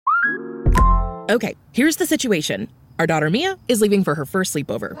Okay, here's the situation. Our daughter Mia is leaving for her first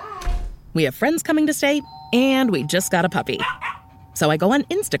sleepover. We have friends coming to stay, and we just got a puppy. So I go on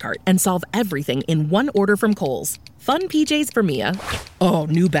Instacart and solve everything in one order from Kohl's. Fun PJs for Mia. Oh,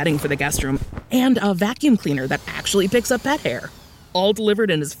 new bedding for the guest room. And a vacuum cleaner that actually picks up pet hair. All delivered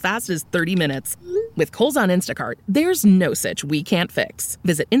in as fast as 30 minutes. With Kohl's on Instacart, there's no such we can't fix.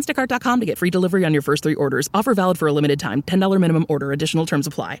 Visit instacart.com to get free delivery on your first 3 orders. Offer valid for a limited time. $10 minimum order. Additional terms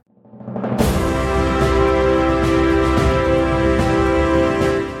apply.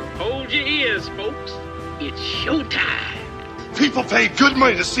 Hold your ears, folks. It's showtime. People pay good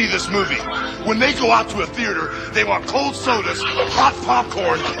money to see this movie. When they go out to a theater, they want cold sodas, hot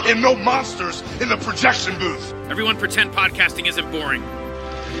popcorn, and no monsters in the projection booth. Everyone pretend podcasting isn't boring.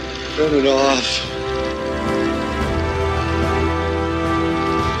 Turn it off.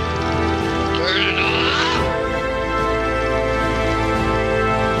 Turn it off.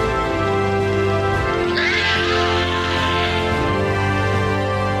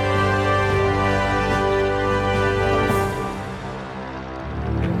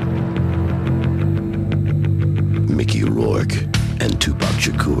 Mickey Rourke and Tupac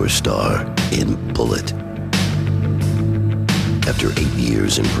Shakur star in Bullet. After 8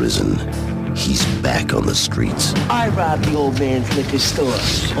 years in prison, he's back on the streets. I robbed the old man's liquor store.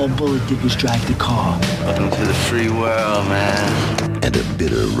 All Bullet did was drive the car. Welcome to the free world, man. And a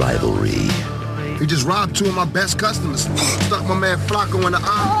bitter rivalry. He just robbed 2 of my best customers. Stuck my man Flacco in the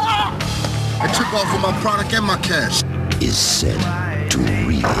eye. I took off with my product and my cash. Is set to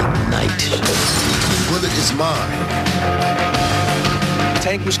reignite. Bullet is mine.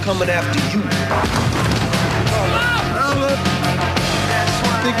 Tank was coming after you.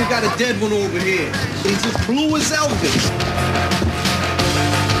 I think we got a dead one over here. He's as blue as Elvis.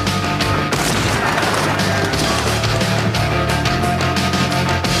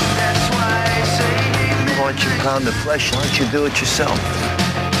 Why don't you pound the flesh? Why don't you do it yourself?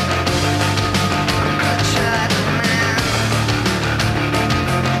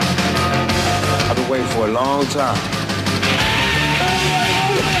 I've been waiting for a long time.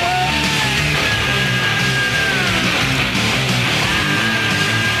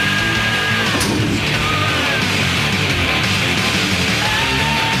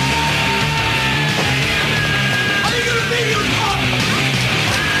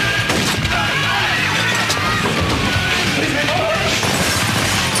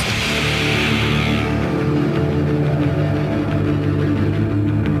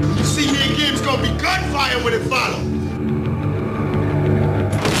 Gonna be gunfire when it follows.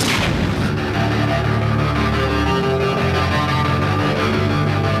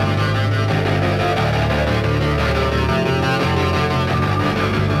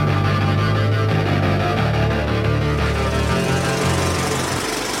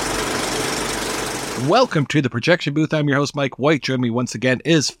 Welcome to the Projection Booth. I'm your host, Mike White. Joining me once again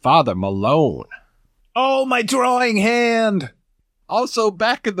is Father Malone. Oh, my drawing hand! Also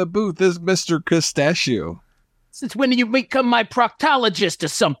back in the booth is Mr. Costachio. Since when do you become my proctologist or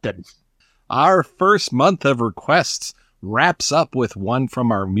something? Our first month of requests wraps up with one from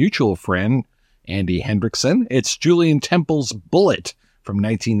our mutual friend, Andy Hendrickson. It's Julian Temple's Bullet from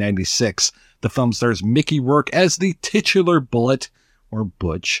 1996. The film stars Mickey Rourke as the titular Bullet, or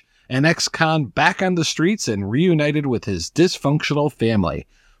Butch, an ex-con back on the streets and reunited with his dysfunctional family.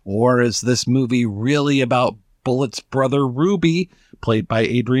 Or is this movie really about Bullet's brother Ruby, played by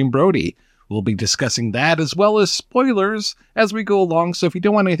Adrien Brody? We'll be discussing that as well as spoilers as we go along, so if you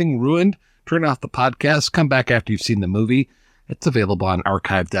don't want anything ruined, turn off the podcast, come back after you've seen the movie. It's available on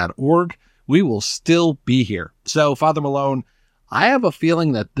archive.org. We will still be here. So, Father Malone, I have a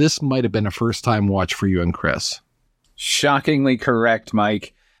feeling that this might have been a first-time watch for you and Chris. Shockingly correct,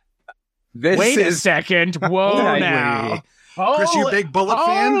 Mike. Wait a second. Whoa, now. Chris, you a big Bullet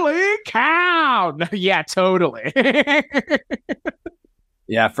fan? Holy cow! Yeah, totally.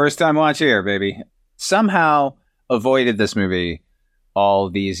 Yeah, first time watch here, baby. Somehow avoided this movie all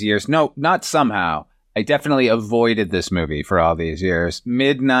these years. No, not somehow. I definitely avoided this movie for all these years.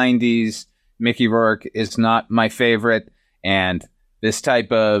 Mid-90s, Mickey Rourke is not my favorite, and this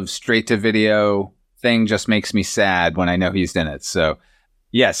type of straight-to-video thing just makes me sad when I know he's in it. So,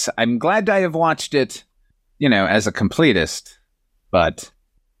 yes, I'm glad I have watched it, as a completist, but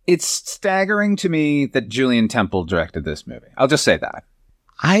it's staggering to me that Julian Temple directed this movie. I'll just say that.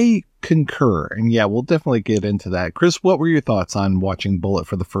 I concur, and yeah, we'll definitely get into that. Chris, what were your thoughts on watching Bullet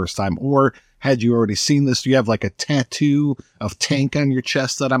for the first time, or had you already seen this? Do you have like a tattoo of Tank on your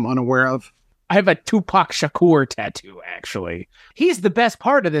chest that I'm unaware of? I have a Tupac Shakur tattoo, actually. He's the best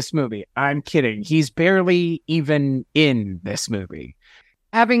part of this movie. I'm kidding. He's barely even in this movie.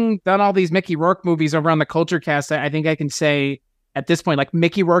 having done all these Mickey Rourke movies over on the Culture Cast, I think I can say at this point, like,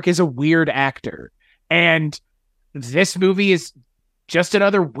 Mickey Rourke is a weird actor. And this movie is just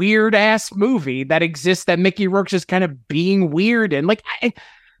another weird ass movie that exists that Mickey Rourke just kind of being weird in. Like,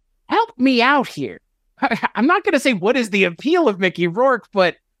 help me out here. I'm not going to say what is the appeal of Mickey Rourke,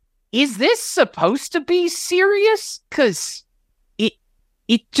 but is this supposed to be serious? Because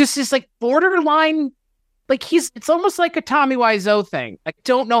it just is like borderline. Like it's almost like a Tommy Wiseau thing. I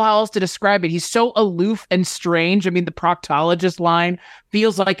don't know how else to describe it. He's so aloof and strange. I mean, the proctologist line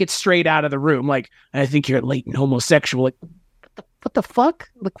feels like it's straight out of The Room. Like, I think you're latent homosexual. Like, what the fuck?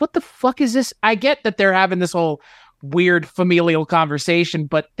 Like, what the fuck is this? I get that they're having this whole weird familial conversation,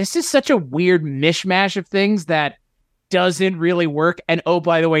 but this is such a weird mishmash of things that doesn't really work. And oh,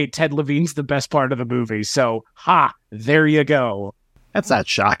 by the way, Ted Levine's the best part of the movie. So, there you go. That's not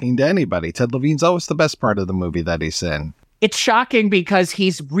shocking to anybody. Ted Levine's always the best part of the movie that he's in. It's shocking because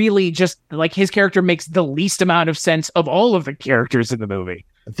he's really just, like, his character makes the least amount of sense of all of the characters in the movie.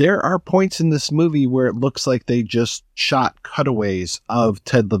 There are points in this movie where it looks like they just shot cutaways of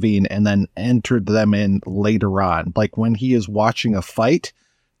Ted Levine and then entered them in later on. Like when he is watching a fight,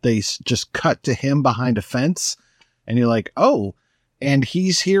 they just cut to him behind a fence and you're like, oh, and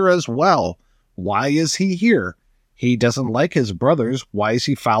he's here as well. Why is he here? He doesn't like his brothers. Why is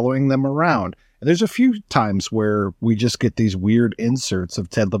he following them around? And there's a few times where we just get these weird inserts of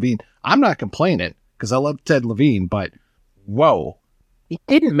Ted Levine. I'm not complaining because I love Ted Levine, but whoa. It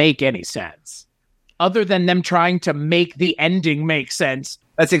didn't make any sense other than them trying to make the ending make sense.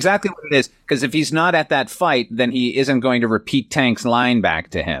 That's exactly what it is. Because if he's not at that fight, then he isn't going to repeat Tank's line back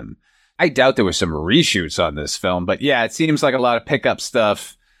to him. I doubt there was some reshoots on this film, but yeah, it seems like a lot of pickup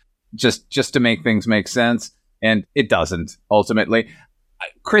stuff just to make things make sense. And it doesn't, ultimately.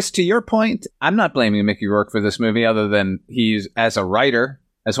 Chris, to your point, I'm not blaming Mickey Rourke for this movie other than he's, as a writer,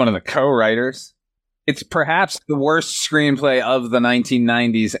 as one of the co-writers, it's perhaps the worst screenplay of the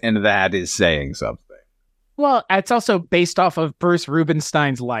 1990s, and that is saying something. Well, it's also based off of Bruce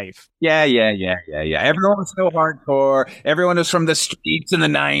Rubenstein's life. Yeah. Everyone was so hardcore. Everyone was from the streets in the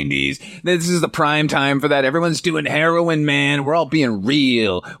 90s. This is the prime time for that. Everyone's doing heroin, man. We're all being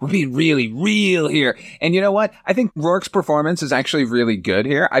real. We're being really real here. And you know what? I think Rourke's performance is actually really good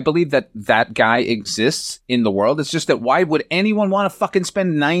here. I believe that guy exists in the world. It's just that why would anyone want to fucking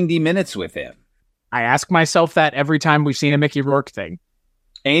spend 90 minutes with him? I ask myself that every time we've seen a Mickey Rourke thing.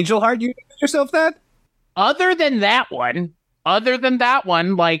 Angel Heart, you ask yourself that? Other than that one,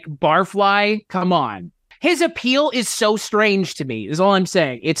 like Barfly, come on. His appeal is so strange to me, is all I'm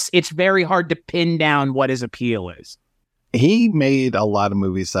saying. It's very hard to pin down what his appeal is. He made a lot of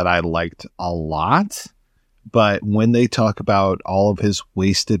movies that I liked a lot, but when they talk about all of his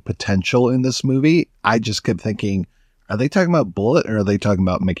wasted potential in this movie, I just kept thinking, are they talking about Bullitt or are they talking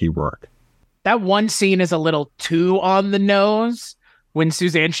about Mickey Rourke? That one scene is a little too on the nose. When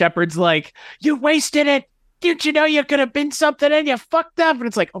Suzanne Shepard's like, you wasted it. Didn't you know you could have been something and you fucked up? And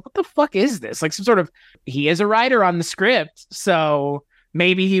it's like, oh, what the fuck is this? Like some sort of, he is a writer on the script. So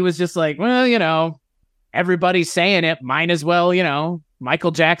maybe he was just like, well, you know, everybody's saying it. Might as well, you know,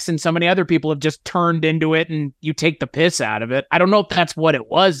 Michael Jackson, so many other people have just turned into it and you take the piss out of it. I don't know if that's what it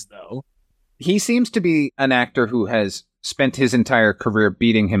was, though. He seems to be an actor who has spent his entire career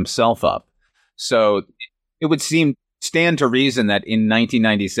beating himself up. So it would stand to reason that in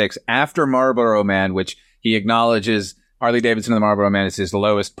 1996, after Marlboro Man, which he acknowledges Harley Davidson and the Marlboro Man is his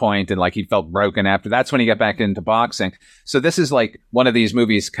lowest point, and like he felt broken after, that's when he got back into boxing. So this is like one of these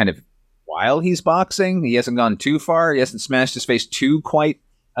movies kind of while he's boxing. He hasn't gone too far. He hasn't smashed his face too quite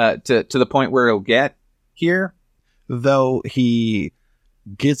to the point where he'll get here. Though he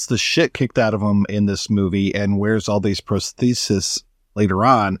gets the shit kicked out of him in this movie and wears all these prostheses later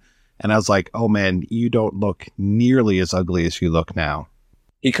on. And I was like, oh, man, you don't look nearly as ugly as you look now.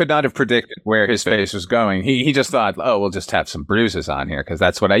 He could not have predicted where his face was going. He just thought, oh, we'll just have some bruises on here because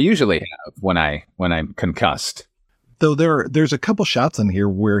that's what I usually have when I'm concussed. Though there's a couple shots in here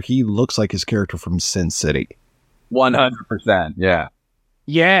where he looks like his character from Sin City. 100%. Yeah.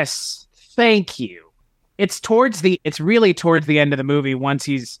 Yes. Thank you. It's really towards the end of the movie once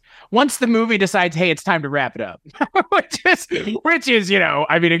the movie decides, hey, it's time to wrap it up. which is, you know,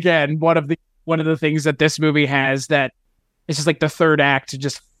 I mean, again, one of the things that this movie has that it's just like the third act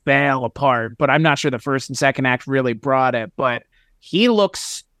just fell apart, but I'm not sure the first and second act really brought it, but he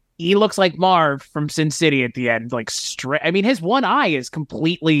looks like Marv from Sin City at the end, like straight. I mean, his one eye is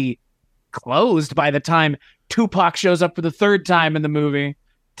completely closed by the time Tupac shows up for the third time in the movie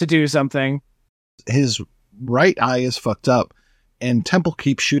to do something. His right eye is fucked up and Temple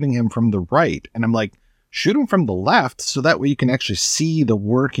keeps shooting him from the right. And I'm like, shoot him from the left so that way you can actually see the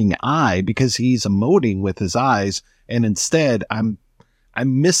working eye because he's emoting with his eyes. And instead, I'm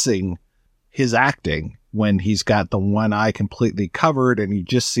missing his acting when he's got the one eye completely covered and you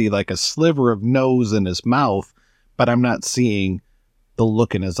just see like a sliver of nose in his mouth, but I'm not seeing the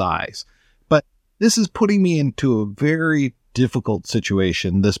look in his eyes. But this is putting me into a very difficult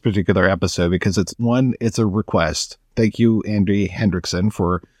situation, this particular episode, because it's a request. Thank you, Andy Hendrickson,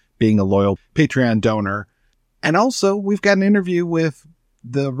 for being a loyal Patreon donor. And also, we've got an interview with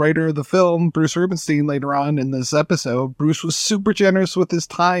the writer of the film, Bruce Rubenstein, later on in this episode. Bruce was super generous with his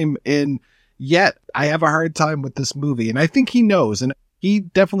time, and yet I have a hard time with this movie. And I think he knows, and he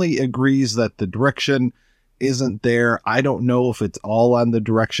definitely agrees that the direction isn't there. I don't know if it's all on the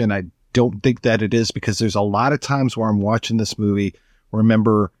direction. I don't think that it is, because there's a lot of times where I'm watching this movie.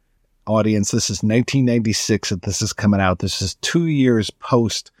 Remember, audience, this is 1996 that this is coming out. This is 2 years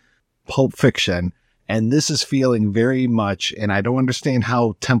post Pulp Fiction. And this is feeling very much, and I don't understand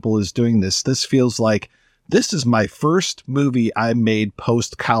how Temple is doing this. This feels like this is my first movie I made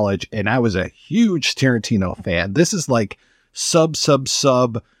post-college, and I was a huge Tarantino fan. This is like sub,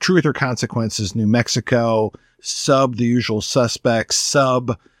 Truth or Consequences, New Mexico, sub The Usual Suspects,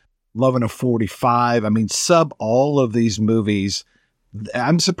 sub Loving a 45. I mean, sub all of these movies.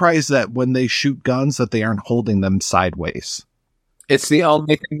 I'm surprised that when they shoot guns that they aren't holding them sideways. It's the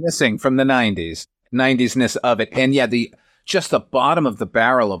only thing missing from the 90s-ness of it. And yeah, just the bottom of the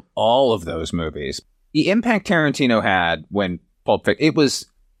barrel of all of those movies. The impact Tarantino had when Pulp Fiction, it was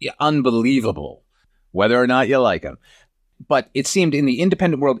unbelievable, whether or not you like him. But it seemed in the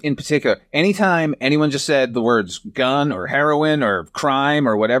independent world in particular, anytime anyone just said the words gun or heroin or crime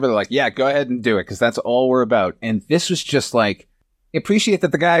or whatever, they're like, yeah, go ahead and do it, because that's all we're about. And this was just like, I appreciate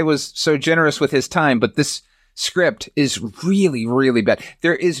that the guy was so generous with his time, but this script is really, really bad.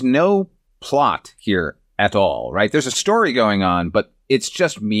 There is no plot here at all, right? There's a story going on, but it's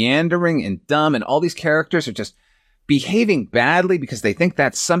just meandering and dumb, and all these characters are just behaving badly because they think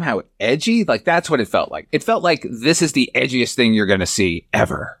that's somehow edgy. Like, that's what it felt like. It felt like this is the edgiest thing you're going to see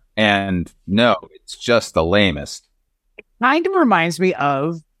ever. And no, it's just the lamest. It kind of reminds me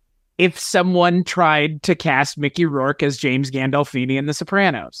of if someone tried to cast Mickey Rourke as James Gandolfini in The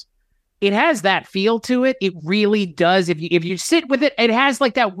Sopranos. It has that feel to it. It really does. If you sit with it, it has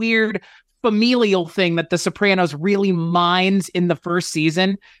like that weird familial thing that The Sopranos really mines in the first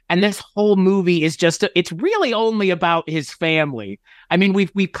season. And this whole movie is it's really only about his family. I mean,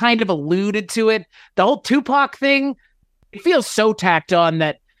 we've kind of alluded to it. The whole Tupac thing, it feels so tacked on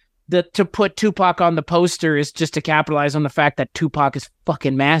that to put Tupac on the poster is just to capitalize on the fact that Tupac is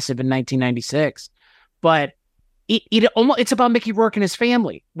fucking massive in 1996. But it's about Mickey Rourke and his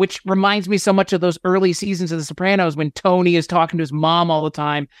family, which reminds me so much of those early seasons of The Sopranos when Tony is talking to his mom all the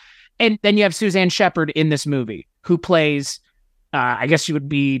time. And then you have Suzanne Shepard in this movie, who plays, I guess she would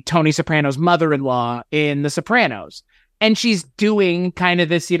be Tony Soprano's mother-in-law in The Sopranos. And she's doing kind of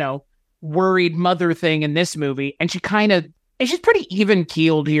this, worried mother thing in this movie. And she's pretty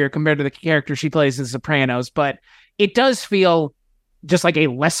even-keeled here compared to the character she plays in The Sopranos. But it does feel just like a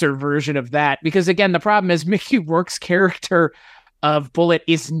lesser version of that. Because, again, the problem is Mickey Rourke's character of Bullet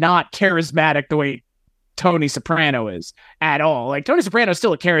is not charismatic the way Tony Soprano is at all. Like, Tony Soprano is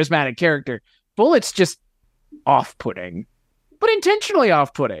still a charismatic character. Bullet's just off-putting, but intentionally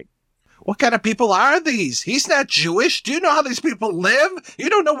off-putting. What kind of people are these? He's not Jewish. Do you know how these people live? You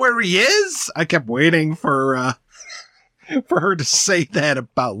don't know where he is? I kept waiting for her to say that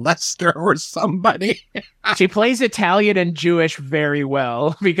about Lester or somebody. She plays Italian and Jewish very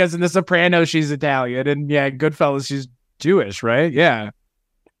well, because in The Sopranos, she's Italian. And yeah, Goodfellas, she's Jewish, right? Yeah.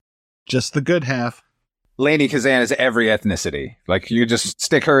 Just the good half. Lainie Kazan is every ethnicity. Like, you just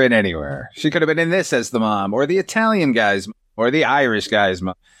stick her in anywhere. She could have been in this as the mom, or the Italian guy's, or the Irish guy's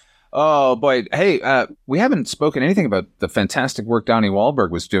mom. Oh, boy. Hey, we haven't spoken anything about the fantastic work Donnie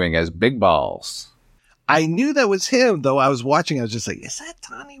Wahlberg was doing as Big Balls. I knew that was him, though. I was watching, I was just like, is that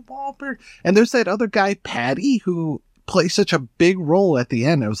Donnie Wahlberg? And there's that other guy, Patty, who plays such a big role at the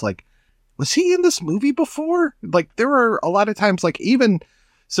end. I was like, was he in this movie before? Like, there were a lot of times, like, even...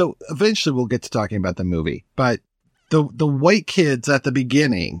 So eventually we'll get to talking about the movie, but the white kids at the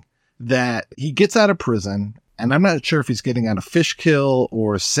beginning that he gets out of prison, and I'm not sure if he's getting out of Fishkill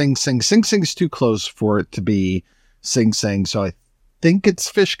or Sing Sing. Sing Sing's too close for it to be Sing Sing, so I think it's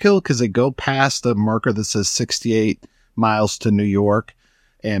Fishkill because they go past the marker that says 68 miles to New York.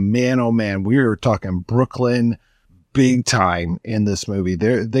 And man, oh man, we were talking Brooklyn big time in this movie.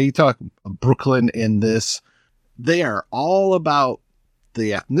 They talk Brooklyn in this. They are all about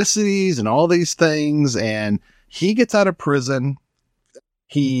the ethnicities and all these things. And he gets out of prison.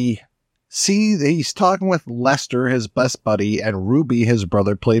 He see, he's talking with Lester, his best buddy, and Ruby, his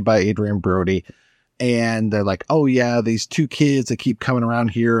brother, played by Adrian Brody. And they're like, oh yeah, these two kids that keep coming around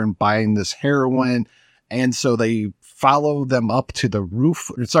here and buying this heroin. And so they follow them up to the roof.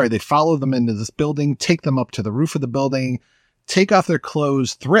 They follow them into this building, take them up to the roof of the building, take off their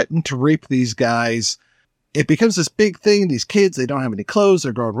clothes, threaten to rape these guys. It becomes this big thing. These kids, they don't have any clothes.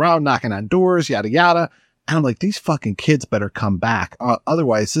 They're going around knocking on doors, yada, yada. And I'm like, these fucking kids better come back.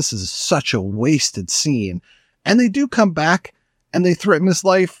 Otherwise, this is such a wasted scene. And they do come back and they threaten his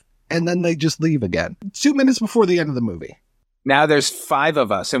life. And then they just leave again. 2 minutes before the end of the movie. Now there's 5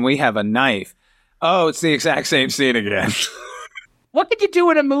 of us and we have a knife. Oh, it's the exact same scene again. What could you do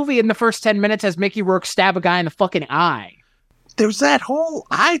in a movie in the first 10 minutes as Mickey Rourke stab a guy in the fucking eye? There's that whole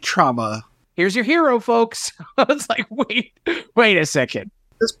eye trauma. Here's your hero, folks. I was like, wait a second.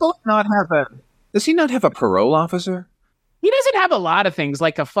 Does he not have a parole officer? He doesn't have a lot of things,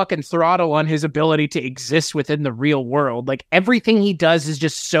 like a fucking throttle on his ability to exist within the real world. Like, everything he does is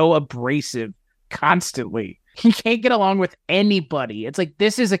just so abrasive constantly. He can't get along with anybody. It's like,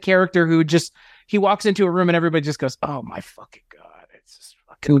 this is a character who just, he walks into a room and everybody just goes, oh my fucking God, it's this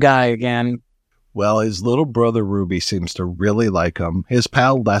fucking guy again. Well, his little brother Ruby seems to really like him. His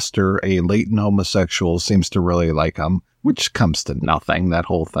pal Lester, a latent homosexual, seems to really like him, which comes to nothing, that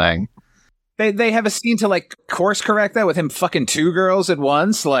whole thing. They have a scene to, like, course correct that with him fucking 2 girls at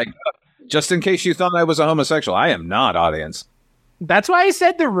once. Like, just in case you thought I was a homosexual. I am not, audience. That's why I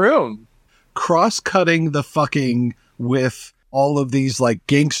said The Room. Cross-cutting the fucking with all of these, like,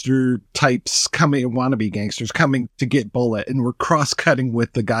 gangster types coming, wannabe gangsters coming to get Bullet. And we're cross-cutting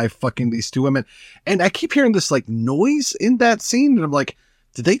with the guy fucking these 2 women. And I keep hearing this, like, noise in that scene. And I'm like,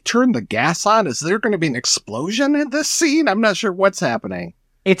 did they turn the gas on? Is there going to be an explosion in this scene? I'm not sure what's happening.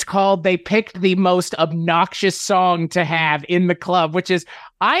 It's called, they picked the most obnoxious song to have in the club, which is,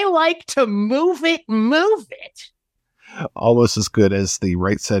 I like to move it, move it. Almost as good as the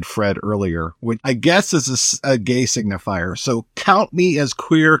Right Said Fred earlier, which I guess is a gay signifier. So count me as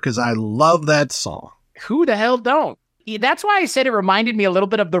queer because I love that song. Who the hell don't? That's why I said it reminded me a little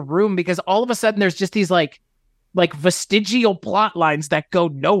bit of The Room, because all of a sudden there's just these like vestigial plot lines that go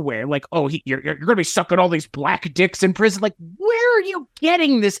nowhere. Like, oh, you're going to be sucking all these black dicks in prison. Like, where are you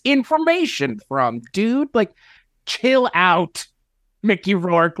getting this information from, dude? Like, chill out, Mickey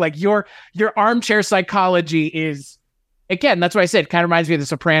Rourke. Like, your armchair psychology is, again, that's what I said, kind of reminds me of The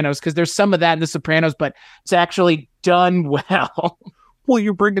Sopranos, because there's some of that in The Sopranos, but it's actually done well. Well,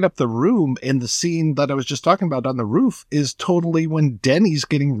 you're bringing up The Room, and the scene that I was just talking about on the roof is totally when Denny's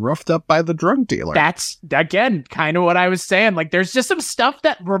getting roughed up by the drug dealer. That's, again, kind of what I was saying. Like, there's just some stuff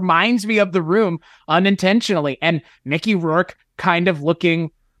that reminds me of The Room unintentionally. And Mickey Rourke kind of looking,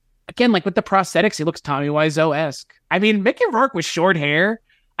 again, like with the prosthetics, he looks Tommy Wiseau-esque. I mean, Mickey Rourke with short hair.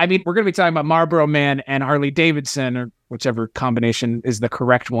 I mean, we're going to be talking about Marlboro Man and Harley Davidson, or whichever combination is the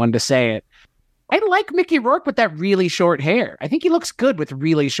correct one to say it. I like Mickey Rourke with that really short hair. I think he looks good with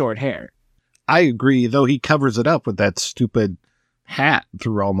really short hair. I agree, though he covers it up with that stupid hat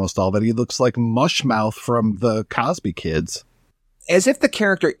through almost all of it. He looks like Mushmouth from the Cosby Kids. As if the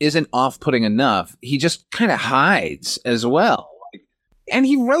character isn't off-putting enough, he just kind of hides as well. And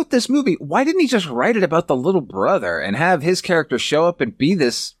he wrote this movie. Why didn't he just write it about the little brother and have his character show up and be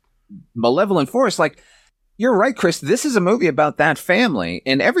this malevolent force? Like, you're right, Chris. This is a movie about that family.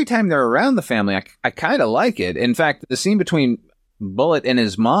 And every time they're around the family, I kind of like it. In fact, the scene between Bullet and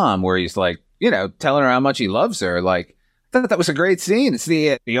his mom, where he's like, telling her how much he loves her, like, I thought that was a great scene. It's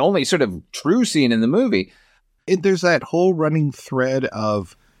the only sort of true scene in the movie. There's that whole running thread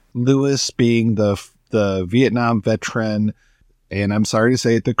of Lewis being the Vietnam veteran, and I'm sorry to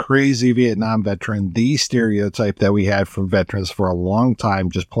say it, the crazy Vietnam veteran, the stereotype that we had for veterans for a long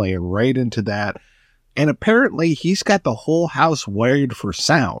time, just playing right into that. And apparently he's got the whole house wired for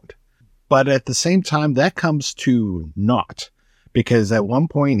sound. But at the same time, that comes to naught. Because at one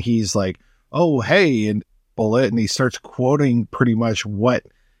point he's like, oh, hey, and Bullet, and he starts quoting pretty much what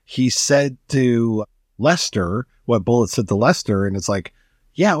he said to Lester, what Bullet said to Lester. And it's like,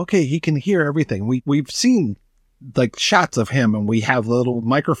 yeah, okay, he can hear everything. We've seen like shots of him, and we have little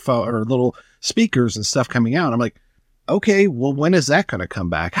microphone or little speakers and stuff coming out. I'm like, okay, well, when is that going to come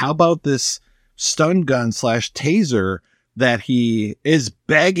back? How about this stun gun / taser that he is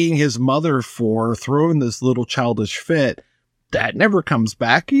begging his mother for, throwing this little childish fit? That never comes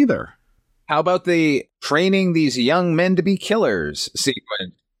back either. How about the training these young men to be killers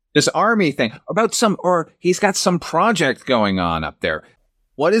sequence? This army thing or he's got some project going on up there.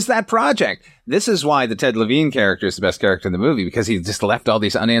 What is that project? This is why the Ted Levine character is the best character in the movie, because he just left all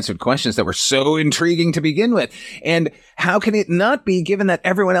these unanswered questions that were so intriguing to begin with. And how can it not be, given that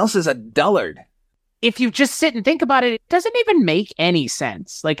everyone else is a dullard? If you just sit and think about it, it doesn't even make any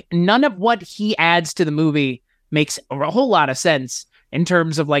sense. Like, none of what he adds to the movie makes a whole lot of sense in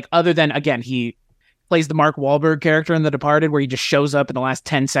terms of, like, other than, again, he plays the Mark Wahlberg character in The Departed, where he just shows up in the last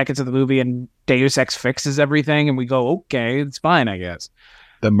 10 seconds of the movie and Deus Ex fixes everything, and we go, okay, it's fine, I guess.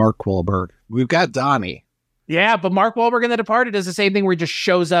 The Mark Wahlberg. We've got Donnie. Yeah, but Mark Wahlberg in The Departed does the same thing, where he just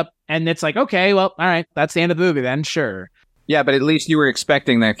shows up, and it's like, okay, well, all right, that's the end of the movie then, sure. Yeah, but at least you were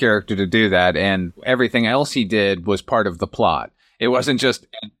expecting that character to do that, and everything else he did was part of the plot. It wasn't just,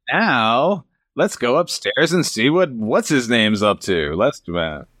 and now, let's go upstairs and see what's his name's up to. Let's do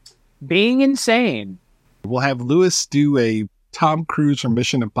that. Being insane. We'll have Lewis do a Tom Cruise from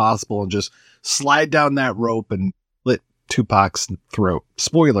Mission Impossible and just slide down that rope and slit Tupac's throat.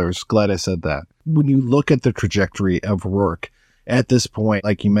 Spoilers, glad I said that. When you look at the trajectory of Rourke, at this point,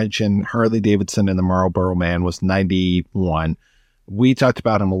 like you mentioned, Harley Davidson and the Marlboro Man was 91. We talked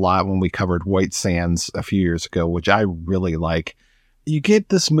about him a lot when we covered White Sands a few years ago, which I really like. You get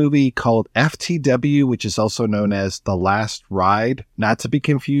this movie called FTW, which is also known as The Last Ride, not to be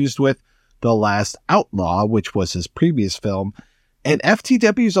confused with The Last Outlaw, which was his previous film. And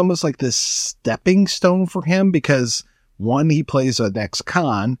FTW is almost like this stepping stone for him because, one, he plays an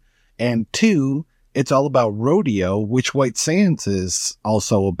ex-con, and two, it's all about rodeo, which White Sands is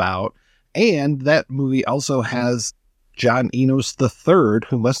also about. And that movie also has John Enos III,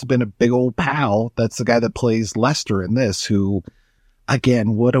 who must have been a big old pal. That's the guy that plays Lester in this, who,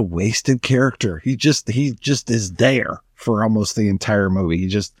 again, what a wasted character. He just is there for almost the entire movie. He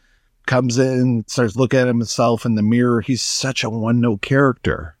just comes in, starts looking at himself in the mirror. He's such a one-note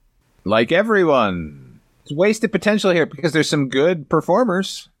character. Like everyone. It's wasted potential here because there's some good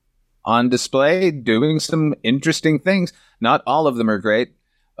performers on display doing some interesting things. Not all of them are great.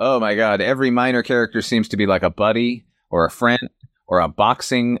 Oh my God. Every minor character seems to be like a buddy or a friend or a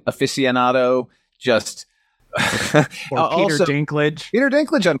boxing aficionado. Just or Peter Dinklage. Peter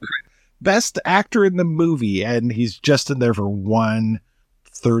Dinklage on best actor in the movie, and he's just in there for one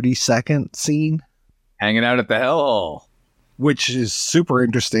 30-second scene. Hanging out at the hellhole. Which is super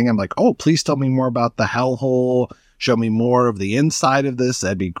interesting. I'm like, oh, please tell me more about the hellhole. Show me more of the inside of this.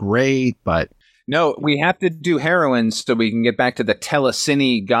 That'd be great. But no, we have to do heroin so we can get back to the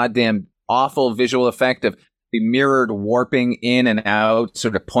telecine goddamn awful visual effect of the mirrored warping in and out,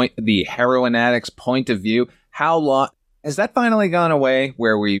 sort of point the heroin addict's point of view. How long has that finally gone away,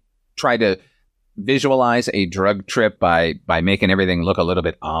 where we try to visualize a drug trip by making everything look a little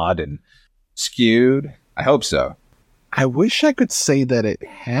bit odd and skewed? I hope so. I wish I could say that it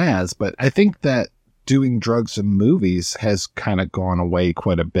has, but I think that doing drugs in movies has kind of gone away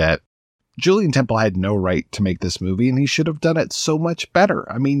quite a bit. Julian Temple had no right to make this movie, and he should have done it so much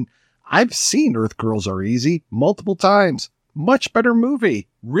better. I mean, I've seen Earth Girls Are Easy multiple times. Much better movie.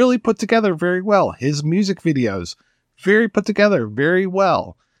 Really put together very well. His music videos, very put together very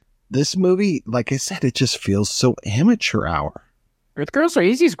well. This movie, like I said, it just feels so amateur hour. Earth Girls Are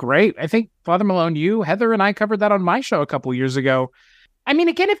Easy is great. I think Father Malone, Heather, and I covered that on my show a couple years ago. I mean,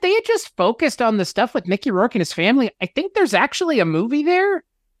 again, if they had just focused on the stuff with Mickey Rourke and his family, I think there's actually a movie there.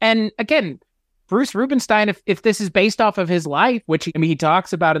 And again, Bruce Rubenstein, if this is based off of his life, which he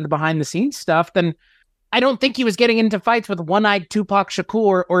talks about in the behind-the-scenes stuff, then I don't think he was getting into fights with one-eyed Tupac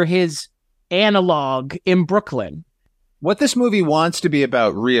Shakur or his analog in Brooklyn. What this movie wants to be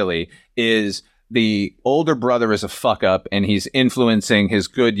about, really, is the older brother is a fuck-up, and he's influencing his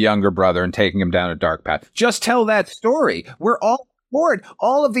good younger brother and taking him down a dark path. Just tell that story. We're all bored.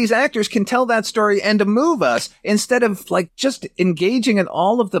 All of these actors can tell that story and to move us, instead of just engaging in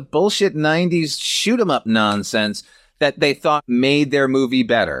all of the bullshit 90s shoot-'em-up nonsense that they thought made their movie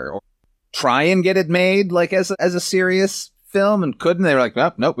better. Or try and get it made as a serious film and couldn't. They were like,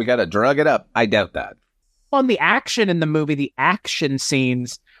 oh, nope, we got to drug it up. I doubt that. Well, the action in the movie, the action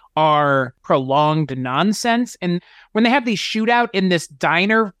scenes are prolonged nonsense. And when they have these shootout in this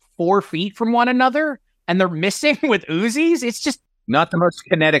diner 4 feet from one another and they're missing with Uzis, it's just not the most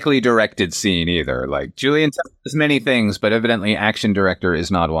kinetically directed scene either. Julian does many things, but evidently action director is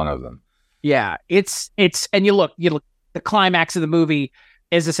not one of them. Yeah, it's and you look, the climax of the movie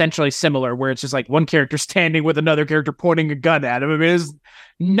is essentially similar, where it's just like one character standing with another character pointing a gun at him. I mean, there's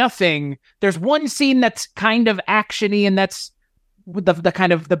nothing. There's one scene that's kind of actiony, and that's with the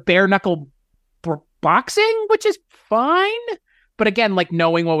kind of the bare knuckle boxing, which is fine. But again,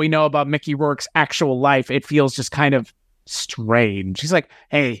 knowing what we know about Mickey Rourke's actual life, it feels just kind of strange. He's like,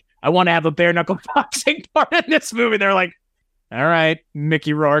 hey, I want to have a bare knuckle boxing part in this movie. They're like, All right,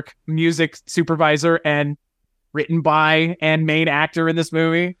 Mickey Rourke, music supervisor and written by and main actor in this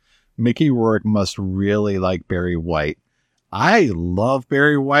movie. Mickey Rourke must really like Barry White. I love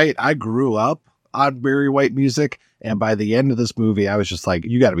Barry White. I grew up on Barry White music, and by the end of this movie, I was just like,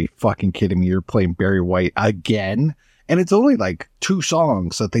 you got to be fucking kidding me. You're playing Barry White again? And it's only like 2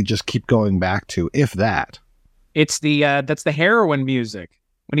 songs that they just keep going back to, if that. It's that's the heroin music.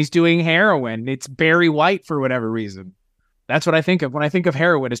 When he's doing heroin, it's Barry White for whatever reason. That's what I think of when I think of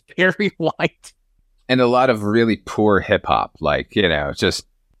heroin, is Barry White. And a lot of really poor hip hop, like, just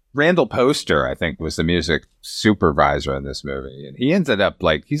Randall Poster, I think, was the music supervisor in this movie. And he ended up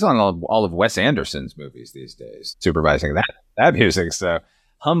he's on all of Wes Anderson's movies these days, supervising that music. So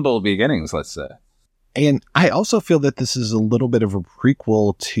humble beginnings, let's say. And I also feel that this is a little bit of a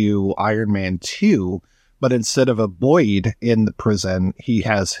prequel to Iron Man 2, but instead of a Boyd in the prison, he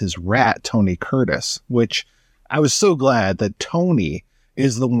has his rat, Tony Curtis, which I was so glad that Tony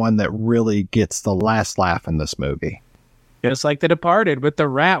is the one that really gets the last laugh in this movie. Just like The Departed with the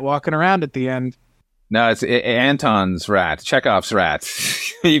rat walking around at the end. No, it's Anton's rat, Chekhov's rat.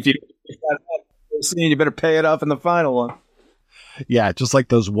 If you scene, you better pay it off in the final one. Yeah, just like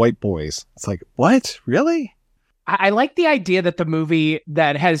those white boys. It's like, what? Really? I like the idea that the movie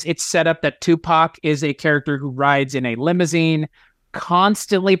that has it's set up that Tupac is a character who rides in a limousine,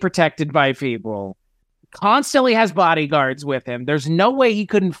 constantly protected by people, constantly has bodyguards with him. There's no way he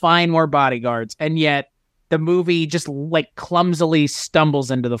couldn't find more bodyguards. And yet the movie just clumsily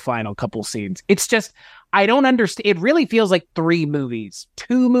stumbles into the final couple scenes. It's just, I don't understand. It really feels like 3 movies,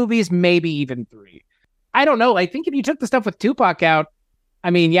 2 movies, maybe even 3. I don't know. I think if you took the stuff with Tupac out,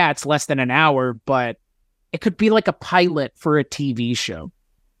 I mean, yeah, it's less than an hour, but it could be like a pilot for a TV show.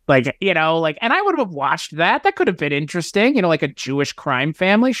 And I would have watched that. That could have been interesting. Like a Jewish crime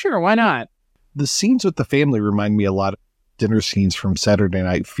family. Sure, why not? The scenes with the family remind me a lot of dinner scenes from Saturday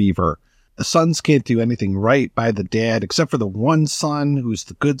Night Fever. The sons can't do anything right by the dad, except for the one son who's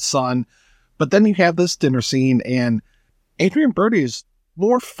the good son. But then you have this dinner scene, and Adrian Brody is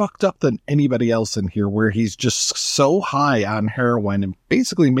more fucked up than anybody else in here, where he's just so high on heroin and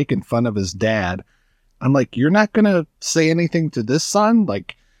basically making fun of his dad. I'm like, you're not going to say anything to this son?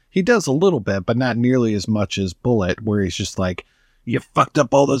 He does a little bit, but not nearly as much as Bullet, where he's just like, you fucked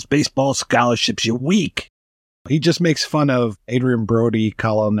up all those baseball scholarships, you weak. He just makes fun of Adrian Brody,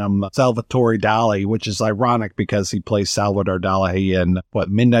 calling him Salvatore Dali, which is ironic because he plays Salvador Dali in,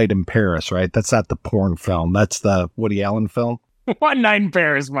 Midnight in Paris, right? That's not the porn film. That's the Woody Allen film. One Night in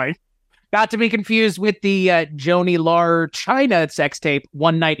Paris, Mike. Not to be confused with the Joni Lar China sex tape,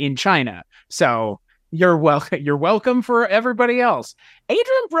 One Night in China. So you're welcome for everybody else.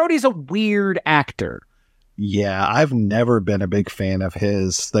 Adrian Brody's a weird actor. Yeah, I've never been a big fan of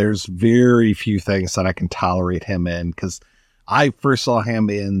his. There's very few things that I can tolerate him in, because I first saw him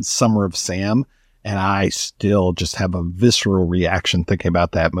in Summer of Sam, and I still just have a visceral reaction thinking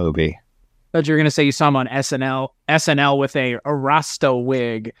about that movie. But you're going to say you saw him on SNL with a Rasta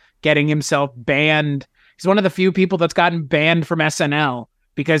wig, getting himself banned. He's one of the few people that's gotten banned from SNL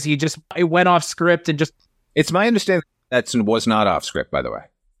because it went off script and just... It's my understanding that was not off script, by the way.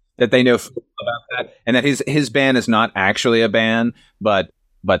 That they know about that, and that his ban is not actually a ban, but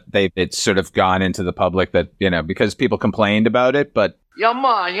it's sort of gone into the public that, because people complained about it, but... Yeah,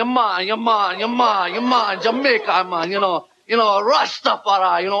 man, Jamaica, man,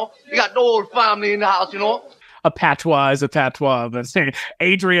 Rastafari, you got the whole family in the house, A patois is a patois, but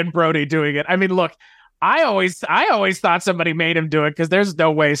Adrian Brody doing it. I mean, look, I always thought somebody made him do it, because there's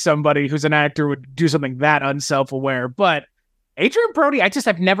no way somebody who's an actor would do something that unself-aware, but Adrian Brody,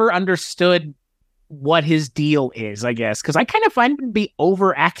 I've never understood what his deal is, I guess, because I kind of find him to be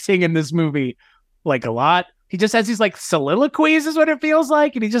overacting in this movie, a lot. He just has these soliloquies is what it feels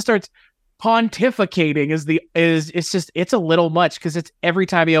like, and he just starts pontificating it's a little much, because it's every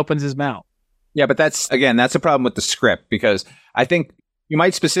time he opens his mouth. Yeah, but that's a problem with the script, because I think you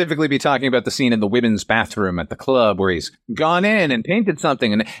might specifically be talking about the scene in the women's bathroom at the club where he's gone in and painted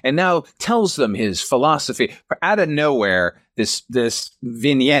something and now tells them his philosophy. Out of nowhere, this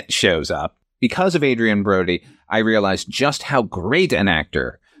vignette shows up. Because of Adrian Brody, I realized just how great an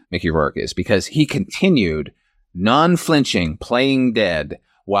actor Mickey Rourke is, because he continued non-flinching, playing dead,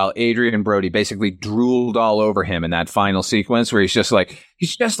 while Adrian Brody basically drooled all over him in that final sequence where he's just like,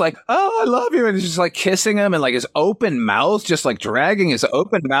 oh, I love you. And he's just kissing him, and his open mouth, just dragging his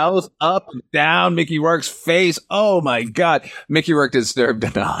open mouth up and down Mickey Rourke's face. Oh my God. Mickey Rourke deserved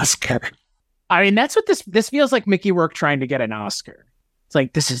an Oscar. I mean, that's what this feels like, Mickey Rourke trying to get an Oscar. It's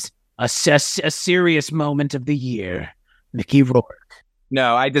this is a serious moment of the year. Mickey Rourke.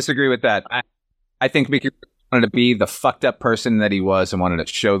 No, I disagree with that. I think Mickey wanted to be the fucked up person that he was and wanted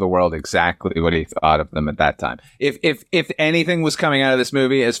to show the world exactly what he thought of them at that time. If anything was coming out of this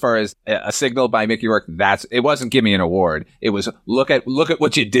movie as far as a signal by Mickey Rourke, it wasn't give me an award. It was look at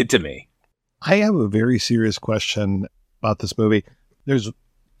what you did to me. I have a very serious question about this movie. There's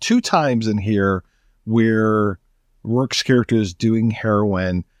 2 times in here where Rourke's character is doing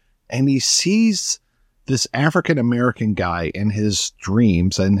heroin and he sees this African-American guy in his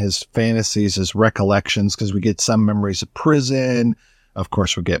dreams and his fantasies, his recollections, because we get some memories of prison. Of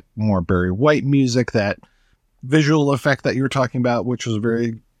course, we get more Barry White music, that visual effect that you were talking about, which was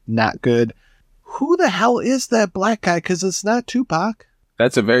very not good. Who the hell is that black guy? Because it's not Tupac.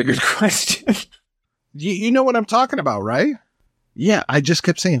 That's a very good question. You know what I'm talking about, right? Yeah, I just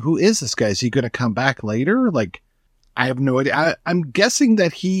kept saying, who is this guy? Is he going to come back later? Like, I have no idea. I'm guessing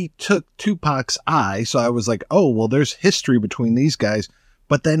that he took Tupac's eye. So I was like, oh, well, there's history between these guys.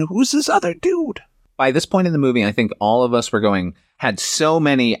 But then who's this other dude? By this point in the movie, I think all of us had so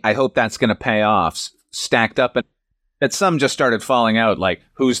many, I hope that's going to pay off, stacked up, and that some just started falling out, like,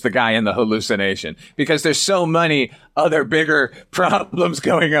 who's the guy in the hallucination? Because there's so many other bigger problems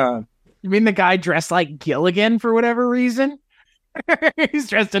going on. You mean the guy dressed like Gilligan for whatever reason? He's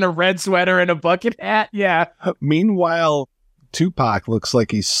dressed in a red sweater and a bucket hat. Yeah. Meanwhile, Tupac looks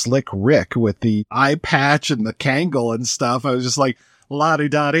like he's Slick Rick with the eye patch and the Kangol and stuff. I was just like,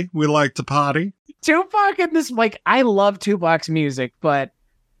 la-di-da-di, we like to party. Tupac in this, like, I love Tupac's music, but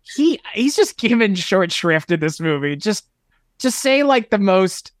he's just given short shrift in this movie. Just say like the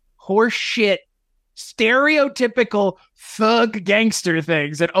most horseshit, stereotypical thug gangster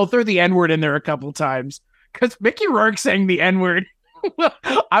things, and I'll throw the N-word in there a couple times. Because Mickey Rourke saying the N-word,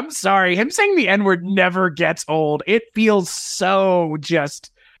 I'm sorry, him saying the N-word never gets old. It feels so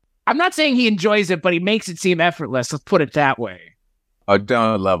just, I'm not saying he enjoys it, but he makes it seem effortless. Let's put it that way. Oh,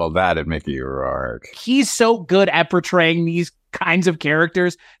 don't level that at Mickey Rourke. He's so good at portraying these kinds of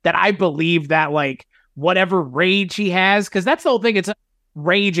characters that I believe that, like, whatever rage he has, because that's the whole thing, it's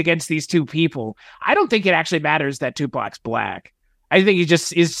rage against these two people. I don't think it actually matters that Tupac's black. I think he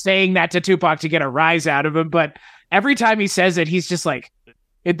just is saying that to Tupac to get a rise out of him. But every time he says it, he's just like,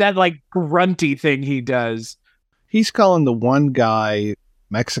 that like grunty thing he does. He's calling the one guy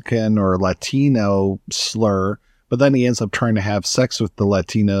Mexican or Latino slur, but then he ends up trying to have sex with the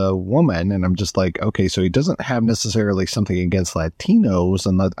Latina woman. And I'm just like, okay, so he doesn't have necessarily something against Latinos.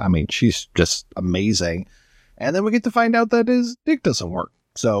 And I mean, she's just amazing. And then we get to find out that his dick doesn't work.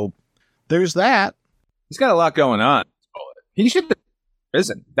 So there's that. He's got a lot going on. He should be in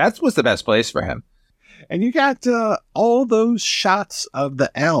prison. That was the best place for him. And you got all those shots of the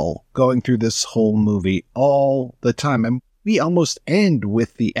L going through this whole movie all the time. And we almost end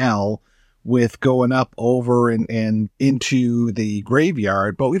with the L with going up over and into the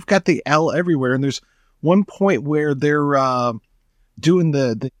graveyard. But we've got the L everywhere. And there's one point where they're doing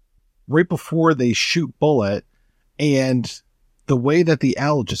the right before they shoot Bullet. And the way that the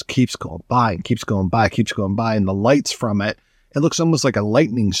L just keeps going by and keeps going by, and the lights from it, it looks almost like a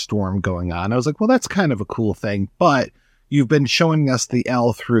lightning storm going on. I was like, well, that's kind of a cool thing, but you've been showing us the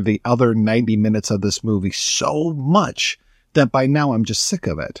L through the other 90 minutes of this movie so much that by now I'm just sick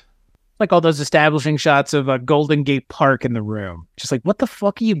of it. Like all those establishing shots of Golden Gate Park in the room. Just like, what the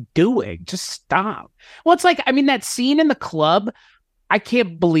fuck are you doing? Just stop. Well, it's like, I mean, that scene in the club, I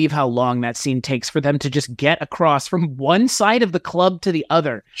can't believe how long that scene takes for them to just get across from one side of the club to the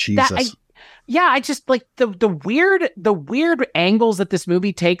other. Jesus. I just like the weird angles that this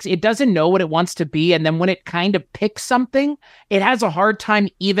movie takes. It doesn't know what it wants to be. And then when it kind of picks something, it has a hard time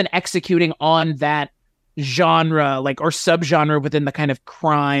even executing on that genre, like, or subgenre within the kind of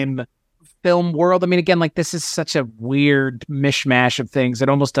crime film world. I mean, again, like, this is such a weird mishmash of things. It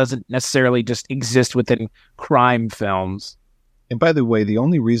almost doesn't necessarily just exist within crime films. And by the way, the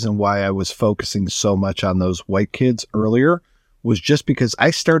only reason why I was focusing so much on those white kids earlier was just because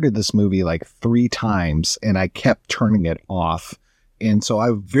I started this movie like 3 times and I kept turning it off. And so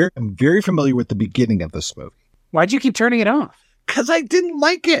I'm very familiar with the beginning of this movie. Why'd you keep turning it off? Because I didn't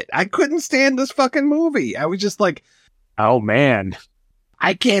like it. I couldn't stand this fucking movie. I was just like, oh man,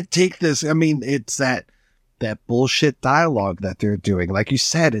 I can't take this. I mean, it's that bullshit dialogue that they're doing. Like you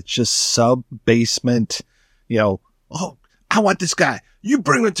said, it's just sub-basement, oh, I want this guy. You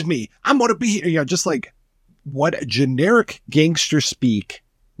bring him to me. I'm going to be here. Just like what generic gangster speak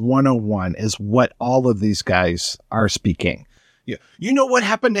 101 is what all of these guys are speaking. You know what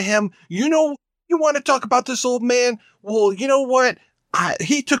happened to him? You want to talk about this old man? Well, you know what?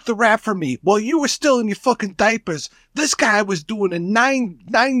 He took the rap from me. Well, you were still in your fucking diapers. This guy was doing a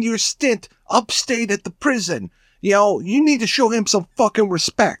 9-year stint upstate at the prison. You need to show him some fucking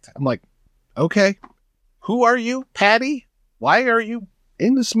respect. I'm like, okay. Who are you, Patty? Why are you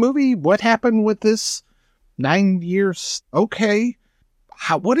in this movie? What happened with this 9 years? Okay.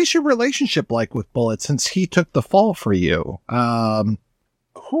 What is your relationship like with Bullet since he took the fall for you?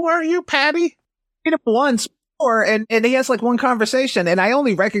 Who are you, Patty? Meet him once before, and he has like one conversation, and I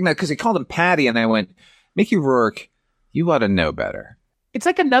only recognize because he called him Patty, and I went, Mickey Rourke, you ought to know better. It's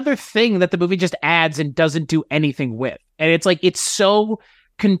like another thing that the movie just adds and doesn't do anything with. And it's like, it's so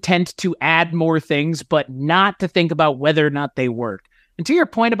content to add more things, but not to think about whether or not they work. And to your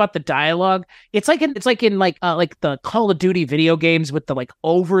point about the dialogue, it's like in the Call of Duty video games with the like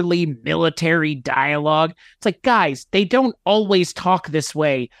overly military dialogue. It's like, guys, they don't always talk this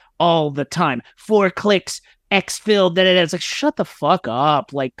way all the time. 4 clicks, exfil, it's like, shut the fuck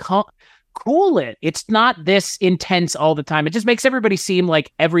up. Like, cool it. It's not this intense all the time. It just makes everybody seem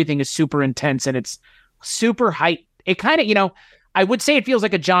like everything is super intense and it's super hype. It kind of, I would say it feels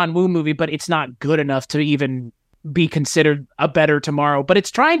like a John Woo movie, but it's not good enough to even be considered a Better Tomorrow. But it's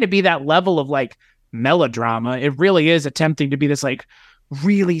trying to be that level of like melodrama. It really is attempting to be this like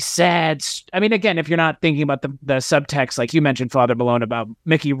really sad. I mean, again, if you're not thinking about the subtext, like you mentioned, Father Malone, about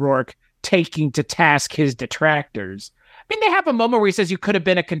Mickey Rourke taking to task his detractors. I mean, they have a moment where he says, you could have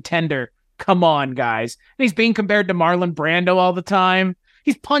been a contender. Come on, guys. And he's being compared to Marlon Brando all the time.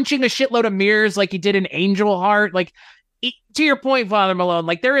 He's punching a shitload of mirrors like he did in Angel Heart. Like, to your point, Father Malone,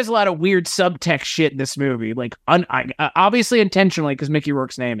 like there is a lot of weird subtext shit in this movie, like obviously intentionally because Mickey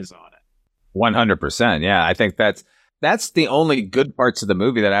Rourke's name is on it. 100%. Yeah, I think that's the only good parts of the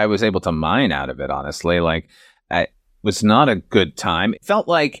movie that I was able to mine out of it, honestly. Like, it was not a good time. It felt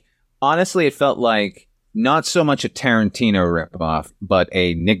like not so much a Tarantino ripoff, but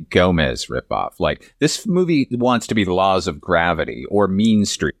a Nick Gomez ripoff. Like, this movie wants to be Laws of Gravity or Mean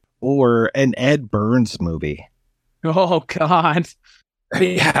Street. Or an Ed Burns movie. Oh, God.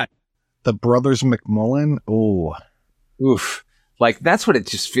 Yeah. The Brothers McMullen. Oh. Oof. Like, that's what it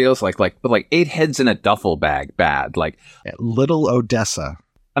just feels like. But 8 heads in a duffel bag bad. Like, Little Odessa.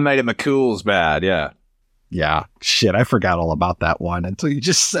 A Night at McCool's bad, yeah. Yeah. Shit, I forgot all about that one until you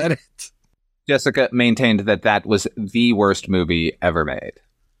just said it. Jessica maintained that was the worst movie ever made.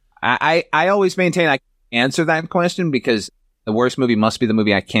 I always maintain I can't answer that question because the worst movie must be the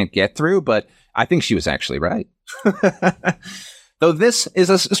movie I can't get through, but I think she was actually right. Though this is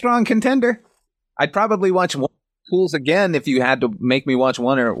a strong contender. I'd probably watch Cools again if you had to make me watch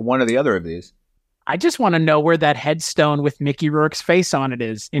one or the other of these. I just want to know where that headstone with Mickey Rourke's face on it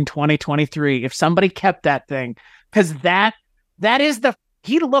is in 2023. If somebody kept that thing, because that is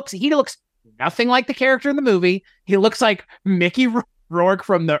he looks nothing like the character in the movie. He looks like Mickey Rourke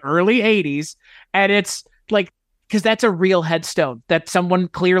from the early 80s, and it's like, because that's a real headstone that someone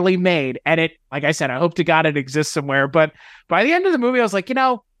clearly made. And it, like I said, I hope to God it exists somewhere. But by the end of the movie, I was like,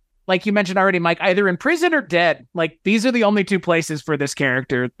 like you mentioned already, Mike, either in prison or dead. Like, these are the only 2 places for this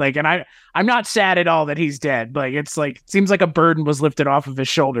character. Like, and I'm not sad at all that he's dead. Like, it's like, it seems like a burden was lifted off of his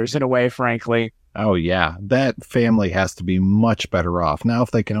shoulders in a way, frankly. Oh, yeah. That family has to be much better off. Now,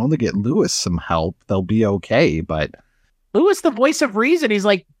 if they can only get Lewis some help, they'll be okay. But Lewis, the voice of reason, he's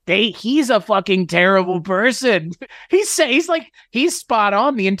like, he's a fucking terrible person. He's spot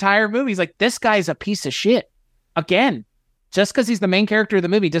on the entire movie. He's like, this guy's a piece of shit. Again, just because he's the main character of the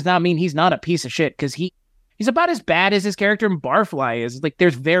movie does not mean he's not a piece of shit, because he's about as bad as his character in Barfly is. Like,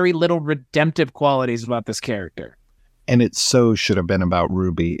 there's very little redemptive qualities about this character. And it so should have been about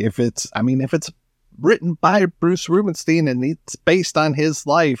Ruby. If it's written by Bruce Rubenstein and it's based on his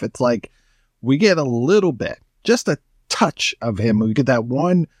life, it's like we get a little bit, just a touch of him. We get that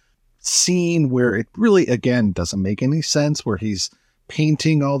one scene where it really, again, doesn't make any sense, where he's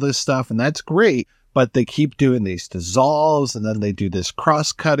painting all this stuff, and that's great, but they keep doing these dissolves, and then they do this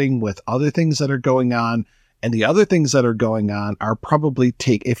cross-cutting with other things that are going on, and the other things that are going on are probably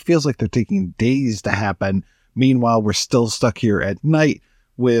it feels like they're taking days to happen. Meanwhile, we're still stuck here at night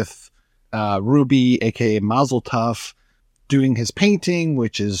with Ruby, aka Mazel Tov, doing his painting,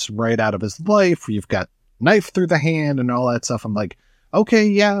 which is right out of his life. You've got knife through the hand and all that stuff. I'm like, okay,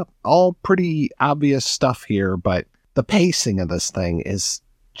 yeah, all pretty obvious stuff here, but the pacing of this thing is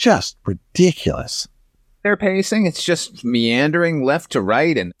just ridiculous. Their pacing, it's just meandering left to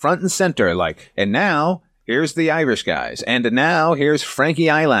right and front and center, like, and now here's the Irish guys, and now here's Frankie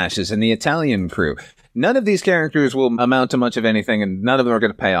Eyelashes and the Italian crew. None of these characters will amount to much of anything, and none of them are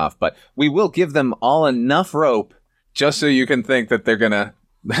going to pay off, but we will give them all enough rope just so you can think that they're going to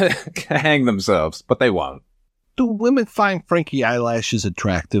hang themselves, but they won't. Do women find Frankie Eyelashes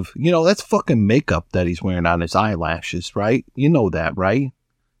attractive? That's fucking makeup that he's wearing on his eyelashes, right? You know that, right?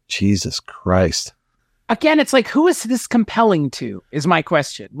 Jesus Christ. Again, it's like, who is this compelling to, is my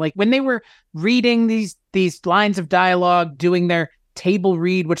question. Like, when they were reading these these lines of dialogue, doing their table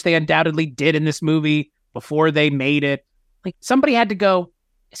read, which they undoubtedly did in this movie before they made it. Like, somebody had to go,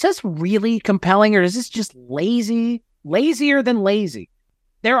 is this really compelling, or is this just lazy? Lazier than lazy.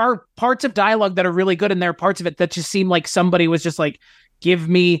 There are parts of dialogue that are really good, and there are parts of it that just seem like somebody was just like, give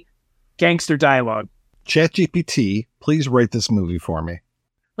me gangster dialogue. ChatGPT, please write this movie for me.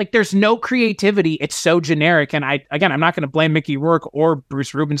 Like, there's no creativity. It's so generic. And I'm not going to blame Mickey Rourke or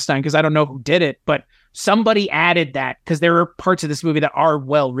Bruce Rubenstein because I don't know who did it, but somebody added that because there are parts of this movie that are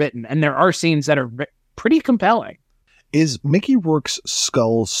well written, and there are scenes that are pretty compelling. Is Mickey Rourke's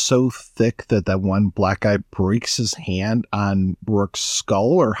skull so thick that one black guy breaks his hand on Rourke's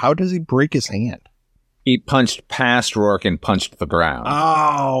skull, or how does he break his hand? He punched past Rourke and punched the ground.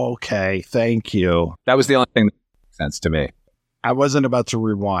 Oh, okay. Thank you. That was the only thing that made sense to me. I wasn't about to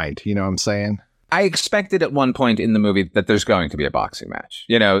rewind. You know what I'm saying? I expected at one point in the movie that there's going to be a boxing match.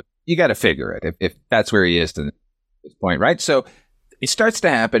 You know, you got to figure it if that's where he is to this point, right? So it starts to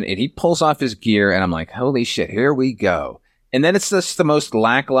happen, and he pulls off his gear, and I'm like, holy shit, here we go. And then it's just the most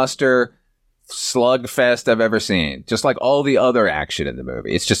lackluster slugfest I've ever seen. Just like all the other action in the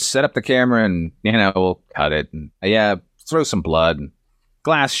movie. It's just set up the camera and, we'll cut it. And throw some blood and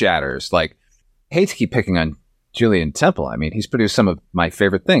glass shatters. Like, I hate to keep picking on Julian Temple. I mean, he's produced some of my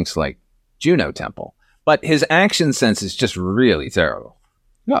favorite things like Juno Temple. But his action sense is just really terrible.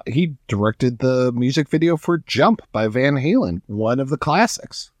 No, he directed the music video for Jump by Van Halen, one of the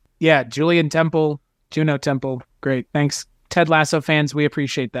classics. Yeah, Julian Temple, Juno Temple. Great. Thanks. Ted Lasso fans, we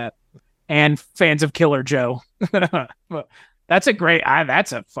appreciate that. And fans of Killer Joe. That's a great,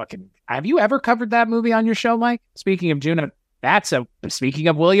 have you ever covered that movie on your show, Mike? Speaking of Juno, speaking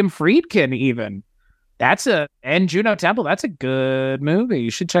of William Friedkin even. And Juno Temple, that's a good movie. You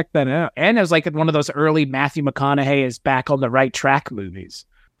should check that out. And it was like one of those early Matthew McConaughey is back on the right track movies.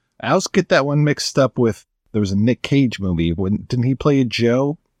 I also get that one mixed up with, there was a Nick Cage movie. Didn't he play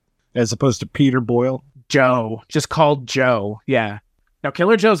Joe as opposed to Peter Boyle? Joe, just called Joe. Yeah. Now,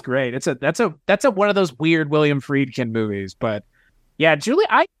 Killer Joe's great. That's one of those weird William Friedkin movies. But yeah,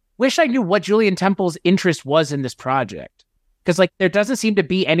 I wish I knew what Julian Temple's interest was in this project. Because, like, there doesn't seem to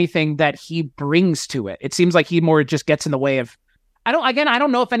be anything that he brings to it. It seems like he more just gets in the way of... I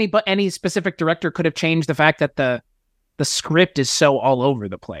don't know if any specific director could have changed the fact that the script is so all over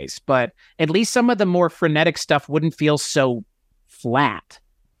the place. But at least some of the more frenetic stuff wouldn't feel so flat.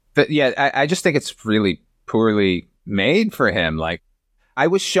 But yeah, I just think it's really poorly made for him. Like, I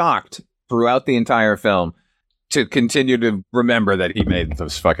was shocked throughout the entire film to continue to remember that he made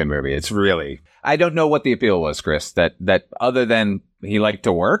this fucking movie. It's really... I don't know what the appeal was, Chris, that other than he liked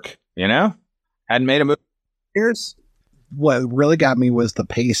to work, hadn't made a movie in years. What really got me was the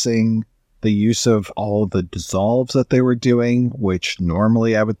pacing, the use of all the dissolves that they were doing, which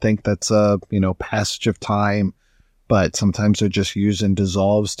normally I would think that's a, passage of time, but sometimes they're just using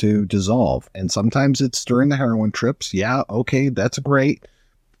dissolves to dissolve. And sometimes it's during the heroin trips. Yeah, okay, that's great.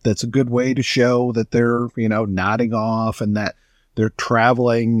 That's a good way to show that they're, nodding off and that they're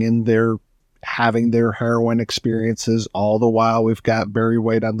traveling and they're having their heroin experiences. All the while we've got Barry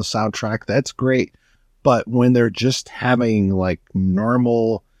White on the soundtrack. That's great. But when they're just having like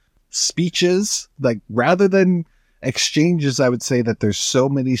normal speeches, like rather than exchanges, I would say that there's so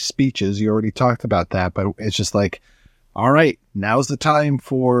many speeches. You already talked about that, but it's just like, all right, now's the time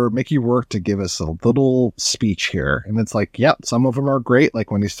for Mickey Rourke to give us a little speech here. And it's like, yep, some of them are great. Like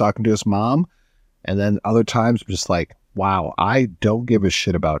when he's talking to his mom. And then other times just like, wow, I don't give a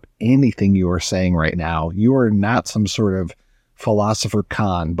shit about anything you are saying right now. You are not some sort of philosopher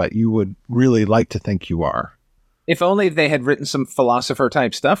Khan, but you would really like to think you are. If only they had written some philosopher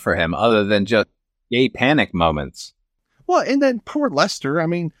type stuff for him other than just gay panic moments. Well, and then poor Lester. I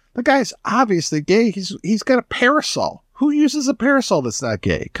mean, the guy's obviously gay. He's got a parasol. Who uses a parasol that's not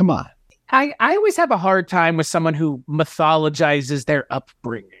gay? Come on. I always have a hard time with someone who mythologizes their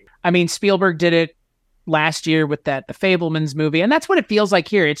upbringing. I mean, Spielberg did it last year with the Fabelmans movie, and that's what it feels like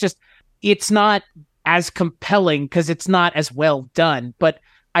here. It's not as compelling because it's not as well done, but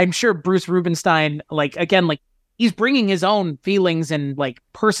I'm sure Bruce Rubenstein, he's bringing his own feelings and like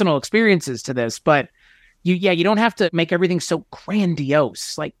personal experiences to this, but you don't have to make everything so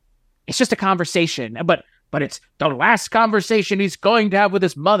grandiose. Like, it's just a conversation, but it's the last conversation he's going to have with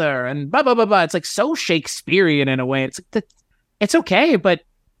his mother and blah, blah, blah, blah. It's like so Shakespearean in a way. It's like it's okay, but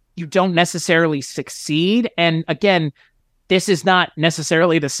you don't necessarily succeed. And again, this is not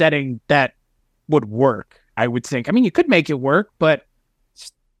necessarily the setting that would work, I would think. I mean, you could make it work, but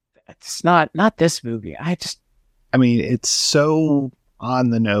it's not this movie. It's so on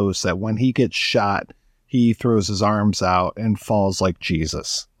the nose that when he gets shot, he throws his arms out and falls like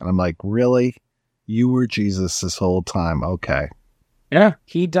Jesus. And I'm like, really? You were Jesus this whole time. Okay. Yeah.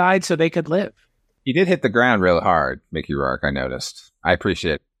 He died so they could live. He did hit the ground real hard, Mickey Rourke, I noticed. I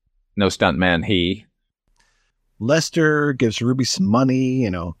appreciate it. No stuntman, he. Lester gives Ruby some money,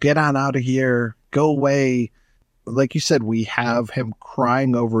 get on out of here, go away. Like you said, we have him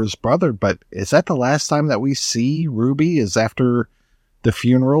crying over his brother, but is that the last time that we see Ruby? Is after the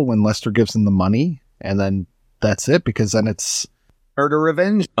funeral when Lester gives him the money, and then that's it? Because then it's murder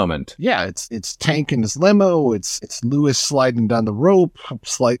revenge moment. Yeah, it's Tank in his limo, it's Lewis sliding down the rope,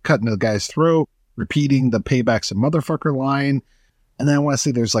 cutting the guy's throat, repeating the paybacks a motherfucker line. And then I want to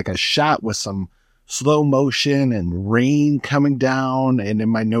say there's like a shot with some slow motion and rain coming down. And in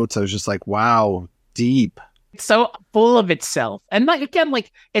my notes, I was just like, wow, deep. It's so full of itself. And again,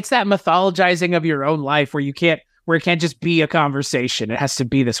 it's that mythologizing of your own life where it can't just be a conversation. It has to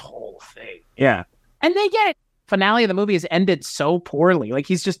be this whole thing. Yeah. And they get it. Finale of the movie has ended so poorly.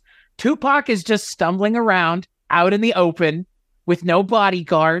 Tupac is just stumbling around out in the open with no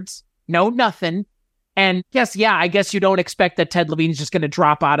bodyguards, no nothing. And I guess you don't expect that Ted Levine's just going to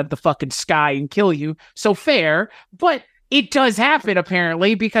drop out of the fucking sky and kill you. So fair, but it does happen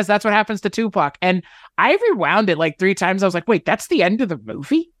apparently because that's what happens to Tupac. And I rewound it 3 times. I was like, wait, that's the end of the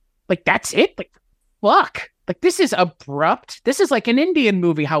movie? That's it? Fuck. This is abrupt. This is like an Indian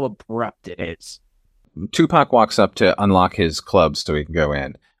movie, how abrupt it is. Tupac walks up to unlock his club so he can go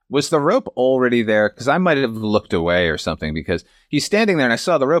in. Was the rope already there? Because I might have looked away or something because he's standing there and I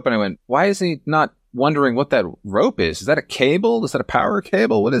saw the rope and I went, why is he not wondering what that rope is? Is that a cable? Is that a power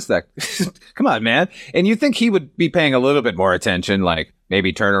cable? What is that? Come on, man. And you think he would be paying a little bit more attention,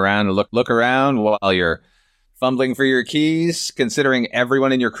 maybe turn around and look around while you're fumbling for your keys, considering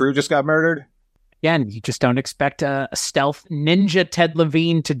everyone in your crew just got murdered? Again, you just don't expect a stealth ninja Ted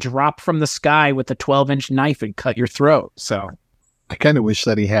Levine to drop from the sky with a 12-inch knife and cut your throat. So I kind of wish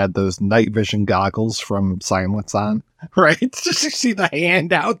that he had those night vision goggles from Silence on, right? Just to see the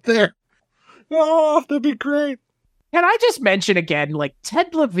hand out there. Oh, that'd be great. Can I just mention again,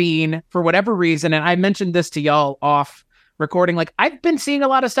 Ted Levine, for whatever reason, and I mentioned this to y'all off recording, I've been seeing a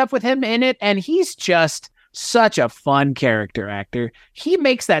lot of stuff with him in it, and he's just such a fun character actor. He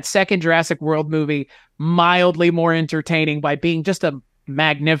makes that second Jurassic World movie mildly more entertaining by being just a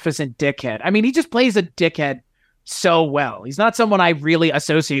magnificent dickhead. I mean, he just plays a dickhead so well. He's not someone I really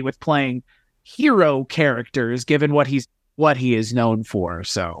associate with playing hero characters, given what he is known for.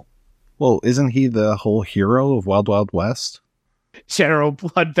 So, well, isn't he the whole hero of Wild Wild West? General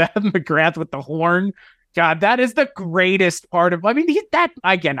Bloodbath McGrath with the horn. God, that is the greatest part of. I mean,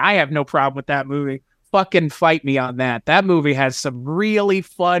 I have no problem with that movie. Fucking fight me on that. That movie has some really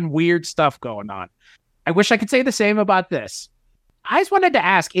fun, weird stuff going on. I wish I could say the same about this. I just wanted to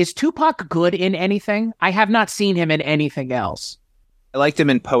ask, is Tupac good in anything? I have not seen him in anything else. I liked him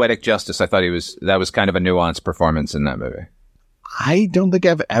in Poetic Justice. I thought that was kind of a nuanced performance in that movie. I don't think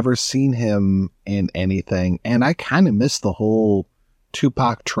I've ever seen him in anything. And I kind of missed the whole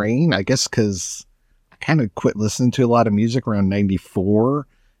Tupac train, I guess, because I kind of quit listening to a lot of music around 94.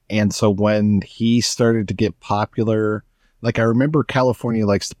 And so when he started to get popular, I remember California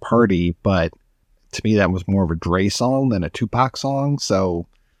Likes to Party, but to me that was more of a Dre song than a Tupac song. So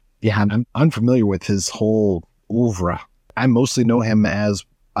yeah, I'm unfamiliar with his whole oeuvre. I mostly know him as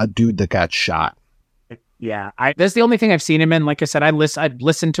a dude that got shot. Yeah, that's the only thing I've seen him in. Like I said, I've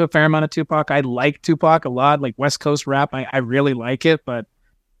listened to a fair amount of Tupac. I like Tupac a lot, West Coast rap. I really like it. But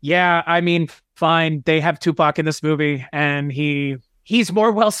yeah, I mean, fine. They have Tupac in this movie, and he's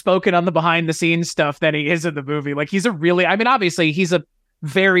more well-spoken on the behind-the-scenes stuff than he is in the movie. Obviously, he's a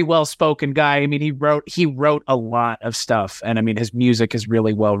very well-spoken guy. I mean, he wrote a lot of stuff, and I mean, his music is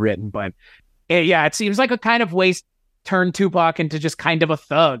really well-written. But yeah, it seems like a kind of waste turned Tupac into just kind of a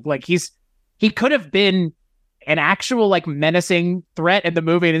thug. He could have been an actual menacing threat in the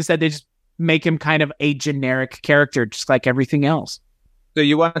movie, and instead they just make him kind of a generic character, just like everything else. So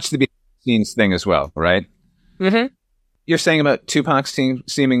you watched the behind-the-scenes thing as well, right? Mm-hmm. You're saying about Tupac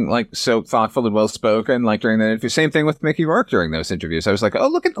seeming so thoughtful and well-spoken, during that interview. Same thing with Mickey Rourke during those interviews. I was like, oh,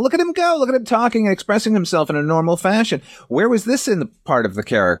 look at him go. Look at him talking and expressing himself in a normal fashion. Where was this in the part of the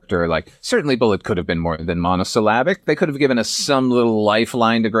character? Certainly Bullet could have been more than monosyllabic. They could have given us some little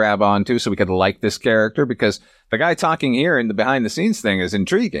lifeline to grab onto so we could like this character, because the guy talking here in the behind-the-scenes thing is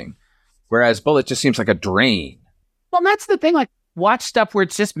intriguing, whereas Bullet just seems like a drain. Well, that's the thing. Watch stuff where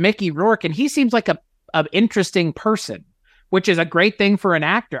it's just Mickey Rourke, and he seems like a interesting person, which is a great thing for an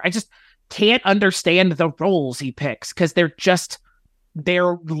actor. I just can't understand the roles he picks because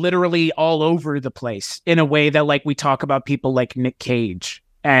they're literally all over the place in a way that we talk about people like Nick Cage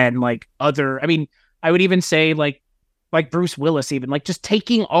and other. I mean, I would even say like Bruce Willis, even like just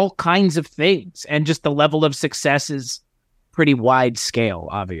taking all kinds of things, and just the level of success is pretty wide scale,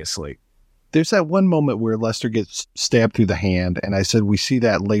 obviously. There's that one moment where Lester gets stabbed through the hand, and I said we see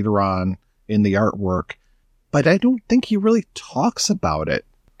that later on in the artwork, but I don't think he really talks about it.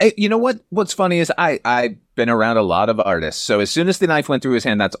 Hey, you know what? What's funny is I've been around a lot of artists, so as soon as the knife went through his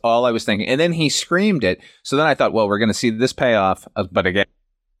hand, that's all I was thinking. And then he screamed it, so then I thought, well, we're going to see this payoff, but again,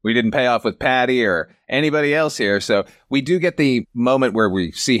 we didn't pay off with Patty or anybody else here, so we do get the moment where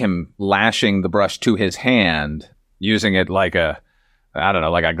we see him lashing the brush to his hand, using it like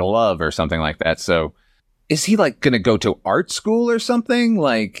like a glove or something like that. So is he like going to go to art school or something?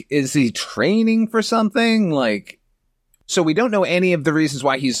 Like, is he training for something? Like, so we don't know any of the reasons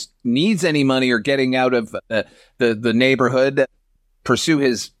why he needs any money or getting out of the neighborhood, pursue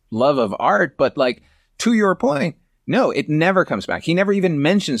his love of art. But like, to your point, no, it never comes back. He never even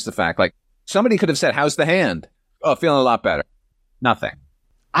mentions the fact, like, somebody could have said, how's the hand? Oh, feeling a lot better. Nothing.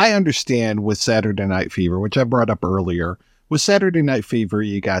 I understand with Saturday Night Fever, which I brought up earlier. With Saturday Night Fever,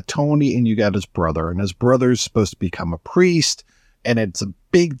 you got Tony and you got his brother, and his brother's supposed to become a priest, and it's a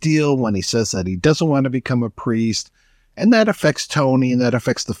big deal when he says that he doesn't want to become a priest, and that affects Tony, and that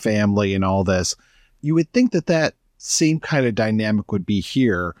affects the family and all this. You would think that that same kind of dynamic would be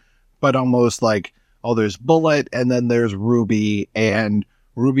here, but almost like, oh, there's Bullet, and then there's Ruby, and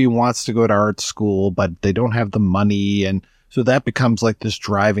Ruby wants to go to art school, but they don't have the money, and so that becomes like this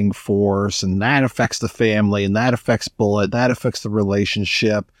driving force, and that affects the family, and that affects Bullet, that affects the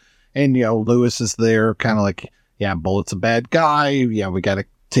relationship. And, you know, Lewis is there kind of like, yeah, Bullet's a bad guy. Yeah, we got to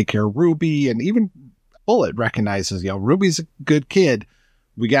take care of Ruby. And even Bullet recognizes, you know, Ruby's a good kid.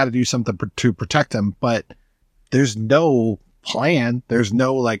 We got to do something to protect him. But there's no plan. There's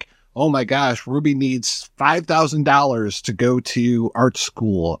no like, oh my gosh, Ruby needs $5,000 to go to art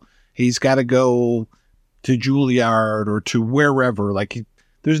school. He's got to go to Juilliard or to wherever. Like,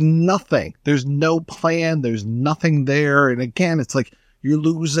 there's nothing. There's no plan. There's nothing there. And again, it's like you're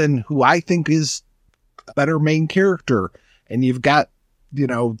losing who I think is a better main character. And you've got, you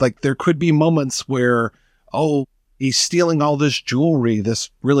know, like there could be moments where, oh, he's stealing all this jewelry, this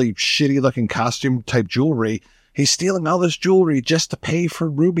really shitty looking costume type jewelry. He's stealing all this jewelry just to pay for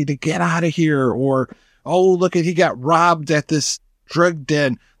Ruby to get out of here. Or, oh, look at, he got robbed at this drug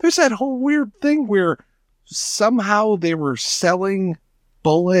den. There's that whole weird thing where somehow they were selling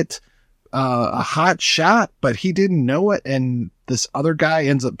Bullet a hot shot, but he didn't know it. And this other guy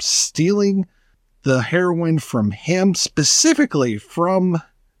ends up stealing the heroin from him, specifically from,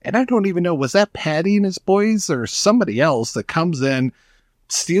 and I don't even know, was that Patty and his boys or somebody else that comes in,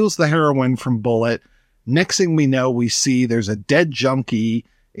 steals the heroin from Bullet. Next thing we know, we see there's a dead junkie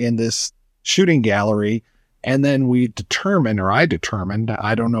in this shooting gallery. And then we determined, or I determined,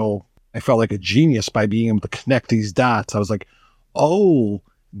 I don't know, I felt like a genius by being able to connect these dots. I was like, oh,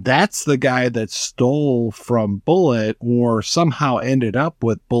 that's the guy that stole from Bullet or somehow ended up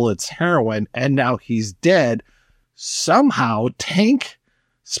with Bullet's heroin, and now he's dead. Somehow Tank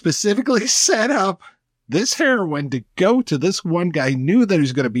specifically set up this heroin to go to this one guy, knew that he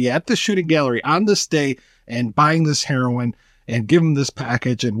was going to be at the shooting gallery on this day and buying this heroin and give him this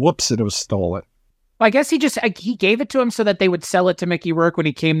package, and whoops, it was stolen. I guess he gave it to him so that they would sell it to Mickey Rourke when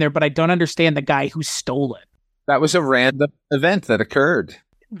he came there, but I don't understand the guy who stole it. That was a random event that occurred.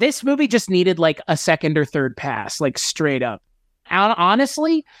 This movie just needed like a second or third pass, like straight up.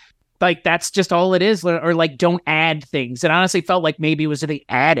 Honestly, like that's just all it is, or like don't add things. It honestly felt like maybe it was they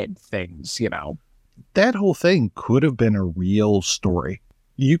added things, you know. That whole thing could have been a real story.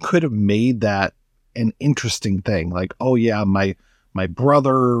 You could have made that an interesting thing. Like, oh yeah, my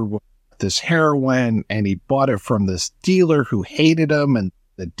brother this heroin and he bought it from this dealer who hated him and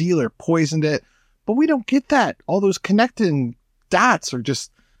the dealer poisoned it. But we don't get that. All those connecting dots are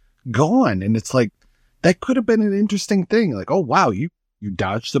just gone. And it's like, that could have been an interesting thing. Like, oh wow, you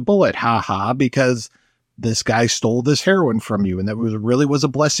dodged the bullet, haha, because this guy stole this heroin from you. And that really was a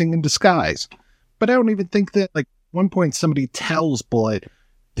blessing in disguise. But I don't even think that, like, one point somebody tells Bullet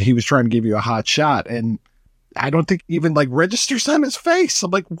that he was trying to give you a hot shot. And I don't think even like registers on his face.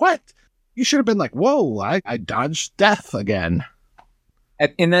 I'm like, what? You should have been like, whoa, I dodged death again.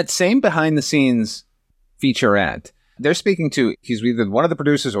 In that same behind the scenes featurette, they're speaking to, he's either one of the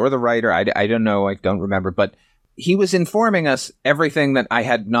producers or the writer. I don't know. I don't remember. But he was informing us everything that I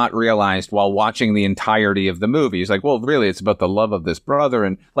had not realized while watching the entirety of the movie. He's like, well, really, it's about the love of this brother.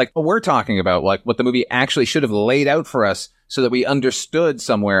 And like what we're talking about, like what the movie actually should have laid out for us so that we understood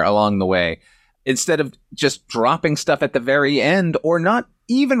somewhere along the way, instead of just dropping stuff at the very end or not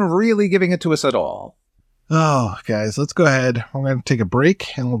even really giving it to us at all. Oh, guys, let's go ahead. We're going to take a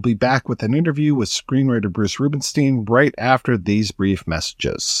break, and we'll be back with an interview with screenwriter Bruce Rubenstein right after these brief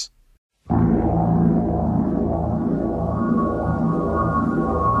messages.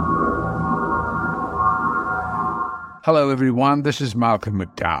 Hello, everyone. This is Malcolm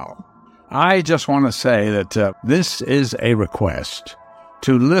McDowell. I just want to say that this is a request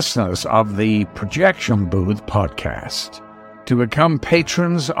to listeners of the Projection Booth podcast to become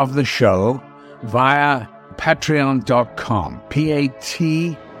patrons of the show via patreon.com,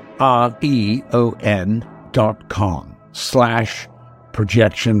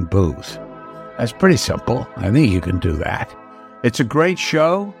 patreon.com/projection booth. That's pretty simple. I think you can do that. It's a great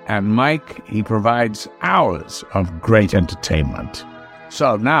show, and Mike, he provides hours of great entertainment.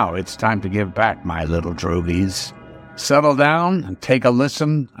 So now it's time to give back, my little droogies. Settle down and take a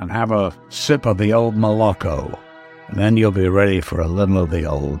listen and have a sip of the old Moloko. And then you'll be ready for a little of the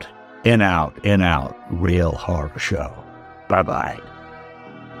old in-out, real horror show. Bye-bye.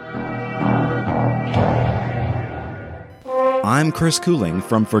 I'm Chris Cooling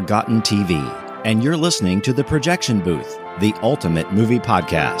from Forgotten TV, and you're listening to The Projection Booth, the ultimate movie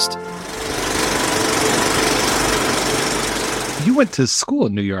podcast. You went to school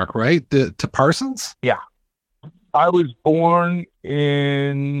in New York, right? To Parsons? Yeah. I was born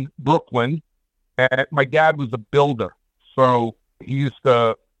in Brooklyn, and my dad was a builder. So he used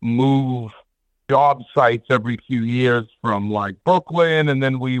to move job sites every few years from like Brooklyn, and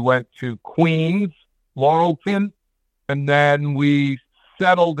then we went to Queens, Laurelton, and then we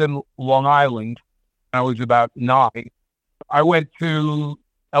settled in Long Island. I was about 9. I went to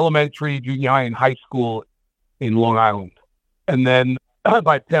elementary, junior high, and high school in Long Island. And then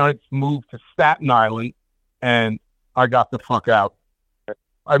my parents moved to Staten Island, and I got the fuck out.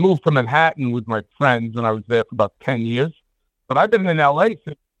 I moved to Manhattan with my friends, and I was there for about 10 years. But I've been in L.A.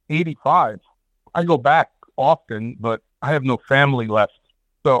 since 85. I go back often, but I have no family left.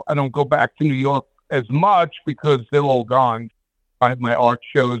 So I don't go back to New York as much because they're all gone. I have my art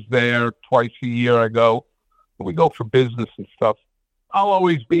shows there twice a year. I go. We go for business and stuff. I'll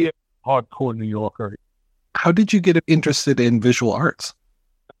always be a hardcore New Yorker. How did you get interested in visual arts?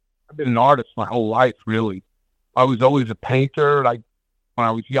 I've been an artist my whole life, really. I was always a painter. When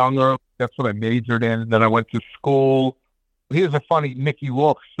I was younger, that's what I majored in. And then I went to school. Here's a funny Mickey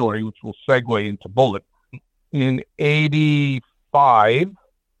Rourke story, which will segue into Bullet. In 85,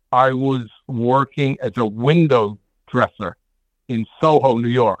 I was working as a window dresser in Soho, New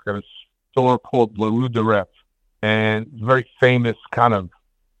York, at a store called La Rue de Rêve. And very famous kind of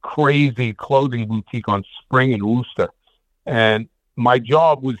crazy clothing boutique on Spring and Wooster. And my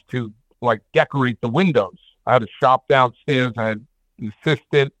job was to decorate the windows. I had a shop downstairs. I had an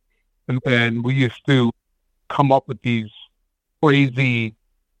assistant, and we used to come up with these crazy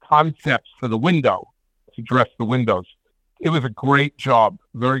concepts for the window to dress the windows. It was a great job,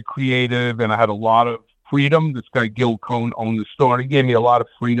 very creative, and I had a lot of freedom. This guy, Gil Cohn, owned the store, and he gave me a lot of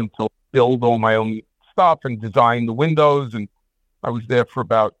freedom to build all my own stuff and design the windows. And I was there for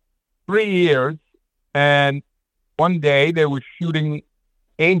about 3 years. And one day they were shooting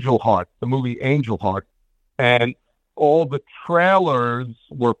Angel Heart, the movie Angel Heart. And all the trailers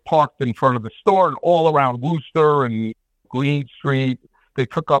were parked in front of the store and all around Wooster and Green Street. They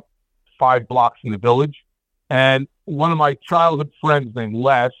took up 5 blocks in the village. And one of my childhood friends named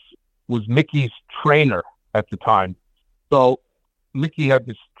Les was Mickey's trainer at the time. So Mickey had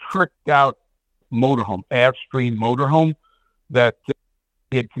this tricked out motorhome, Airstream motorhome, that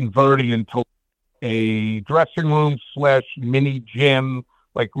he had converted into a dressing room / mini gym.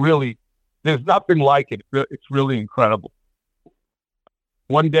 Really, there's nothing like it. It's really incredible.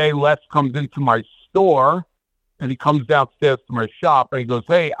 One day, Les comes into my store, and he comes downstairs to my shop, and he goes,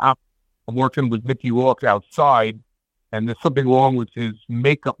 "Hey, I'm working with Mickey Rourke outside, and there's something wrong with his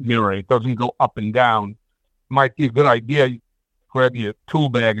makeup mirror. It doesn't go up and down. Might be a good idea. You grab your tool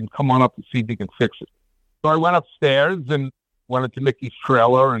bag and come on up and see if you can fix it." So I went upstairs and went into Mickey's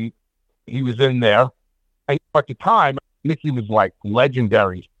trailer, and he was in there. At the time, Mickey was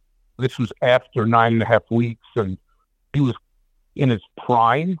legendary. This was after 9.5 weeks, and he was in his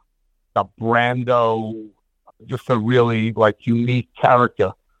prime, a Brando, just a really unique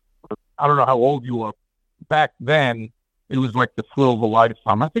character. I don't know how old you are. Back then, it was the thrill of a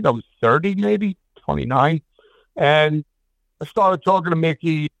lifetime. I think I was 30, maybe 29. And I started talking to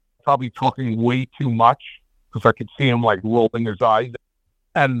Mickey, probably talking way too much, because I could see him rolling his eyes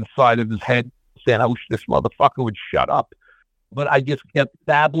and the side of his head, saying, "I wish this motherfucker would shut up." But I just kept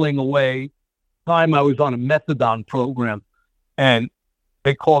babbling away. Time I was on a methadone program, and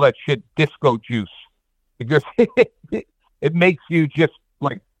they call that shit disco juice, because it makes you just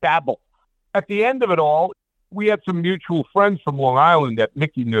babble. At the end of it all, we had some mutual friends from Long Island that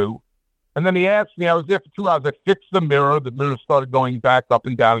Mickey knew. And then he asked me, I was there for 2 hours. I fixed the mirror. The mirror started going back up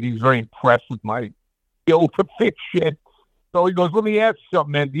and down. And he was very impressed with my skill to fix shit. So he goes, let me ask you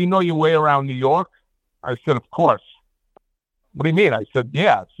something, man. Do you know your way around New York? I said, of course. What do you mean? I said,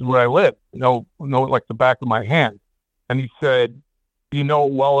 yeah, this is where I live. Know it like the back of my hand. And he said, do you know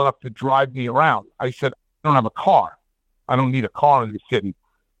it well enough to drive me around? I said, I don't have a car. I don't need a car in the city.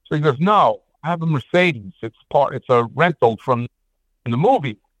 So he goes, no, I have a Mercedes. It's a rental from the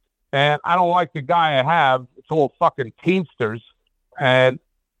movie. And I don't like the guy I have. It's all fucking Teamsters. And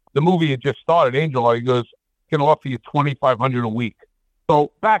the movie had just started, Angel Heart. He goes, I can offer you $2,500 a week.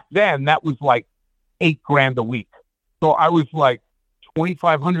 So back then, that was like $8,000 a week. So I was like,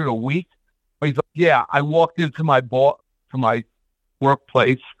 $2,500 a week? But he's like, yeah, I walked into my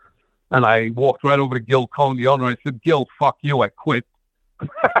workplace and I walked right over to Gil Cohn, the owner. I said, Gil, fuck you. I quit.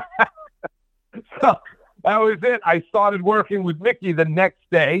 So that was it. I started working with Mickey the next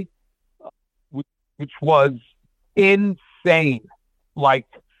day, which was insane. Like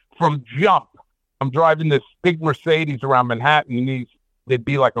from jump, I'm driving this big Mercedes around Manhattan, and there'd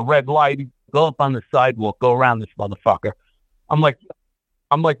be like a red light. Go up on the sidewalk, go around this motherfucker. I'm like,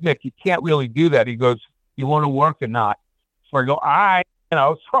 Nick, you can't really do that. He goes, you want to work or not? So I go, all right.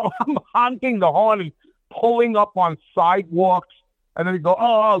 So I'm honking the horn and pulling up on sidewalks. And then he go,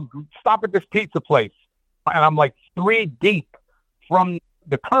 oh, stop at this pizza place. And I'm like 3 deep from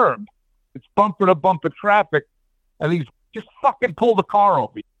the curb. It's bumper to bumper traffic. And he's just fucking pull the car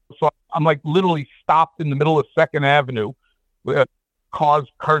over. So I'm like literally stopped in the middle of 2nd Avenue with cars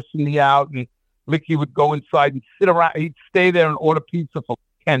cursing me out. And Mickey would go inside and sit around. He'd stay there and order pizza for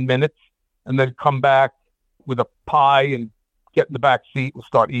 10 minutes and then come back with a pie and get in the back seat and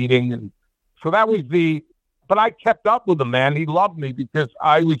start eating. And so that was but I kept up with him, man. He loved me because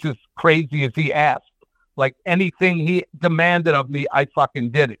I was as crazy as he asked. Like anything he demanded of me, I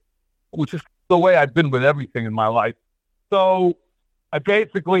fucking did it, which is the way I've been with everything in my life. So I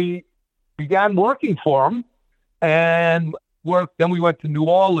basically began working for him and worked. Then we went to New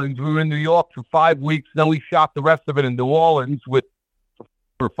Orleans. We were in New York for 5 weeks. Then we shot the rest of it in New Orleans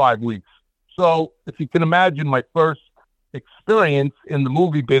for 5 weeks. So if you can imagine, my first experience in the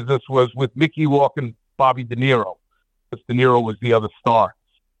movie business was with Mickey Rourke and Bobby De Niro, because De Niro was the other star.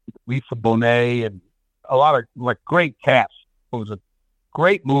 Lisa Bonet and a lot of like great cast. It was a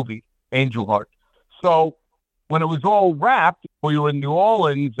great movie, Angel Heart. So when it was all wrapped, we were in New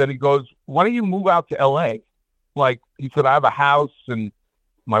Orleans, and he goes, why don't you move out to L.A.? Like, he said, I have a house, and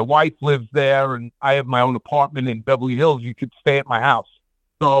my wife lives there, and I have my own apartment in Beverly Hills. You could stay at my house.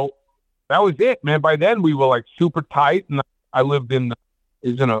 So that was it, man. By then, we were like super tight, and I lived in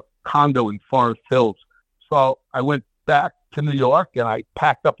a condo in Forest Hills. So I went back to New York, and I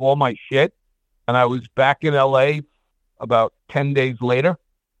packed up all my shit, and I was back in L.A. about 10 days later,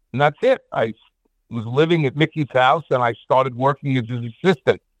 and that's it. I was living at Mickey's house, and I started working as his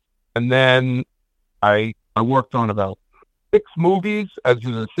assistant. And then I worked on about 6 movies as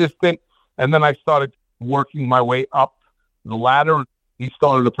his assistant, and then I started working my way up the ladder. He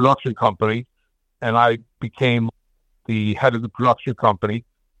started a production company, and I became the head of the production company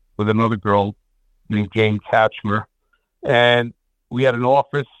with another girl named Jane Hatchmer. And we had an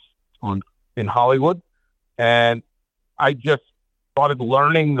office in Hollywood, and I just started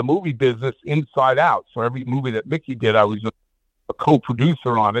learning the movie business inside out. So every movie that Mickey did, I was a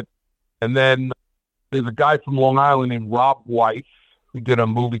co-producer on it. And then there's a guy from Long Island named Rob Weiss who did a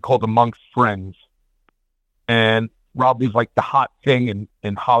movie called Amongst Friends. And Rob was like the hot thing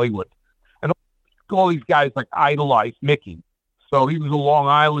in Hollywood. And all these guys like idolized Mickey. So he was a Long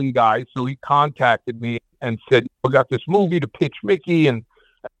Island guy. So he contacted me and said, we got this movie to pitch Mickey. And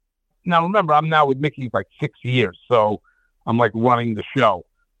now remember, I'm now with Mickey like 6 years. So I'm like running the show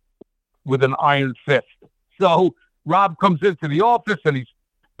with an iron fist. So Rob comes into the office and he's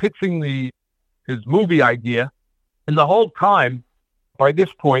pitching his movie idea. And the whole time, by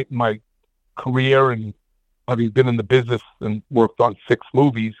this point in my career and having been in the business and worked on 6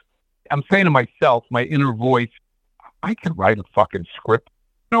 movies, I'm saying to myself, my inner voice, I can write a fucking script.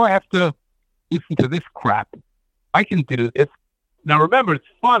 I have to listen to this crap. I can do this. Now, remember, it's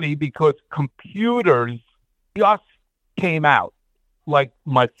funny because computers just came out. Like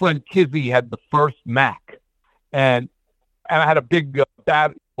my friend Kizzy had the first Mac, and I had a big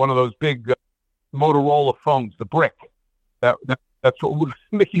one of those big Motorola phones, the brick. That's what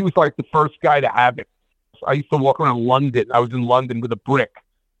Mickey was like the first guy to have it. So I used to walk around London. I was in London with a brick.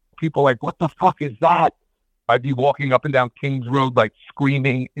 People like, what the fuck is that? I'd be walking up and down Kings Road, like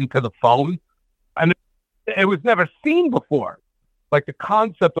screaming into the phone. And it was never seen before. Like the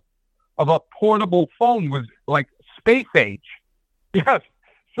concept of a portable phone was like space age. Yes.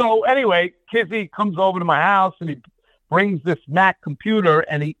 So anyway, Kizzy comes over to my house and he brings this Mac computer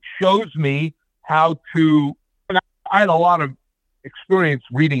and he shows me how to. And I had a lot of experience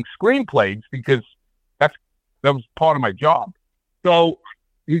reading screenplays because that was part of my job. So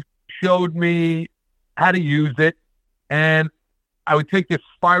he showed me how to use it, and I would take this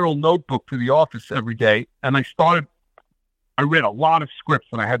spiral notebook to the office every day, and I read a lot of scripts,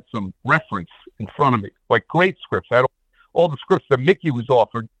 and I had some reference in front of me, like great scripts. I had all the scripts that Mickey was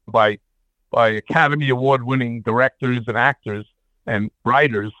offered by Academy Award-winning directors and actors and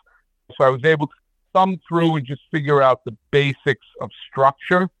writers. So I was able to thumb through and just figure out the basics of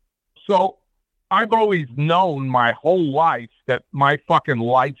structure. So I've always known my whole life that my fucking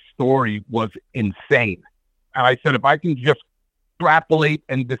life story was insane. And I said, if I can just extrapolate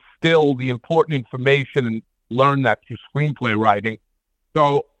and distill the important information and learn that through screenplay writing.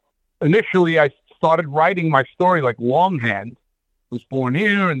 So initially I started writing my story like longhand. I was born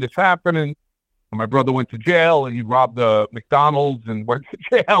here and this happened, and my brother went to jail and he robbed the McDonald's and went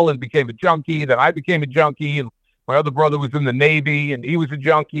to jail and became a junkie. Then I became a junkie, and my other brother was in the Navy and he was a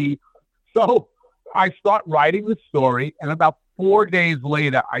junkie. So I start writing the story, and about 4 days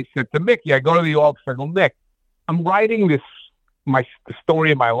later, I said to Mickey, I go to the office, I go, Mick, I'm writing the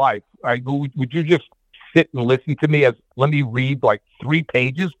story of my life. I go, would you just sit and listen to me let me read like 3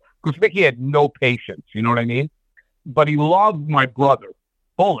 pages? Because Mickey had no patience, you know what I mean? But he loved my brother,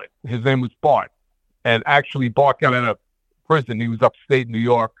 Bullet. His name was Bart. And actually, Bart got out of prison. He was upstate New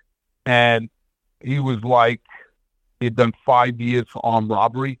York, and he was like, he had done 5 years for armed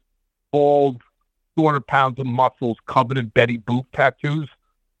robbery, bald, 200 pounds of muscles, covered in Betty Boop tattoos.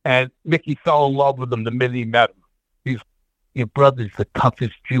 And Mickey fell in love with him the minute he met him. Your brother's the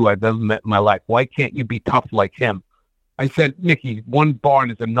toughest Jew I've ever met in my life. Why can't you be tough like him? I said, Mickey, one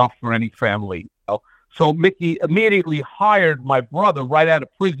barn is enough for any family. You know? So Mickey immediately hired my brother right out of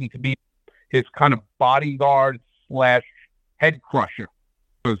prison to be his kind of bodyguard / head crusher.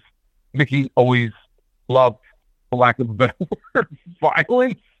 Because Mickey always loved, for lack of a better word,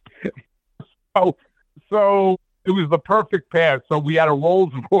 violence. So it was the perfect pair. So we had a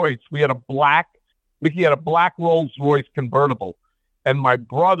Rolls Royce. Mickey had a black Rolls Royce convertible. And my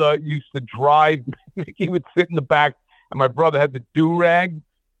brother used to drive. Mickey would sit in the back, and my brother had the do-rag,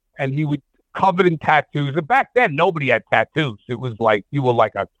 and he would covered in tattoos. And back then, nobody had tattoos. It was like you were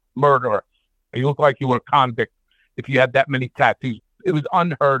like a murderer. You looked like you were a convict if you had that many tattoos. It was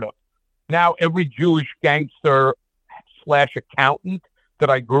unheard of. Now, every Jewish gangster / accountant that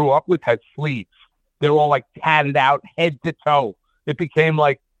I grew up with had sleeves. They're all like tatted out head to toe. It became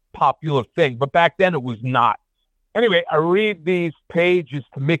like popular thing, but back then it was not. Anyway, I read these pages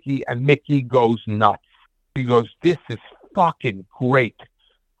to Mickey, and Mickey goes nuts. He goes, this is fucking great.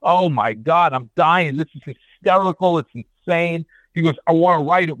 Oh my God, I'm dying. This is hysterical. It's insane. He goes, I want to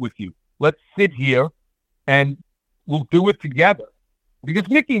write it with you. Let's sit here and we'll do it together. Because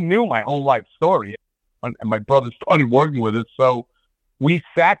Mickey knew my whole life story, and my brother started working with it. So we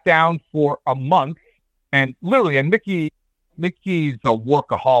sat down for a month, and literally, and Mickey's a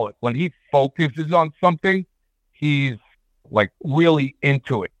workaholic. When he focuses on something, he's like really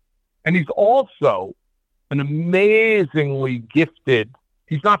into it. And he's also an amazingly gifted,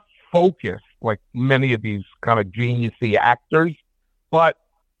 he's not focused like many of these kind of geniusy actors, but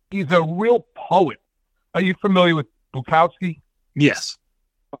he's a real poet. Are you familiar with Bukowski? Yes.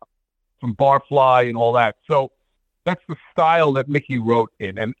 From Barfly and all that. So that's the style that Mickey wrote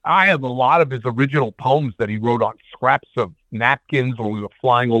in. And I have a lot of his original poems that he wrote on scraps of napkins when we were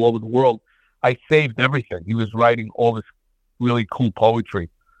flying all over the world. I saved everything. He was writing all this really cool poetry.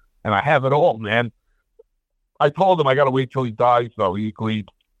 And I have it all, man. I told him I got to wait till he dies, though. He agreed.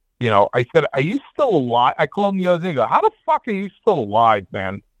 You know, I said, are you still alive? I called him the other day. I go, how the fuck are you still alive,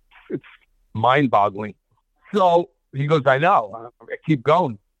 man? It's mind-boggling. So he goes, I know. I keep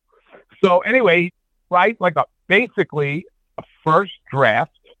going. So anyway, right, like basically a first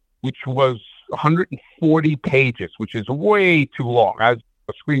draft, which was 140 pages, which is way too long. As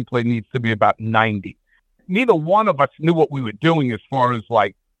a screenplay needs to be about 90. Neither one of us knew what we were doing as far as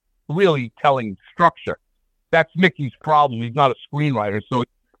like really telling structure. That's Mickey's problem. He's not a screenwriter, so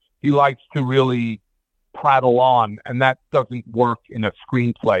he likes to really prattle on, and that doesn't work in a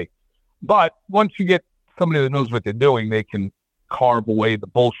screenplay. But once you get somebody that knows what they're doing, they can carve away the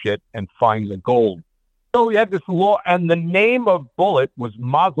bullshit and find the gold. So we had this law, and the name of Bullet was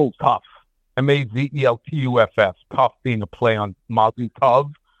Mazel Tov, Mazeltuff, tough being a play on Mazel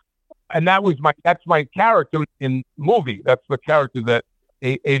Tov. And that's my character in movie. That's the character that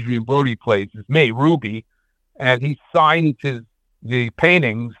Adrian Brody plays, is me, Ruby. And he signed the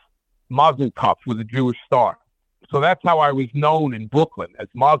paintings Mazel Tov with a Jewish star. So that's how I was known in Brooklyn, as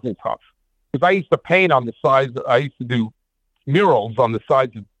Mazel Tov. Because I used to paint on the sides. I used to do murals on the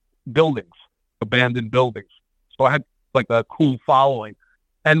sides of buildings, abandoned buildings. So I had like a cool following.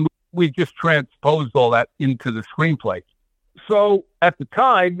 And we just transposed all that into the screenplay. So at the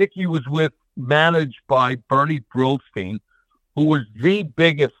time, Mickey was managed by Bernie Brillstein, who was the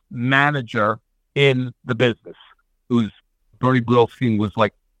biggest manager in the business. Bernie Brillstein was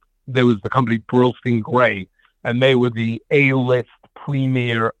there was the company Brillstein Gray, and they were the A-list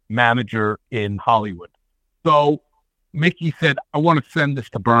premier manager in Hollywood. So Mickey said, I want to send this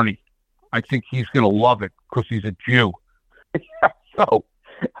to Bernie. I think he's going to love it because he's a Jew. So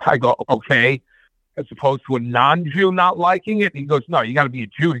I go, okay, as opposed to a non-Jew not liking it. He goes, no, you got to be a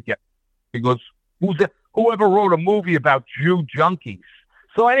Jew to get it. He goes, whoever wrote a movie about Jew junkies?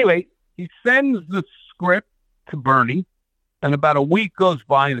 So anyway, he sends the script to Bernie, and about a week goes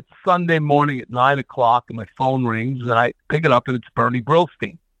by, and it's Sunday morning at 9 o'clock, and my phone rings, and I pick it up, and it's Bernie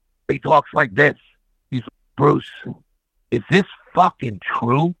Brillstein. He talks like this. He's like, Bruce, is this fucking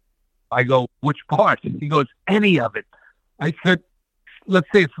true? I go, which part? He goes, any of it. I said, let's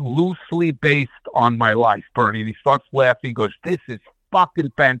say it's loosely based on my life, Bernie. And he starts laughing. He goes, this is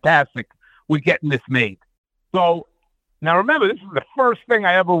fucking fantastic. We're getting this made. So now remember, this is the first thing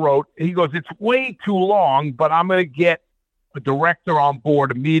I ever wrote. He goes, it's way too long, but I'm going to get a director on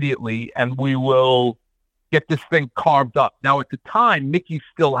board immediately, and we will get this thing carved up. Now, at the time, Mickey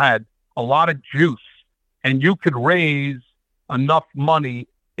still had a lot of juice, and you could raise enough money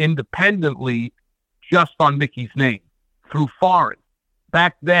independently just on Mickey's name through foreign.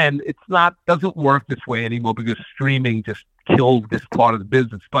 Back then, doesn't work this way anymore because streaming just killed this part of the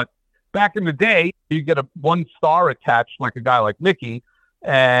business. But back in the day, you get one star attached, like a guy like Mickey,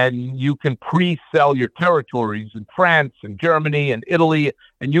 and you can pre-sell your territories in France and Germany and Italy,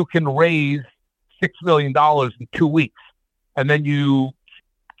 and you can raise $6 million in 2 weeks. And then you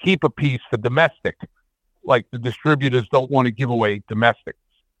keep a piece for domestic. Like the distributors don't want to give away domestic.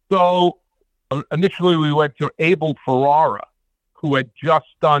 So initially we went to Abel Ferrara, who had just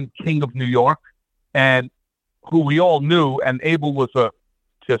done King of New York, and who we all knew. And Abel was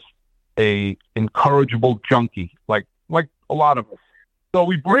just a incorrigible junkie, like a lot of us. So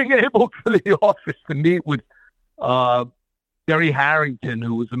we bring Abel to the office to meet with Jerry Harrington,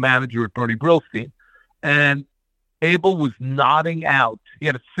 who was the manager at Bernie Brillstein. And Abel was nodding out. He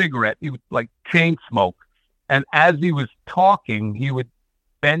had a cigarette. He would chain smoke. And as he was talking, he would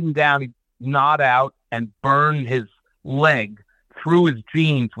bend down, he'd nod out, and burn his leg through his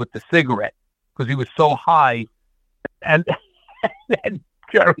jeans with the cigarette because he was so high. And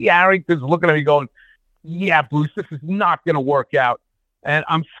Jerry Harrington's looking at me going, yeah, Bruce, this is not going to work out. And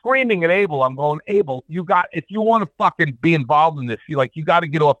I'm screaming at Abel. I'm going, Abel, if you want to fucking be involved in this, you got to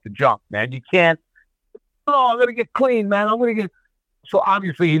get off the junk, man. You can't. Oh, I'm going to get clean, man. I'm going to get. So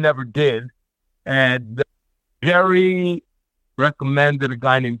obviously he never did. And Jerry recommended a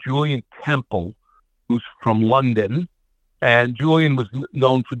guy named Julian Temple, who's from London. And Julian was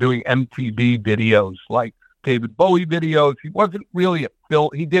known for doing MTV videos, like David Bowie videos. He wasn't really a film.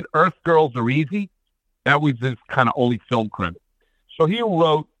 He did Earth Girls Are Easy. That was his kind of only film credit. So he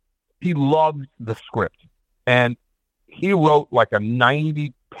loved the script. And he wrote like a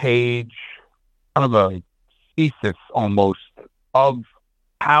 90-page kind of a thesis almost of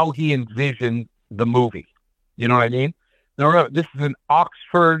how he envisioned the movie. You know what I mean? Now remember, this is an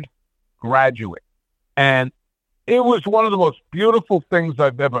Oxford graduate. And it was one of the most beautiful things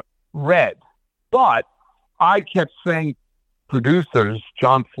I've ever read. But I kept saying, producers,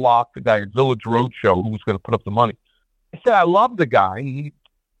 John Flock, the guy at Village Roadshow, who was going to put up the money, I said, I love the guy.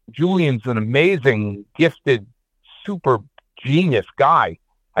 Julian's an amazing, gifted, super genius guy.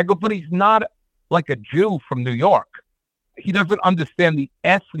 I go, but he's not like a Jew from New York. He doesn't understand the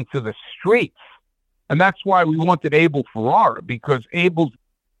essence of the streets. And that's why we wanted Abel Ferrara, because Abel's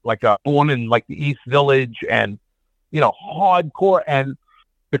born in the East Village and, hardcore. And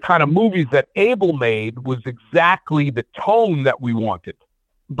the kind of movies that Abel made was exactly the tone that we wanted.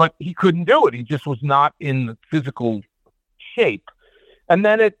 But he couldn't do it. He just was not in the physical shape. And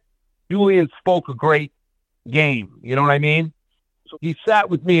then Julian spoke a great game. You know what I mean? So he sat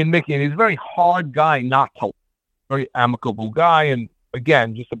with me and Mickey, and he's a very hard guy not to, very amicable guy. And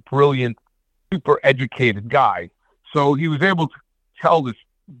again, just a brilliant, super educated guy. So he was able to tell this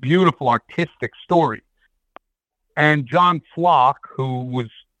beautiful artistic story. And John Flock, who was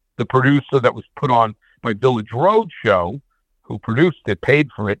the producer that was put on by Village Roadshow, who produced it, paid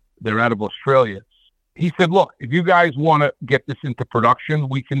for it, they're out of Australia. He said, look, if you guys want to get this into production,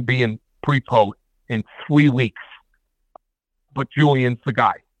 we can be in pre-po in 3 weeks. But Julian's the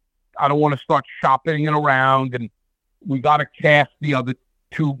guy. I don't want to start shopping it around, and we got to cast the other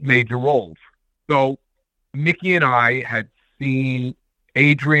two major roles. So Mickey and I had seen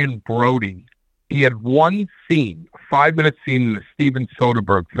Adrian Brody. He had one scene, a 5-minute scene in the Steven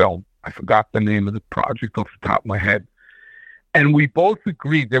Soderbergh film. I forgot the name of the project off the top of my head. And we both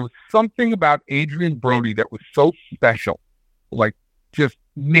agreed there was something about Adrian Brody that was so special. Like, just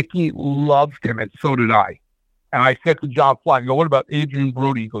Mickey loved him, and so did I. And I said to John Flack, I go, what about Adrian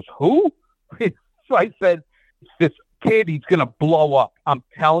Brody? He goes, who? So I said, this kid, he's going to blow up. I'm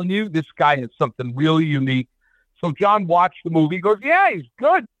telling you, this guy has something really unique. So John watched the movie. He goes, yeah, he's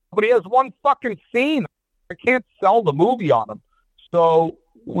good, but he has one fucking scene. I can't sell the movie on him. So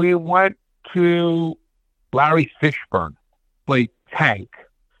we went to Larry Fishburne, played Tank.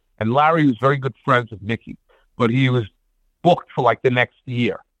 And Larry was very good friends with Mickey, but he was booked for like the next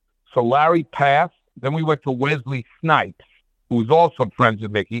year. So Larry passed. Then we went to Wesley Snipes, who was also friends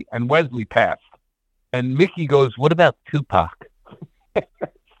with Mickey, and Wesley passed. And Mickey goes, what about Tupac?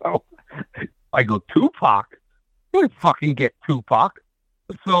 So I go, Tupac? You didn't fucking get Tupac.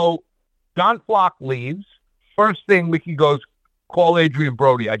 So John Flock leaves. First thing, Mickey goes, call Adrian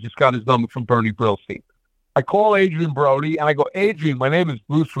Brody. I just got his number from Bernie Brillstein. I call Adrian Brody, and I go, Adrian, my name is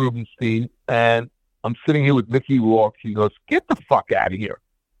Bruce Rubenstein, and I'm sitting here with Mickey Rourke. He goes, get the fuck out of here.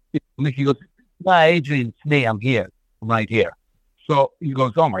 Mickey goes, no, Adrian, it's me. I'm here. I'm right here. So he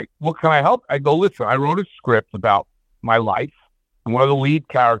goes, oh, my, what can I help? I go, listen, I wrote a script about my life, and one of the lead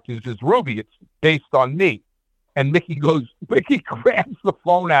characters is Ruby. It's based on me. And Mickey grabs the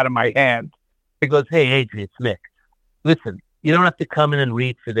phone out of my hand. He goes, hey, Adrian, it's Mick. Listen, you don't have to come in and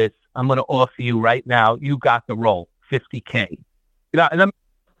read for this. I'm going to offer you right now. You got the role, $50K. You know, and then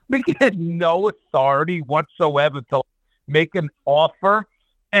Mickey had no authority whatsoever to make an offer,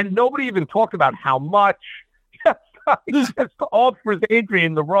 and nobody even talked about how much. He just offers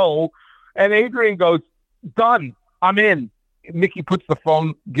Adrian the role, and Adrian goes, done, I'm in. Mickey puts the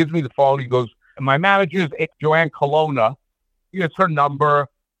phone, gives me the phone. He goes, my manager is Joanne Colonna. Here's her number.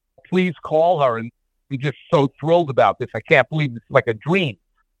 Please call her. And I'm just so thrilled about this. I can't believe it's like a dream.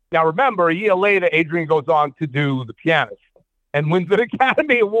 Now, remember, a year later, Adrian goes on to do The Pianist and wins an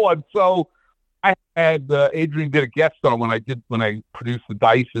Academy Award. So I had Adrian did a guest star when I produced the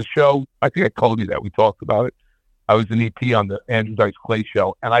Dice's show. I think I told you that. We talked about it. I was an EP on the Andrew Dice Clay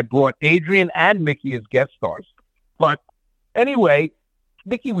show, and I brought Adrian and Mickey as guest stars. But anyway,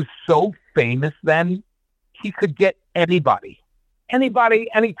 Mickey was so famous then, he could get anybody,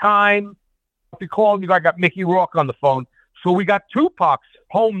 anytime. If you call him, I got Mickey Rourke on the phone. So we got Tupac's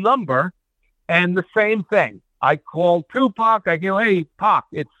home number, and the same thing. I called Tupac. I go, hey, Pac,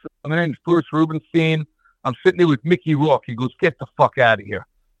 my name's Bruce Rubenstein. I'm sitting there with Mickey Rourke. He goes, get the fuck out of here.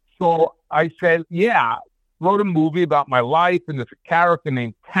 So I said, yeah, wrote a movie about my life, and there's a character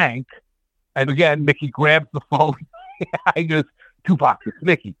named Tank. And again, Mickey grabs the phone. I goes, Tupac, it's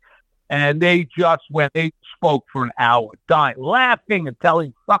Mickey. And they spoke for an hour, dying, laughing and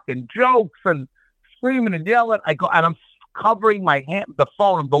telling fucking jokes and screaming and yelling. I go, and I'm covering my hand, the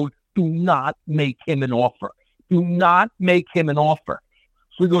phone, and going, do not make him an offer. Do not make him an offer.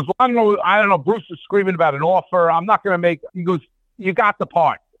 So he goes, well, I don't know. Bruce is screaming about an offer. I'm not going to make it. He goes, you got the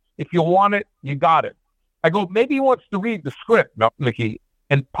part. If you want it, you got it. I go, maybe he wants to read the script, Mickey.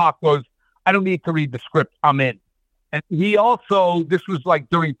 And Pac goes, I don't need to read the script. I'm in. And he also, this was like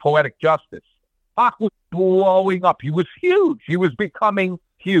during Poetic Justice. Pac was blowing up. He was huge. He was becoming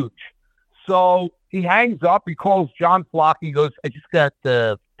huge. So he hangs up. He calls John Flock. He goes, I just got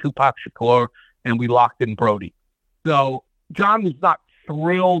Tupac Shakur, and we locked in Brody. So John was not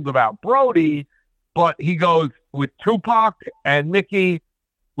thrilled about Brody, but he goes, with Tupac and Mickey,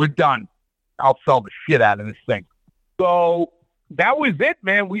 we're done. I'll sell the shit out of this thing. So that was it,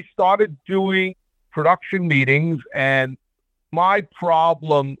 man. We started doing production meetings, and my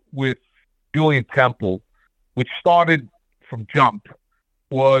problem with Julian Temple, which started from Jump,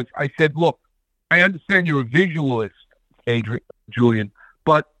 was I said, look, I understand you're a visualist, Julian,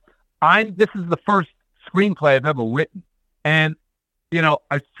 but this is the first screenplay I've ever written. And,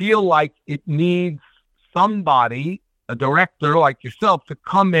 I feel like it needs somebody, a director like yourself, to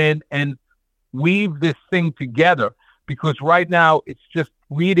come in and weave this thing together, because right now it's just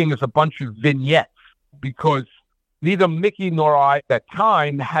reading as a bunch of vignettes, because neither Mickey nor I at that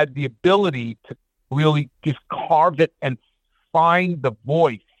time had the ability to really just carve it and find the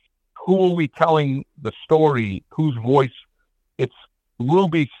voice. Who are we telling the story? Whose voice? It's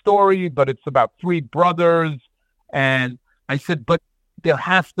Ruby's story, but it's about three brothers. And I said, but there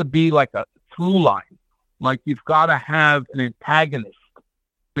has to be like a through line. Like, you've got to have an antagonist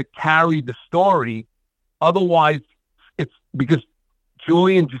to carry the story. Otherwise, it's because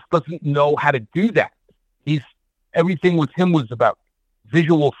Julian just doesn't know how to do that. Everything with him was about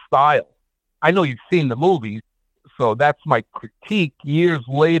visual style. I know you've seen the movies, so that's my critique years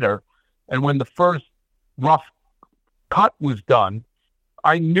later. And when the first rough cut was done,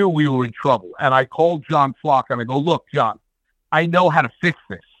 I knew we were in trouble. And I called John Flock and I go, look, John, I know how to fix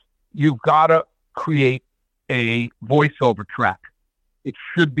this. You've got to create a voiceover track. It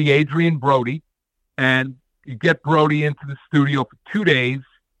should be Adrian Brody. And you get Brody into the studio for 2 days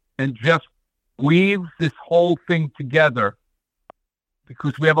and just weave this whole thing together,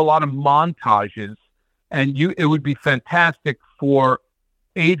 because we have a lot of montages, and it would be fantastic for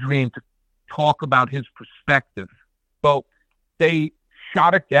Adrian to talk about his perspective. So they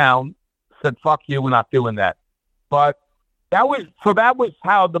shot it down, said, fuck you, we're not doing that. But that was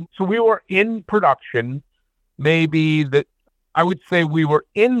how so we were in production, I would say we were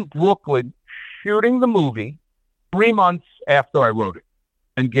in Brooklyn shooting the movie 3 months after I wrote it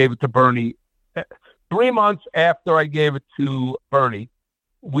and gave it to Bernie. 3 months after I gave it to Bernie,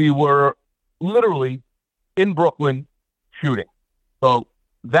 we were literally in Brooklyn shooting. So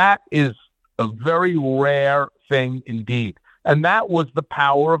that is a very rare thing indeed. And that was the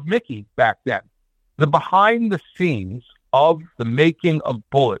power of Mickey back then. The behind the scenes of the making of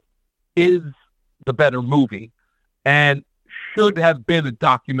Bullitt is the better movie and should have been a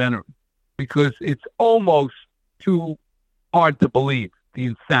documentary, because it's almost too hard to believe the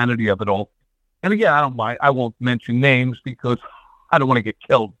insanity of it all. And again, I don't mind. I won't mention names because I don't want to get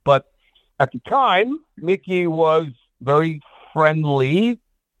killed. But at the time, Mickey was very friendly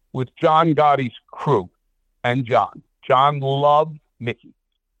with John Gotti's crew and John. John loved Mickey,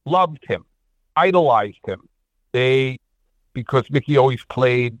 loved him, idolized him. Because Mickey always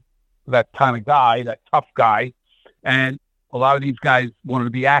played that kind of guy, that tough guy, and a lot of these guys wanted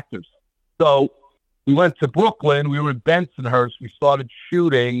to be actors. So we went to Brooklyn. We were in Bensonhurst. We started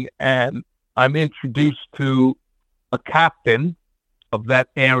shooting, and I'm introduced to a captain of that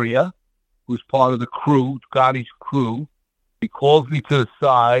area who's part of the crew, Gotti's crew. He calls me to the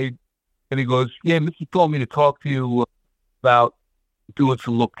side, and he goes, yeah, Mickey told me to talk to you about doing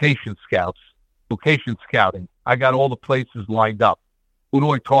some location scouting. I got all the places lined up. Who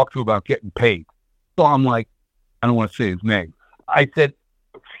do I talk to about getting paid? So I'm like, I don't want to say his name. I said,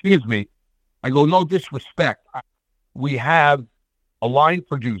 excuse me. I go, no disrespect. We have a line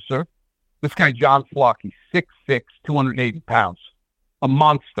producer. This guy, John Flock, he's 6'6", 280 pounds, a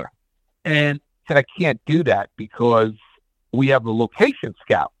monster. And I said, I can't do that because we have a location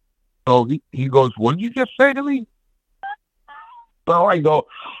scout. So he goes, what did you just say to me? So I go,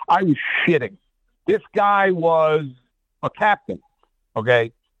 I was shitting. This guy was a captain,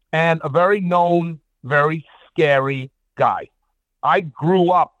 okay, and a very known, very scary guy. I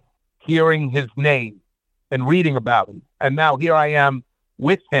grew up hearing his name and reading about him, and now here I am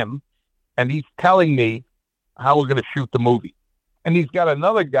with him, and he's telling me how we're going to shoot the movie. And he's got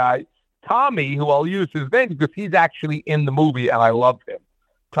another guy, Tommy, who I'll use his name because he's actually in the movie, and I love him.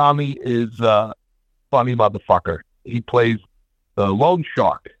 Tommy is a funny motherfucker. He plays the loan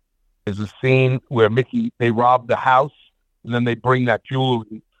shark. There's a scene where they rob the house, and then they bring that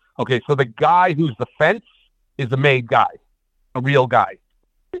jewelry. Okay, so the guy who's the fence is a made guy, a real guy.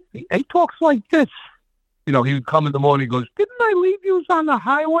 He talks like this. You know, he would come in the morning and goes, didn't I leave you on the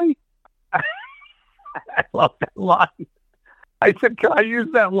highway? I love that line. I said, can I use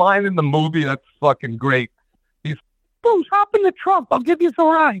that line in the movie? That's fucking great. He's, Bruce, hop in the trunk. I'll give you a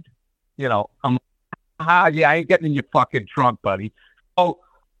ride. You know, I'm yeah, I ain't getting in your fucking trunk, buddy. Oh,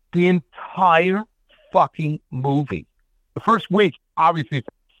 the entire fucking movie. The first week, obviously, it's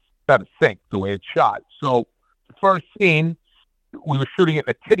got to sink the way it's shot. So the first scene, we were shooting at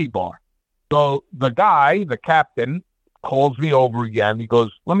a titty bar. So the guy, the captain, calls me over again. He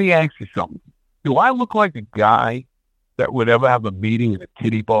goes, let me ask you something. Do I look like a guy that would ever have a meeting at a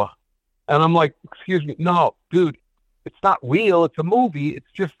titty bar? And I'm like, excuse me. No, dude, it's not real. It's a movie.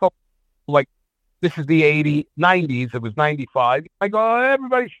 It's just like, this is the 90s. It was 95. I go,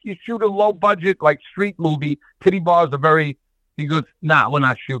 everybody, you shoot a low budget, like street movie. Titty bars are very, he goes, nah, we're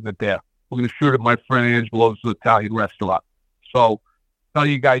not shooting it there. We're going to shoot at my friend Angelo's Italian restaurant. So tell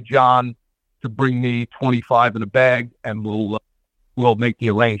your guy, John, to bring me 25 in a bag and we'll make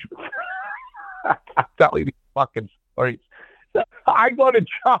the arrangements. I'm telling you fucking stories. I go to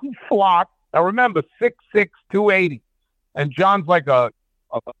John Flock. Now remember, 6'6", 280. And John's like a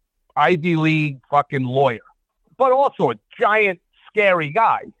Ivy League fucking lawyer, but also a giant, scary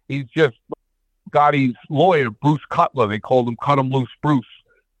guy. He's just Gotti's lawyer, Bruce Cutler. They called him Cut 'em Loose Bruce.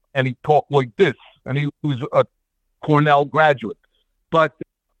 And he talked like this. And he was a Cornell graduate. But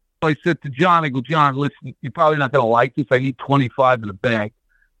So I said to John, I go, John, listen, you're probably not going to like this. I need 25 in a bag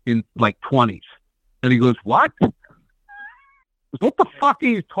in like 20s. And he goes, what? What the fuck are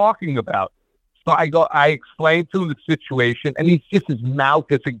you talking about? So I explained to him the situation, and he's just, his mouth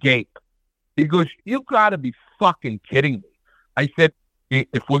is agape. He goes, you got to be fucking kidding me. I said,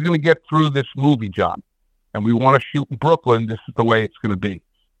 if we're going to get through this movie, John, and we want to shoot in Brooklyn, this is the way it's going to be.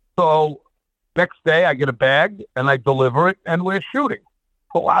 So next day I get a bag and I deliver it and we're shooting.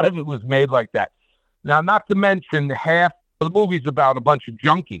 A lot of it was made like that. Now, not to mention half the movie's about a bunch of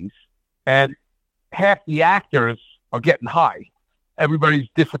junkies and half the actors are getting high. Everybody's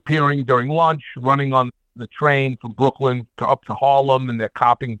disappearing during lunch, running on the train from Brooklyn up to Harlem, and they're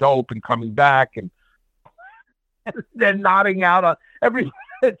copping dope and coming back, and they're nodding out on every.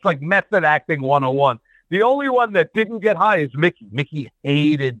 It's like method acting 101. The only one that didn't get high is Mickey. Mickey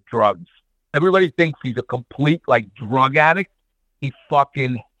hated drugs. Everybody thinks he's a complete like drug addict. He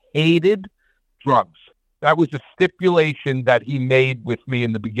fucking hated drugs. That was a stipulation that he made with me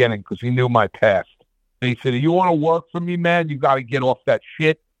in the beginning because he knew my past. And he said, you want to work for me, man? You got to get off that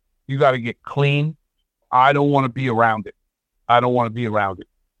shit. You got to get clean. I don't want to be around it.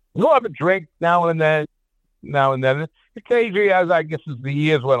 He'll have a drink now and then. Occasionally, as the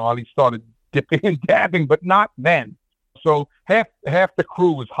years went on, he started dipping and dabbing, but not then. So half the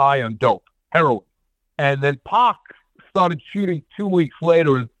crew was high on dope, heroin. And then Pac started shooting 2 weeks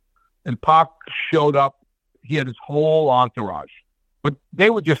later, and Pac showed up. He had his whole entourage. But they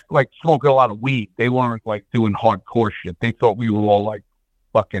were just like smoking a lot of weed. They weren't like doing hardcore shit. They thought we were all like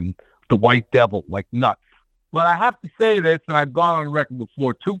fucking the white devil, like nuts. But I have to say this, and I've gone on record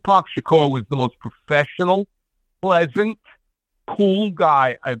before, Tupac Shakur was the most professional, pleasant, cool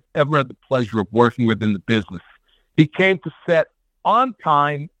guy I've ever had the pleasure of working with in the business. He came to set on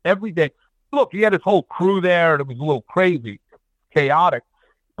time every day. Look, he had his whole crew there, and it was a little crazy, chaotic,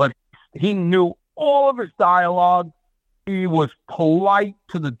 but he knew all of his dialogue. He was polite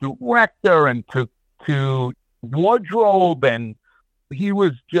to the director and to wardrobe, and he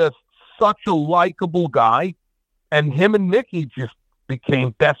was just such a likable guy. And him and Mickey just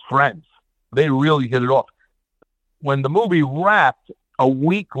became best friends. They really hit it off. When the movie wrapped, a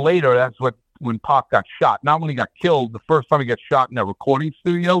week later, that's when Pac got shot. Not when he got killed. The first time he got shot in a recording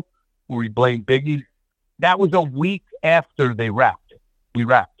studio where he blamed Biggie. That was a week after they wrapped. We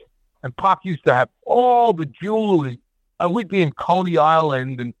wrapped. And Pac used to have all the jewelry. We'd be in Coney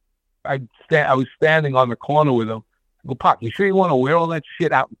Island, and I was standing on the corner with him. I go, Pac, you sure you want to wear all that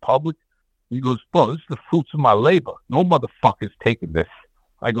shit out in public? He goes, bro, this is the fruits of my labor. No motherfucker's taking this.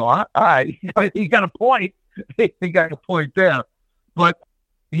 I go, all right. He got a point. He got a point there. But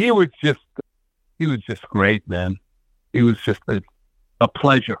he was just great, man. He was just a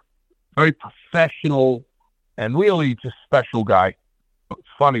pleasure. Very professional and really just special guy. It's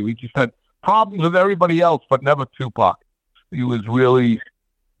funny. We just had problems with everybody else, but never Tupac. He was really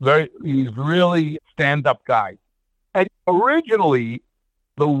stand-up guy. And originally,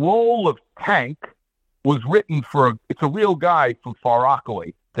 the role of Tank was written it's a real guy from Far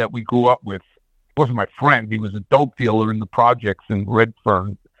Rockaway that we grew up with. He wasn't my friend. He was a dope dealer in the projects in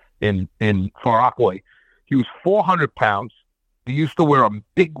Redfern in Far Rockaway. He was 400 pounds. He used to wear a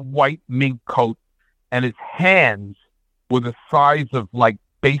big white mink coat, and his hands were the size of like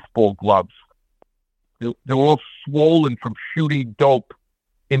baseball gloves. They were all swollen from shooting dope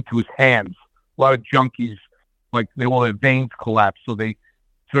into his hands. A lot of junkies, like all their veins collapsed, so it's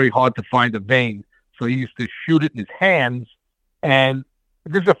very hard to find a vein. So he used to shoot it in his hands. And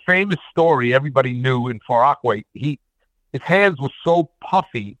there's a famous story everybody knew in Far Rockaway. His hands were so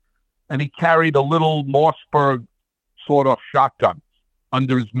puffy, and he carried a little Mossberg sawed-off shotgun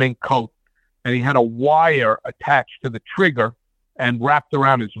under his mink coat, and he had a wire attached to the trigger and wrapped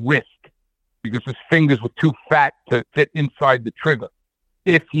around his wrist because his fingers were too fat to fit inside the trigger.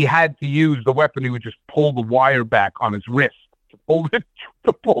 If he had to use the weapon, he would just pull the wire back on his wrist to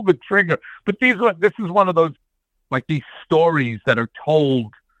pull the trigger. But this is one of those, like, these stories that are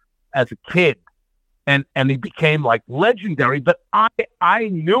told as a kid, and he became like legendary. But I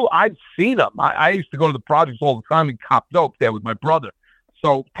knew, I'd seen him. I used to go to the projects all the time and cop dope there with my brother.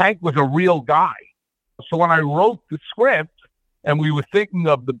 So Tank was a real guy. So when I wrote the script and we were thinking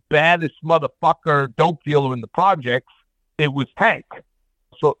of the baddest motherfucker dope dealer in the projects, it was Tank.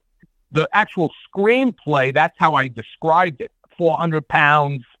 So the actual screenplay, that's how I described it. 400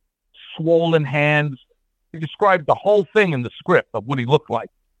 pounds, swollen hands. He described the whole thing in the script of what he looked like.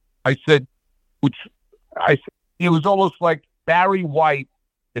 I said, it was almost like Barry White,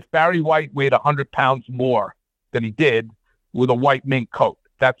 if Barry White weighed 100 pounds more than he did with a white mink coat.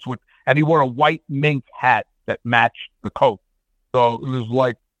 And he wore a white mink hat that matched the coat. So it was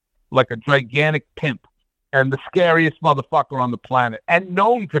like like a gigantic pimp and the scariest motherfucker on the planet, and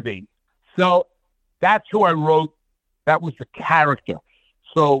known to be. So that's who I wrote. That was the character.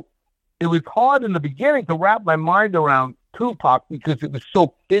 So it was hard in the beginning to wrap my mind around Tupac because it was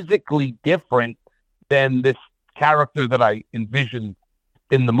so physically different than this character that I envisioned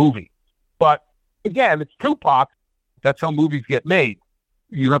in the movie. But again, it's Tupac. That's how movies get made.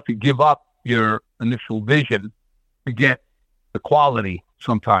 You have to give up your initial vision to get the quality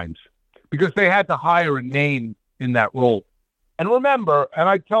sometimes, because they had to hire a name in that role. And remember, and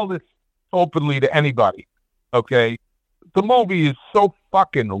I tell this openly to anybody, okay, the movie is so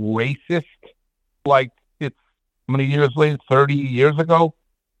fucking racist. Like, it's how many years later? 30 years ago?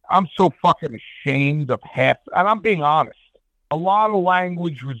 I'm so fucking ashamed of half, and I'm being honest. A lot of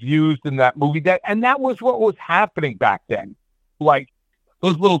language was used in that movie, and that was what was happening back then. Like,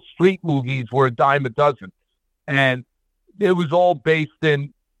 those little street movies were a dime a dozen, and it was all based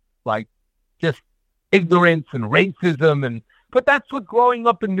in, like, just ignorance and racism, but that's what growing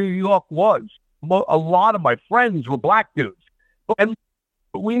up in New York was. A lot of my friends were black dudes, and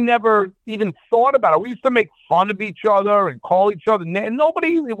we never even thought about it. We used to make fun of each other and call each other, and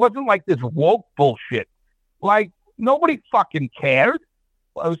nobody, it wasn't like this woke bullshit. Like, nobody fucking cared.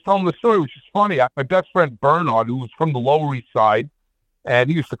 I was telling the story, which is funny. My best friend Bernard, who was from the Lower East Side, and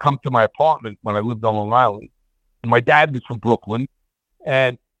he used to come to my apartment when I lived on Long Island. And my dad was from Brooklyn,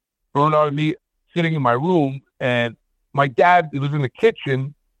 and Bernard and me sitting in my room, and my dad was in the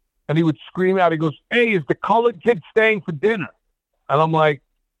kitchen, and he would scream out, he goes, "Hey, is the colored kid staying for dinner?" And I'm like,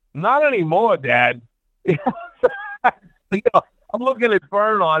 "Not anymore, Dad." I'm looking at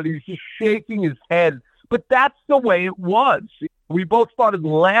Bernard, he's just shaking his head. But that's the way it was. We both started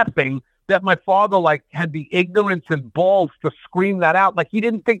laughing that my father, like, had the ignorance and balls to scream that out. Like, he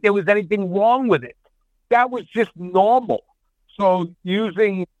didn't think there was anything wrong with it. That was just normal. So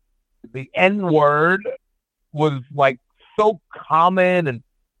using the N-word was, like, so common,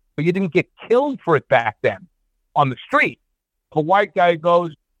 but you didn't get killed for it back then on the street. A white guy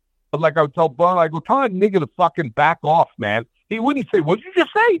goes, like I would tell Bernard, I go, "Tell that nigga to fucking back off, man." He wouldn't say, "What'd you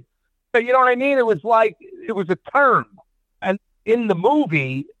just say?" But you know what I mean? It was like, it was a term. And in the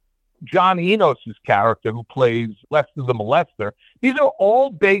movie, John Enos' character, who plays Lester the Molester, these are all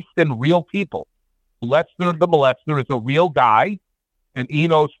based in real people. Lester the Molester is a real guy, and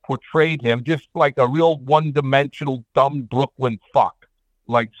Enos portrayed him just like a real one-dimensional, dumb Brooklyn fuck.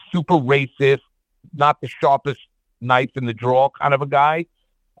 Like, super racist, not the sharpest knife in the drawer kind of a guy.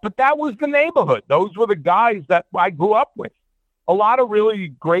 But that was the neighborhood. Those were the guys that I grew up with. A lot of really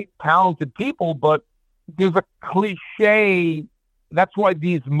great, talented people, but there's a cliche. That's why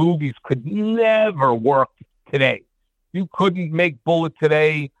these movies could never work today. You couldn't make Bullet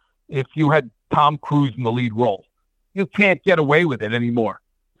today if you had Tom Cruise in the lead role. You can't get away with it anymore.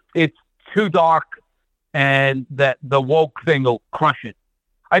 It's too dark, and that the woke thing will crush it.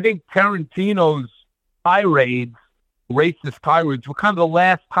 I think Tarantino's tirades, racist tirades, were kind of the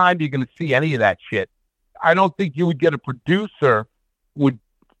last time you're going to see any of that shit. I don't think you would get a producer would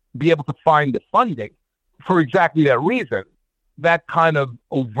be able to find the funding for exactly that reason. That kind of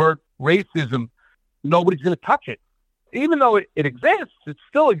overt racism, nobody's going to touch it. Even though it exists, it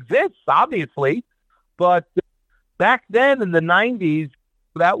still exists, obviously. But back then in the 90s,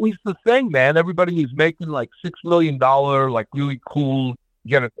 that was the thing, man. Everybody was making like $6 million, like really cool,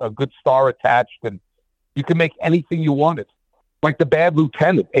 get a good star attached, and you can make anything you wanted. Like The Bad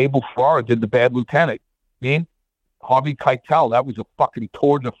Lieutenant. Abel Ferrara did The Bad Lieutenant. Harvey Keitel, that was a fucking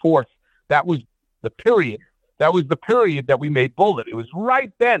tour de force. That was the period. That was the period that we made Bullet. It was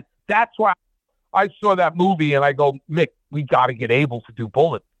right then. That's why I saw that movie and I go, "Mick, we got to get Abel to do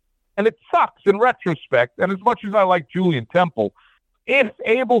Bullet." And it sucks in retrospect. And as much as I like Julian Temple, if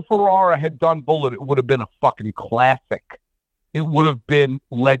Abel Ferrara had done Bullet, it would have been a fucking classic. It would have been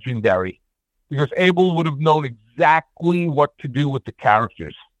legendary, because Abel would have known exactly what to do with the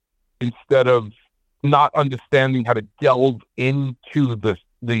characters instead of not understanding how to delve into the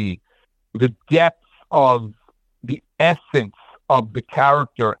depth of the essence of the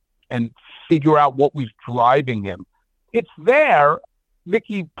character and figure out what was driving him. It's there.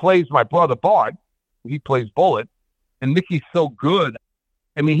 Mickey plays my brother Bart. He plays Bullet, and Mickey's so good.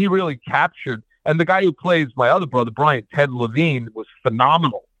 I mean, he really captured. And the guy who plays my other brother, Brian, Ted Levine, was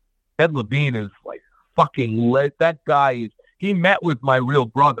phenomenal. Ted Levine is like fucking that guy. He met with my real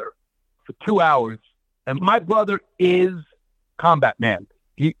brother for 2 hours. And my brother is Combat Man.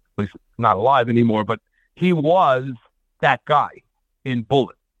 He's not alive anymore, but he was that guy in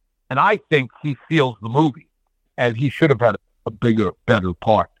Bullet. And I think he steals the movie, and he should have had a bigger, better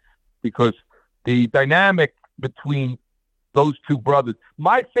part, because the dynamic between those two brothers.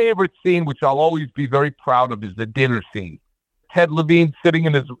 My favorite scene, which I'll always be very proud of, is the dinner scene. Ted Levine sitting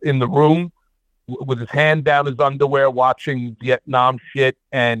in the room with his hand down his underwear watching Vietnam shit.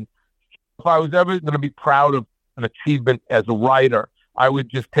 And if I was ever going to be proud of an achievement as a writer, I would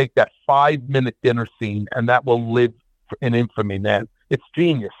just take that 5-minute dinner scene, and that will live in infamy, man. It's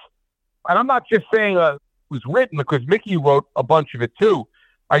genius. And I'm not just saying it was written, because Mickey wrote a bunch of it too.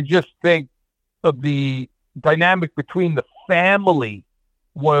 I just think of the dynamic between the family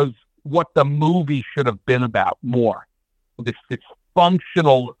was what the movie should have been about more. This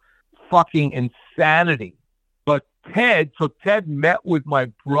functional fucking insanity. But Ted met with my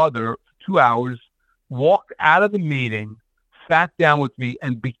brother 2 hours, walked out of the meeting, sat down with me,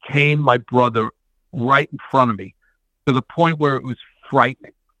 and became my brother right in front of me, to the point where it was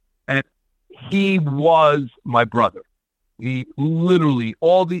frightening. And he was my brother. He literally,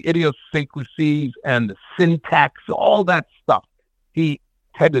 all the idiosyncrasies and the syntax, all that stuff.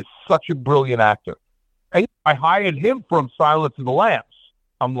 Ted is such a brilliant actor. I hired him from Silence of the Lambs.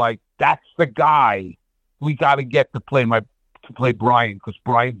 I'm like, that's the guy we got to get to play Brian, because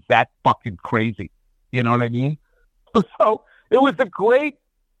Brian's that fucking crazy. You know what I mean? So it was a great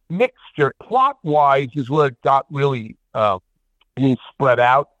mixture. Plot-wise is where it got really spread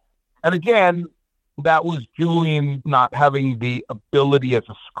out. And again, that was Julian not having the ability as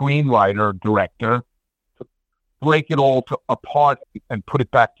a screenwriter, director, to break it all apart and put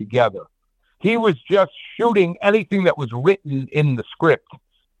it back together. He was just shooting anything that was written in the script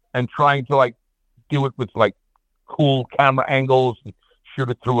and trying to do it with cool camera angles and shoot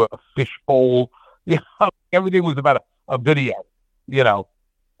it through a fishbowl. You know, everything was about a video, you know.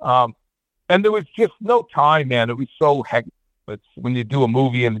 And there was just no time, man. It was so hectic. It's when you do a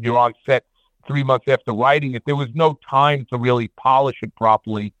movie and you're on set 3 months after writing it, there was no time to really polish it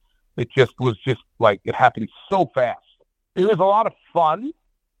properly. It was it happened so fast. It was a lot of fun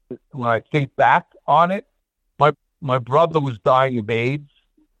when I think back on it. My brother was dying of AIDS,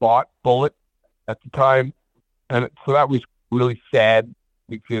 Bullet, at the time. And so that was really sad,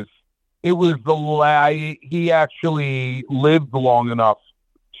 because it was he actually lived long enough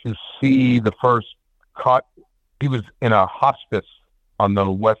to see the first cut. He was in a hospice on the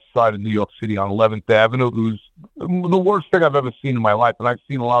west side of New York City on 11th Avenue. It was the worst thing I've ever seen in my life, and I've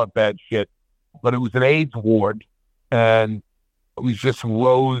seen a lot of bad shit. But it was an AIDS ward, and it was just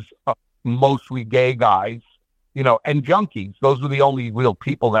rows of mostly gay guys, you know, and junkies. Those were the only real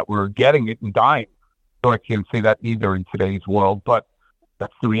people that were getting it and dying. So I can't say that either in today's world, but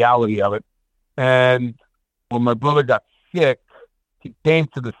that's the reality of it. And when my brother got sick, he came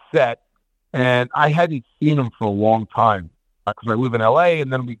to the set, and I hadn't seen him for a long time, because I live in LA,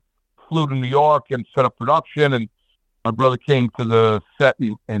 and then we flew to New York and set up production, and my brother came to the set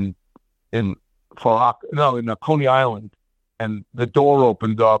in Coney Island, and the door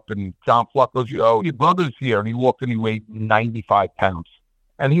opened up, and John Fluck goes, "Oh, your brother's here," and he walked in, he weighed 95 pounds,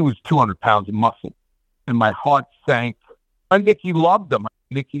 and he was 200 pounds of muscle, and my heart sank. And Nicky loved him.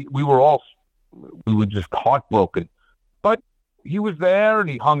 We were just heartbroken, but he was there, and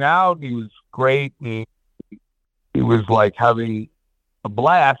he hung out, and he was great, and he was having a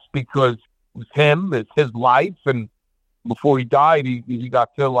blast, because it was him, it's his life, and before he died, he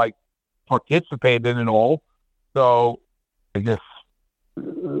got to participate in it all. So I guess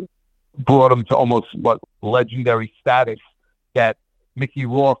brought him to almost legendary status that Mickey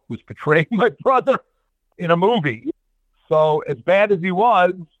Rourke was portraying my brother in a movie. So as bad as he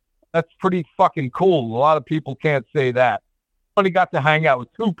was, that's pretty fucking cool. A lot of people can't say that. But he got to hang out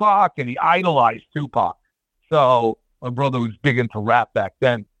with Tupac, and he idolized Tupac. So my brother was big into rap back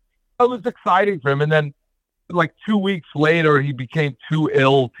then. It was exciting for him. And then 2 weeks later, he became too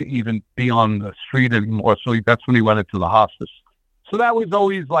ill to even be on the street anymore. So that's when he went into the hospice. So that was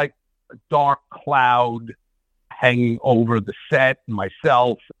always a dark cloud hanging over the set, and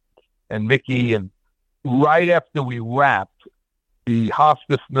myself and Mickey. And right after we wrapped, the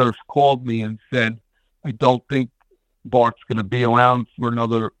hospice nurse called me and said, "I don't think Bart's going to be around for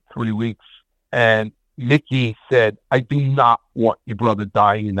another 3 weeks." And Mickey said, "I do not want your brother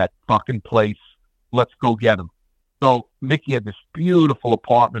dying in that fucking place. Let's go get him." So Mickey had this beautiful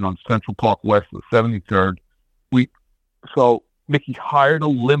apartment on Central Park West, the 73rd. So Mickey hired a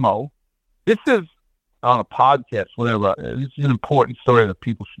limo. This is on a podcast, whatever. This is an important story that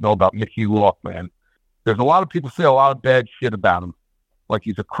people should know about Mickey Rourke, man. There's a lot of people say a lot of bad shit about him.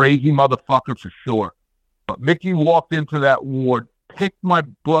 He's a crazy motherfucker for sure. But Mickey walked into that ward, picked my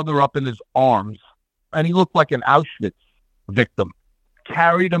brother up in his arms, and he looked like an Auschwitz victim.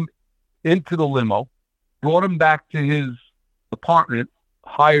 Carried him into the limo, brought him back to his apartment,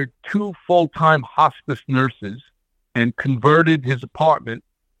 hired 2 full-time hospice nurses, and converted his apartment.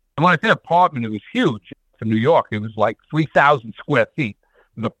 And when I say apartment, it was huge. In New York, it was like 3,000 square feet.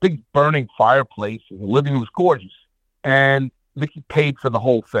 With a big burning fireplace, and the living room was gorgeous. And Mickey paid for the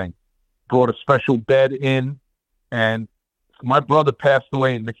whole thing. Brought a special bed in, and my brother passed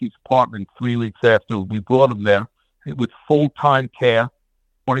away in Mickey's apartment 3 weeks after we brought him there with full-time care,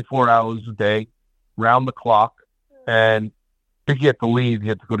 24 hours a day, round the clock. And Mickey had to leave. He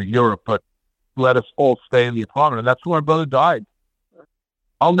had to go to Europe, but let us all stay in the apartment. And that's where my brother died.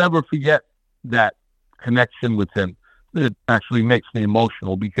 I'll never forget that connection with him. It actually makes me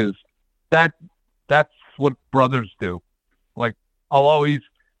emotional because that's what brothers do. Like,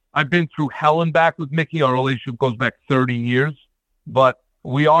 I've been through hell and back with Mickey. Our relationship goes back 30 years, but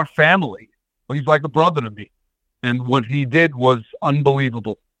we are family. He's like a brother to me. And what he did was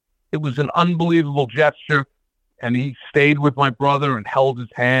unbelievable. It was an unbelievable gesture. And he stayed with my brother and held his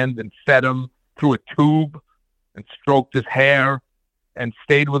hand and fed him through a tube and stroked his hair and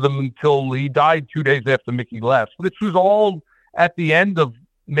stayed with him until he died 2 days after Mickey left. This was all at the end of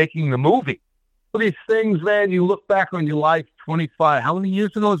making the movie. These things, man, you look back on your life, 25, how many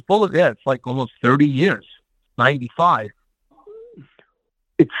years ago was Bullitt? Yeah, it's like almost 30 years, 95.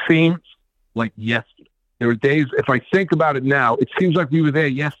 It seems like yesterday. There are days, if I think about it now, it seems like we were there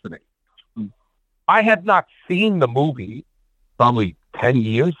yesterday. I had not seen the movie probably 10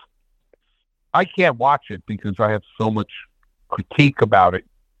 years. I can't watch it because I have so much critique about it.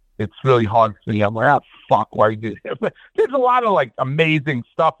 It's really hard for me. I'm like, fuck, why did it? There's a lot of like amazing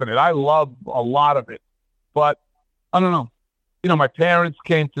stuff in it. I love a lot of it, but I don't know. You know, my parents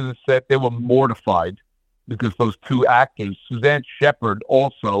came to the set. They were mortified because those two actors, Suzanne Shepard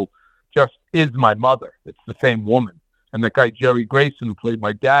also just is my mother. It's the same woman. And that guy, Jerry Grayson, who played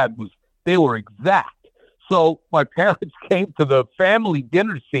my dad, they were exact. So my parents came to the family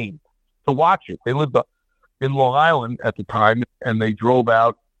dinner scene to watch it. They lived in Long Island at the time, and they drove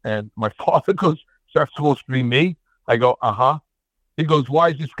out. And my father goes, "Is that supposed to be me?" I go, "Uh-huh." He goes, "Why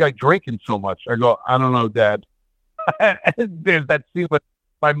is this guy drinking so much?" I go, "I don't know, Dad." And there's that scene where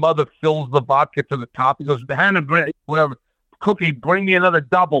my mother fills the vodka to the top. He goes, "Hannah, whatever, Cookie, bring me another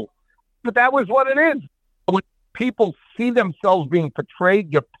double." But that was what it is. When people see themselves being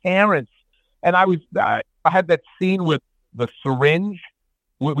portrayed, your parents, and I had that scene with the syringe.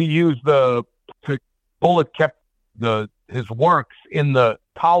 We used Bullitt kept his works in the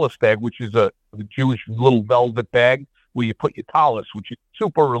tallis bag, which is a Jewish little velvet bag where you put your tallis, which is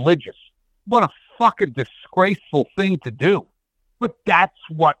super religious. What a fucking disgraceful thing to do. But that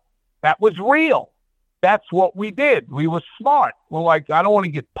was real. That's what we did. We were smart. We're like, I don't want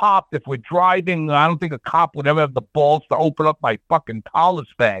to get popped if we're driving. I don't think a cop would ever have the balls to open up my fucking tallis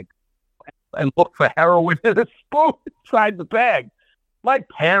bag and look for heroin in a spoon inside the bag. My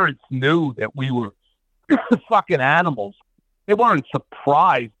parents knew that we were fucking animals. They weren't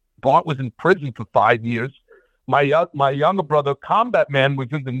surprised. Bart was in prison for 5 years. My younger brother, Combat Man, was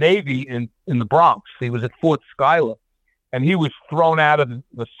in the Navy in the Bronx. He was at Fort Schuyler, and he was thrown out of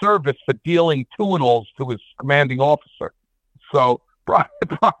the service for dealing Tuinals to his commanding officer. So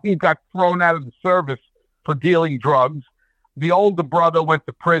he got thrown out of the service for dealing drugs. The older brother went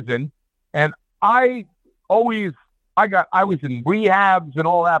to prison, and I was in rehabs and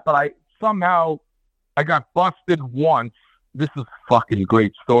all that, but I got busted once. This is a fucking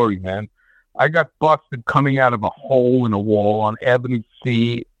great story, man. I got busted coming out of a hole in a wall on Avenue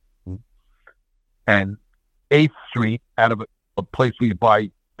C and 8th Street out of a place where you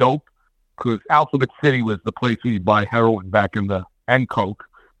buy dope, because Alphabet City was the place where you buy heroin and coke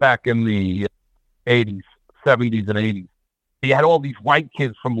back in the 80s, 70s and 80s. You had all these white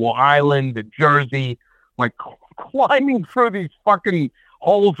kids from Long Island and Jersey, like climbing through these fucking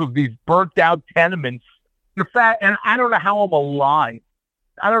holes of these burnt out tenements. And I don't know how I'm alive.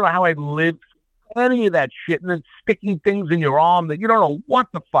 I don't know how I lived any of that shit, and then sticking things in your arm that you don't know what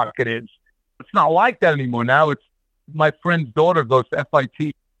the fuck it is. It's not like that anymore. Now it's my friend's daughter goes to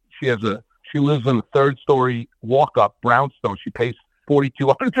FIT. She lives in a 3rd-story walk-up brownstone. She pays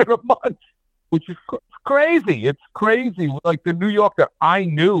 $4,200 a month, which is crazy. It's crazy. Like the New York that I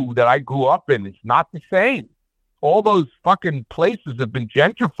knew, that I grew up in, is not the same. All those fucking places have been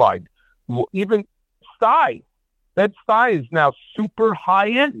gentrified. Even Bed-Stuy. Bed-Stuy is now super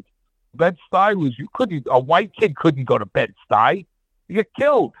high-end. Bed-Stuy was, a white kid couldn't go to Bed-Stuy. You get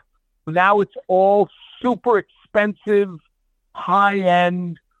killed. Now it's all super expensive,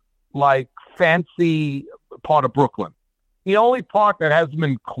 high-end, like fancy part of Brooklyn. The only part that hasn't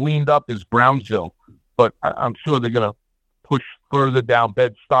been cleaned up is Brownsville, but I'm sure they're going to push further down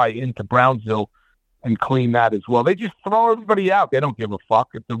Bed-Stuy into Brownsville and clean that as well. They just throw everybody out. They don't give a fuck.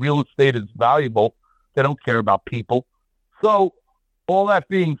 If the real estate is valuable, They don't care about people. So all that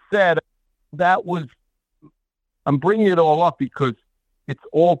being said, I'm bringing it all up because it's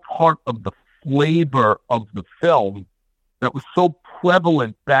all part of the flavor of the film that was so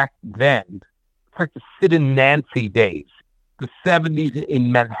prevalent back then. It's like the Sid and Nancy days. The 70s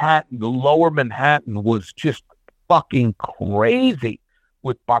in Manhattan, the lower Manhattan was just fucking crazy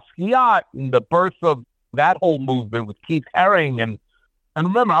with Basquiat and the birth of that whole movement with Keith Haring. And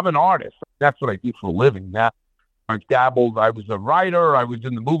remember, I'm an artist. That's what I do for a living. Now, I dabbled. I was a writer. I was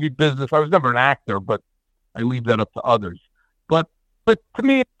in the movie business. I was never an actor, but I leave that up to others. But to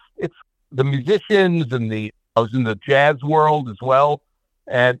me, it's the musicians and I was in the jazz world as well.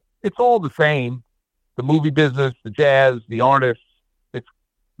 And it's all the same. The movie business, the jazz, the artists, it's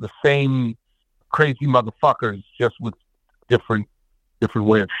the same crazy motherfuckers, just with different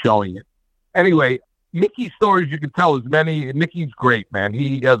way of showing it. Anyway, Mickey's stories, you can tell as many. Mickey's great, man.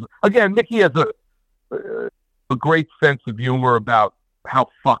 Mickey has a great sense of humor about how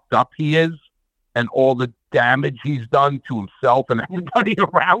fucked up he is and all the damage he's done to himself and everybody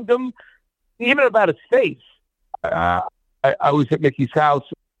around him, even about his face. I was at Mickey's house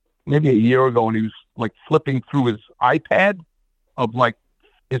maybe a year ago, and he was like flipping through his iPad of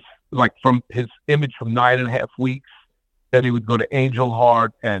from his image from 9.5 weeks. Then he would go to Angel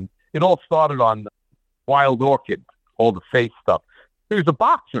Heart, and it all started on Wild Orchid, all the face stuff. He was a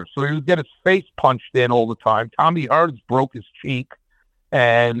boxer, so he would get his face punched in all the time. Tommy Hearns broke his cheek,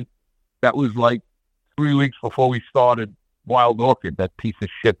 and that was like 3 weeks before we started Wild Orchid, that piece of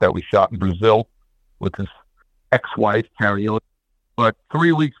shit that we shot in Brazil with his ex-wife, Carrie Hill. But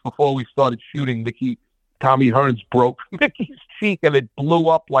 3 weeks before we started shooting, Tommy Hearns broke Mickey's cheek, and it blew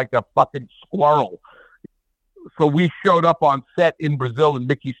up like a fucking squirrel. So we showed up on set in Brazil, and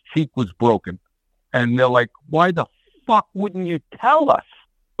Mickey's cheek was broken. And they're like, why the fuck wouldn't you tell us?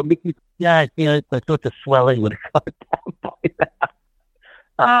 But Mickey, I thought the swelling would have come down by that.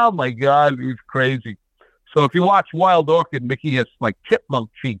 Oh, my God, it was crazy. So if you watch Wild Orchid, Mickey has like chipmunk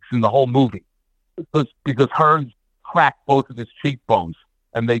cheeks in the whole movie because Hearns cracked both of his cheekbones,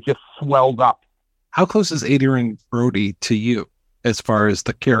 and they just swelled up. How close is Adrian Brody to you as far as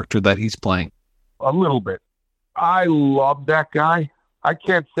the character that he's playing? A little bit. I love that guy. I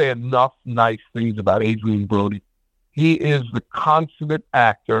can't say enough nice things about Adrian Brody. He is the consummate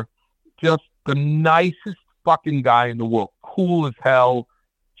actor, just the nicest fucking guy in the world. Cool as hell.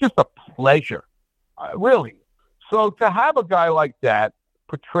 Just a pleasure. Really. So to have a guy like that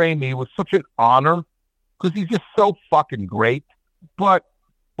portray me was such an honor because he's just so fucking great. But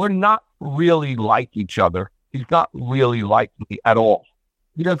we're not really like each other. He's not really like me at all.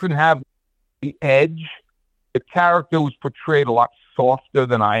 He doesn't have the edge. The character was portrayed a lot softer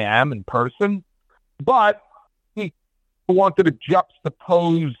than I am in person, but he wanted to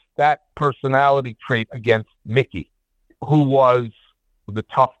juxtapose that personality trait against Mickey, who was the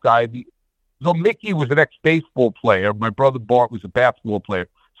tough guy. So Mickey was an ex-baseball player. My brother Bart was a basketball player.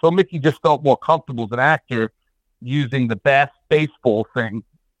 So Mickey just felt more comfortable as an actor using the baseball thing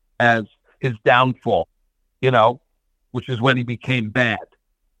as his downfall, which is when he became bad,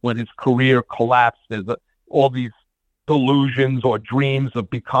 when his career collapsed. There's all these delusions or dreams of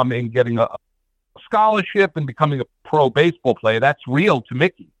getting a scholarship and becoming a pro baseball player. That's real to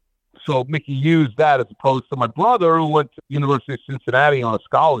Mickey. So Mickey used that as opposed to my brother, who went to University of Cincinnati on a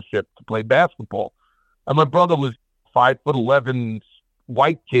scholarship to play basketball. And my brother was 5'11"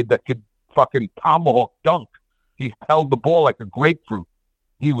 white kid that could fucking tomahawk dunk. He held the ball like a grapefruit.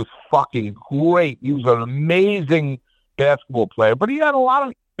 He was fucking great. He was an amazing basketball player, but he had a lot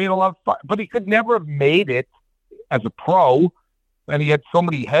of fun, but he could never have made it as a pro. And he had so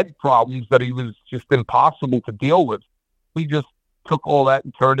many head problems that he was just impossible to deal with. We just took all that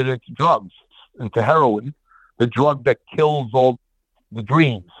and turned it into drugs, into heroin, the drug that kills all the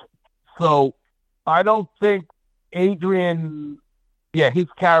dreams. So I don't think Adrian, his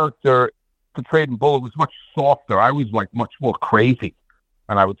character portrayed in Bullet was much softer. I was like much more crazy,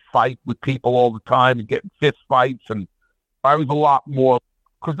 and I would fight with people all the time and get in fist fights, and I was a lot more,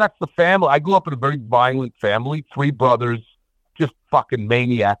 because that's the family. I grew up in a very violent family, 3 brothers, just fucking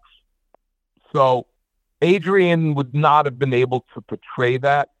maniacs. So Adrian would not have been able to portray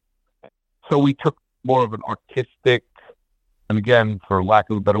that. So we took more of an artistic, and again, for lack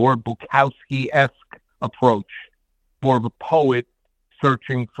of a better word, Bukowski-esque approach, more of a poet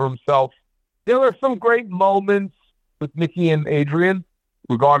searching for himself. There are some great moments with Mickey and Adrian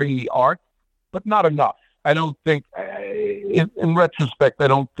regarding the art, but not enough. I don't think, in retrospect, I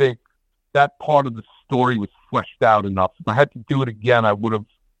don't think that part of the story was fleshed out enough. If I had to do it again, I would have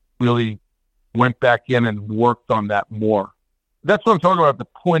really went back in and worked on that more. that's what I'm talking about. The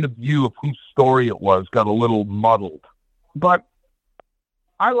point of view of whose story it was got a little muddled. But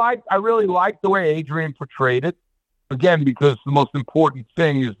I really liked the way Adrian portrayed it. Again, because the most important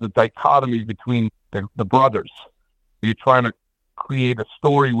thing is the dichotomy between the brothers. You're trying to create a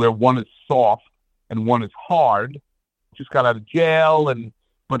story where one is soft and one is hard. Just got out of jail,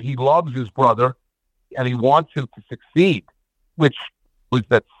 but he loves his brother and he wants him to succeed, which was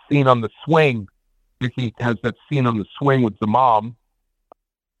that scene on the swing. Mickey has that scene on the swing with the mom.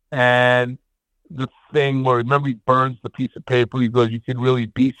 And the thing where, remember, he burns the piece of paper. He goes, you can really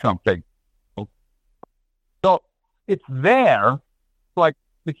be something. So it's there. Like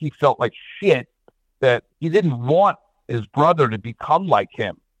Mickey felt like shit that he didn't want his brother to become like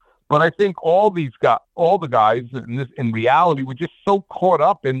him. But I think all the guys in reality were just so caught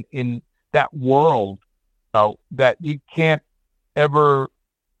up in that world, that you can't ever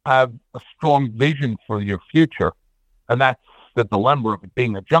have a strong vision for your future. And that's the dilemma of it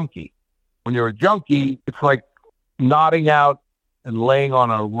being a junkie. When you're a junkie, it's like nodding out and laying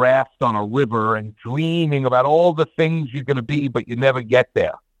on a raft on a river and dreaming about all the things you're going to be, but you never get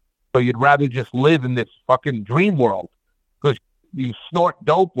there. So you'd rather just live in this fucking dream world, because you snort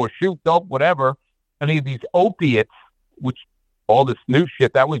dope or shoot dope, whatever, any of these opiates, which all this new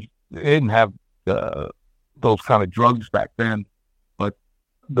shit, they didn't have those kind of drugs back then. But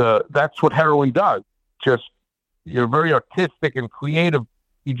that's what heroin does. Just, you're very artistic and creative.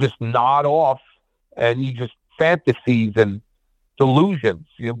 You just nod off and you just fantasies and delusions.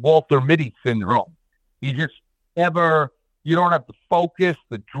 You have Walter Mitty syndrome. You just you don't have the focus,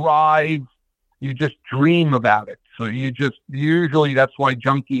 the drive. You just dream about it. So usually that's why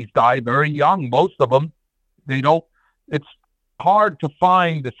junkies die very young. Most of them, it's hard to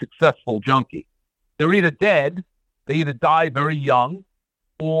find a successful junkie. They're either dead, they either die very young,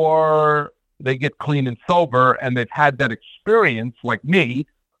 or they get clean and sober and they've had that experience like me.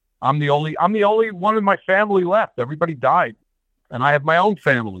 I'm the only one in my family left. Everybody died. And I have my own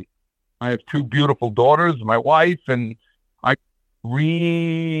family. I have 2 beautiful daughters, my wife, and I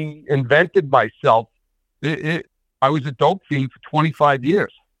reinvented myself. I was a dope fiend for 25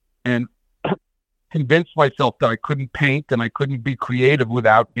 years and convinced myself that I couldn't paint and I couldn't be creative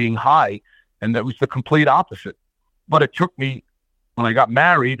without being high. And that was the complete opposite. But it took me, when I got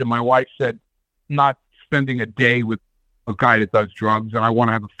married and my wife said, not spending a day with a guy that does drugs, and I want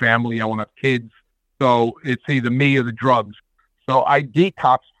to have a family, I want to have kids. So it's either me or the drugs. So I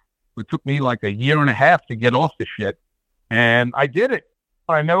detoxed. It took me like 1.5 years to get off the shit. And I did it.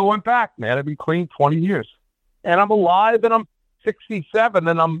 I never went back, man. I've been clean 20 years. And I'm alive and I'm 67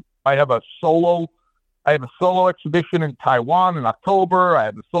 and I have a solo exhibition in Taiwan in October. I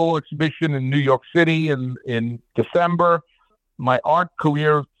have a solo exhibition in New York City in December. My art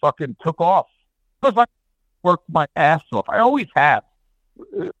career fucking took off because I worked my ass off. I always have.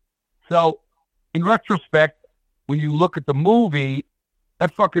 So in retrospect, when you look at the movie,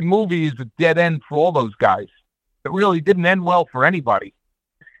 that fucking movie is a dead end for all those guys. It really didn't end well for anybody.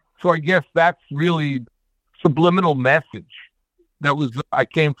 So I guess that's really subliminal message. I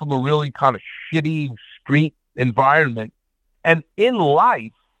came from a really kind of shitty street environment. And in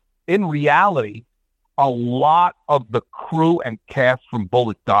life, in reality, a lot of the crew and cast from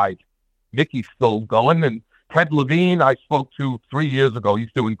Bullitt died. Mickey's still going, and Ted Levine I spoke to 3 years ago.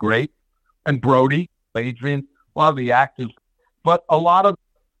 He's doing great. And Brody, Adrian, a lot of the actors. But a lot of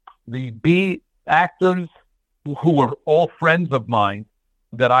the B actors who were all friends of mine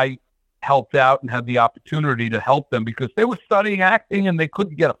that I helped out and had the opportunity to help them because they were studying acting and they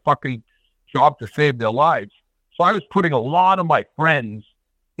couldn't get a fucking job to save their lives. So I was putting a lot of my friends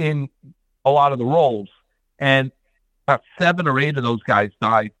in a lot of the roles, and about 7 or 8 of those guys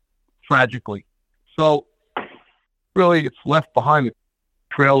died tragically. So really it's left behind a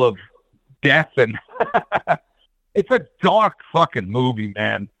trail of death, and it's a dark fucking movie,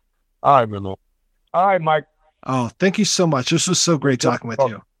 man. I don't know. All right, Mike. Oh, thank you so much. This was so great talking with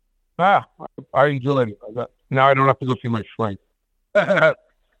you. I enjoyed it. Now I don't have to go see my shrink. All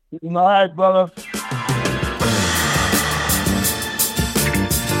right, brother.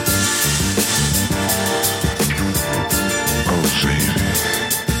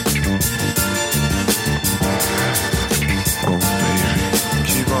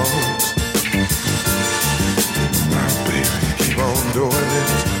 Doing it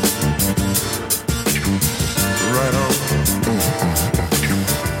right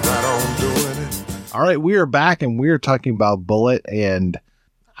on, doing it. All right, we are back and we are talking about Bullitt, and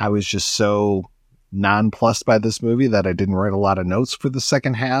I was just so nonplussed by this movie that I didn't write a lot of notes for the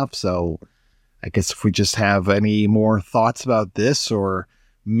second half. So I guess if we just have any more thoughts about this or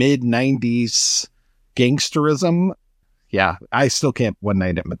mid-90s gangsterism, yeah, I still can't One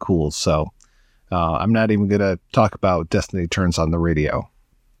Night at McCool's, so I'm not even going to talk about Destiny Turns on the radio.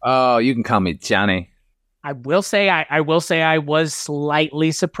 Oh, you can call me Johnny. I will say I was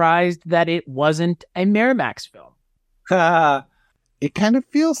slightly surprised that it wasn't a Miramax film. It kind of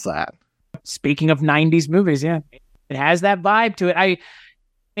feels that. Speaking of 90s movies, yeah. It has that vibe to it.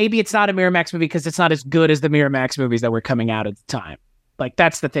 Maybe it's not a Miramax movie because it's not as good as the Miramax movies that were coming out at the time. Like,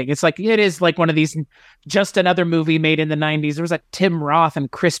 that's the thing. It's like, it is like one of these, just another movie made in the 90s. There was a Tim Roth and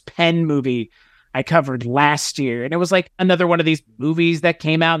Chris Penn movie I covered last year. And it was like another one of these movies that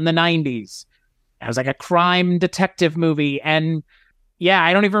came out in the 90s. It was like a crime detective movie. And yeah,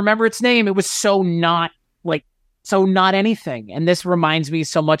 I don't even remember its name. It was so not anything. And this reminds me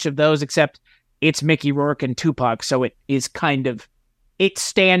so much of those, except it's Mickey Rourke and Tupac. So it is it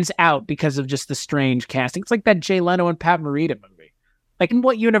stands out because of just the strange casting. It's like that Jay Leno and Pat Morita movie. Like, in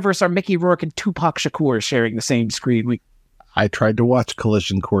what universe are Mickey Rourke and Tupac Shakur sharing the same screen? I tried to watch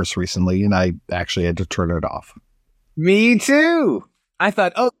Collision Course recently, and I actually had to turn it off. Me too. I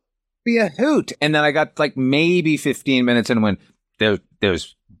thought, oh, be a hoot. And then I got like maybe 15 minutes and went,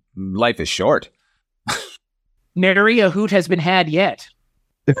 there's life is short. Nary a hoot has been had yet.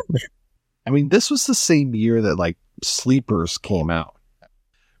 I mean, this was the same year that like Sleepers came out.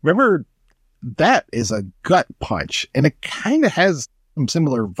 Remember, that is a gut punch, and it kind of has some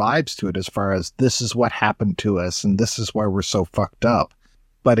similar vibes to it as far as this is what happened to us and this is why we're so fucked up.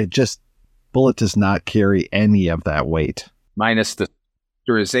 But Bullet does not carry any of that weight. Minus the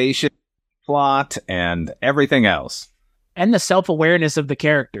characterization, plot, and everything else. And the self-awareness of the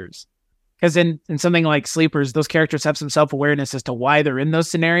characters. Because in something like Sleepers, those characters have some self-awareness as to why they're in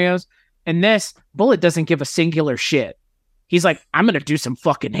those scenarios. In this, Bullet doesn't give a singular shit. He's like, I'm going to do some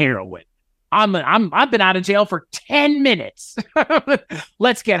fucking heroin. I've been out of jail for 10 minutes.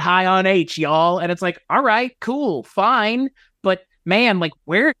 Let's get high on H, y'all. And it's like, all right, cool, fine. But man, like,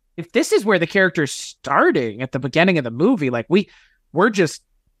 if this is where the character's starting at the beginning of the movie, like we're just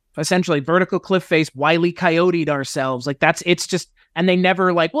essentially vertical cliff face, Wile E. Coyote'd ourselves. Like it's just, and they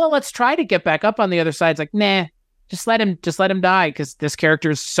never like, well, let's try to get back up on the other side. It's like, nah, just let him die. Cause this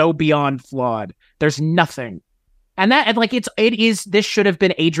character is so beyond flawed. There's nothing. And this should have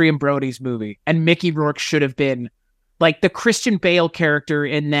been Adrian Brody's movie, and Mickey Rourke should have been like the Christian Bale character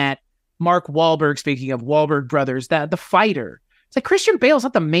in that Mark Wahlberg, speaking of Wahlberg brothers, the fighter. It's like Christian Bale's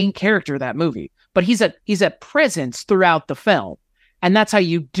not the main character of that movie, but he's a presence throughout the film. And that's how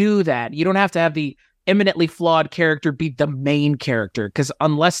you do that. You don't have to have the eminently flawed character be the main character, because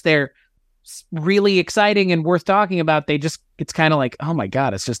unless they're really exciting and worth talking about, it's kind of like, oh my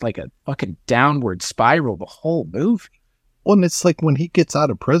God, it's just like a fucking downward spiral the whole movie. Well, and it's like when he gets out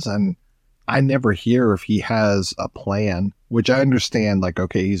of prison, I never hear if he has a plan, which I understand, like,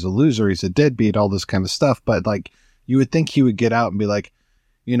 okay, he's a loser, he's a deadbeat, all this kind of stuff, but like, you would think he would get out and be like,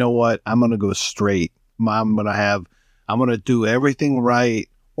 you know what, I'm going to go straight. I'm going to do everything right.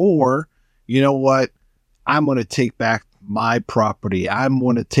 Or, you know what, I'm going to take back my property. I'm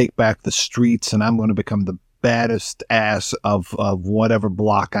going to take back the streets, and I'm going to become the baddest ass of whatever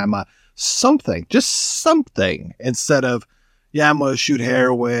block I'm at. Just something, instead of, yeah, I'm going to shoot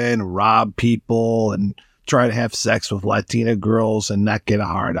heroin, rob people, and try to have sex with Latina girls and not get a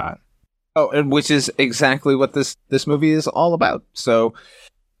hard on. Oh, and which is exactly what this movie is all about. So,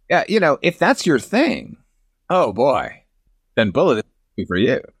 yeah, if that's your thing, oh boy, then Bullet is for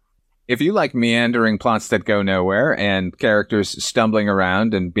you. If you like meandering plots that go nowhere and characters stumbling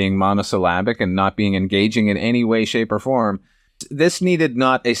around and being monosyllabic and not being engaging in any way, shape, or form, this needed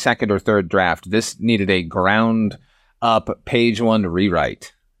not a second or third draft. This needed a ground up page one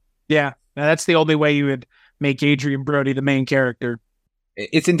rewrite. Yeah, that's the only way you would make Adrian Brody the main character.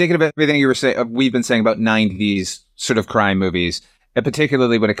 It's indicative of everything we've been saying about 90s sort of crime movies, and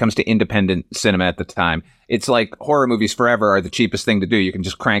particularly when it comes to independent cinema at the time. It's like horror movies forever are the cheapest thing to do. You can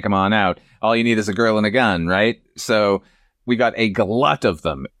just crank them on out. All you need is a girl and a gun, right? So we got a glut of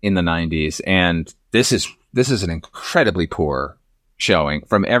them in the 90s, and this is an incredibly poor showing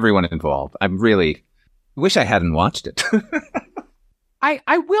from everyone involved. I really wish I hadn't watched it.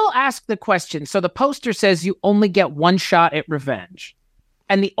 I will ask the question. So the poster says you only get one shot at revenge.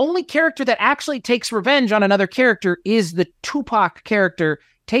 And the only character that actually takes revenge on another character is the Tupac character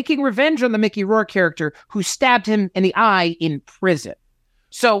taking revenge on the Mickey Rourke character who stabbed him in the eye in prison.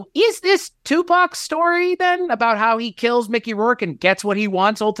 So is this Tupac's story then about how he kills Mickey Rourke and gets what he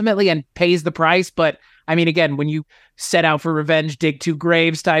wants ultimately and pays the price? But I mean, again, when you set out for revenge, dig two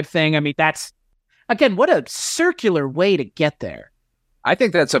graves type thing, I mean, that's, again, what a circular way to get there. I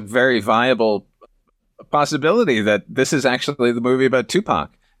think that's a very viable possibility that this is actually the movie about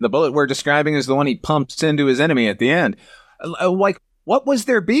Tupac. The bullet we're describing is the one he pumps into his enemy at the end. Like, what was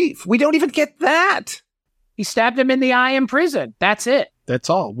their beef? We don't even get that. He stabbed him in the eye in prison. That's it. That's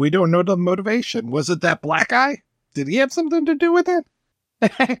all. We don't know the motivation. Was it that black guy? Did he have something to do with it?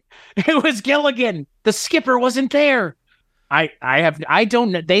 It was Gilligan. The skipper wasn't there. I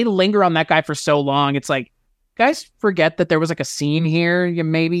don't know. They linger on that guy for so long. It's like, guys, forget that there was like a scene here you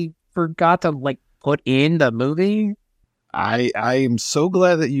maybe forgot to like put in the movie. I am so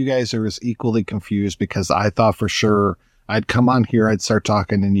glad that you guys are as equally confused, because I thought for sure I'd come on here, I'd start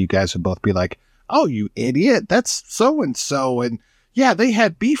talking, and you guys would both be like, oh, you idiot, that's so-and-so. And yeah, they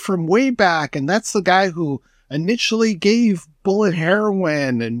had beef from way back, and that's the guy who initially gave Bullet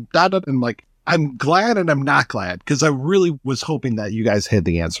heroin and da-da. And like, I'm glad and I'm not glad, because I really was hoping that you guys had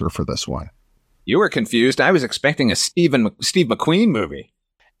the answer for this one. You were confused. I was expecting a Steve McQueen movie.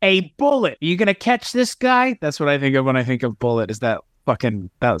 A Bullet. Are you going to catch this guy? That's what I think of when I think of Bullet, is that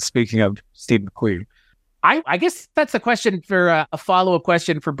speaking of Steve McQueen. I guess that's the question for a follow-up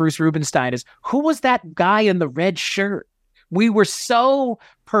question for Bruce Rubenstein is, who was that guy in the red shirt? We were so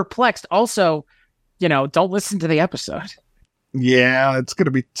perplexed. Also, don't listen to the episode. Yeah, it's going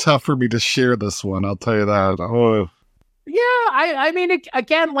to be tough for me to share this one. I'll tell you that. Oh. Yeah, I mean,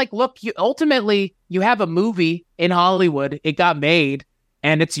 again, like, look, ultimately, you have a movie in Hollywood. It got made,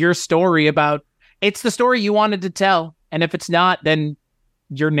 and it's your story it's the story you wanted to tell. And if it's not, then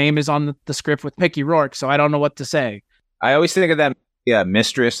your name is on the script with Mickey Rourke, so I don't know what to say. I always think of that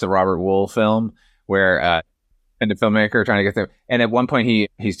Mistress, the Robert Wool film, where and the filmmaker trying to get there. And at one point,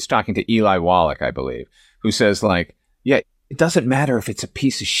 he's talking to Eli Wallach, I believe, who says, like, yeah, it doesn't matter if it's a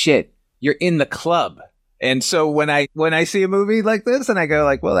piece of shit. You're in the club. And so when I see a movie like this and I go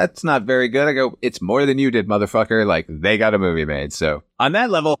like, well, that's not very good, I go, it's more than you did, motherfucker. Like, they got a movie made. So on that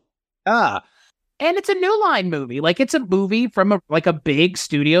level, And it's a New Line movie. Like, it's a movie from a big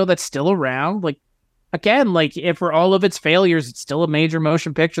studio that's still around. Like, again, like, if for all of its failures, it's still a major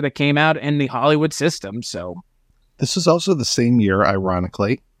motion picture that came out in the Hollywood system. So this is also the same year,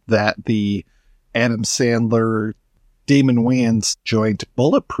 ironically, that the Adam Sandler Damon Wayans joint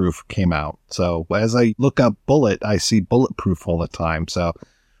Bulletproof came out. So as I look up Bullet, I see Bulletproof all the time. So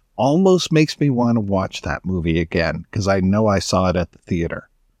almost makes me want to watch that movie again, because I know I saw it at the theater.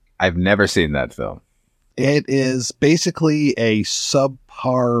 I've never seen that film. It is basically a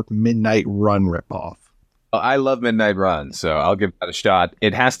subpar Midnight Run ripoff. Well, I love Midnight Run, so I'll give that a shot.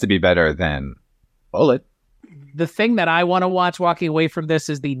 It has to be better than Bullet. The thing that I want to watch walking away from this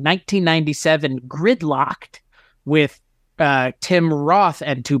is the 1997 Gridlocked with Tim Roth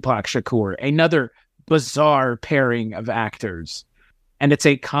and Tupac Shakur, another bizarre pairing of actors. And it's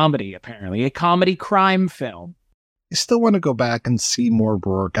a comedy, apparently, a comedy crime film. I still want to go back and see more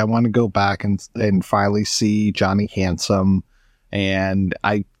Rourke. I want to go back and finally see Johnny Handsome. And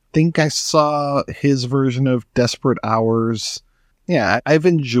I think I saw his version of Desperate Hours. Yeah, I've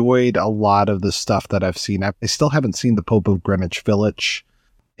enjoyed a lot of the stuff that I've seen. I still haven't seen The Pope of Greenwich Village.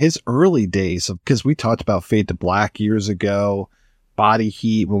 His early days, because we talked about Fade to Black years ago, Body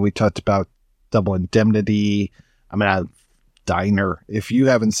Heat, when we talked about Double Indemnity. I mean, Diner. If you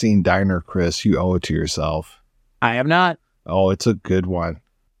haven't seen Diner, Chris, you owe it to yourself. I have not. Oh, it's a good one.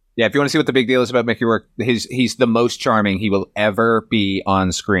 Yeah, if you want to see what the big deal is about Mickey Rourke, he's the most charming he will ever be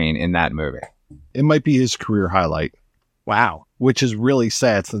on screen in that movie. It might be his career highlight. Wow. Which is really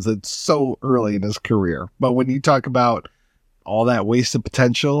sad since it's so early in his career. But when you talk about all that wasted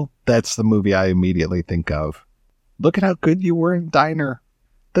potential, that's the movie I immediately think of. Look at how good you were in Diner.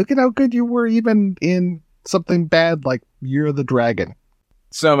 Look at how good you were even in something bad like Year of the Dragon.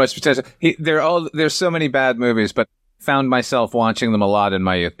 So much potential. There's so many bad movies, but found myself watching them a lot in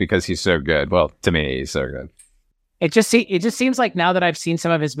my youth because he's so good. Well, to me, he's so good. It just seems like now that I've seen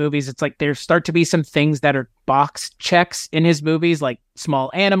some of his movies, it's like there start to be some things that are box checks in his movies, like small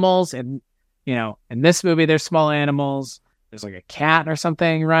animals. And, in this movie, there's small animals. There's like a cat or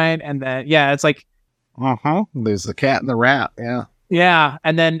something, right? And then, it's like... There's the cat and the rat, yeah. Yeah,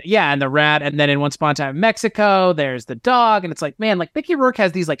 and the rat. And then in Once Upon a Time in Mexico, there's the dog. And it's like, man, like Mickey Rourke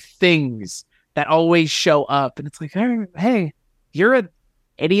has these like things that always show up. And it's like, hey, you're an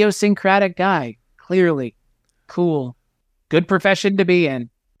idiosyncratic guy, clearly. Cool. Good profession to be in.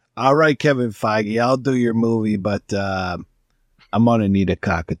 All right, Kevin Feige, I'll do your movie, but I'm going to need a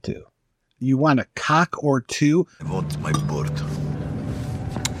cockatoo. You want a cock or two? I want my bird.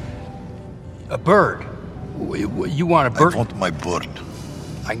 A bird? You want a bird? I want my bird.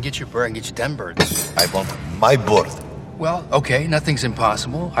 I can get you a bird. I can get you 10 birds. I want my bird. Well, okay, nothing's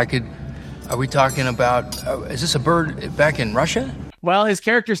impossible. Are we talking about, is this a bird back in Russia? Well, his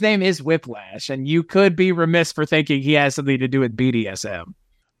character's name is Whiplash, and you could be remiss for thinking he has something to do with BDSM.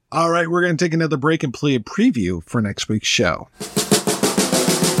 All right, we're going to take another break and play a preview for next week's show.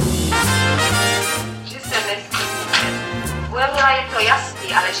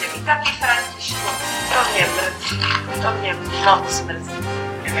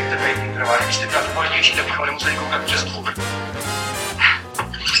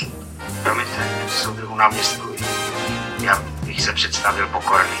 Promiňte, soudruhu náměstkovi. Já bych se představil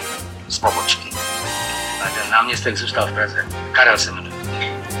Pokorný z pobočky. A ten náměstek zůstal v Praze. Karel se jmenuje.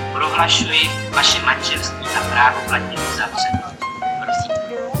 Prohlašuji vaše manželství a právo platně uzavřeno. Prosím.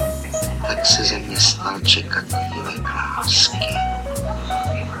 Tak se ze mě stal čekatelé krásky.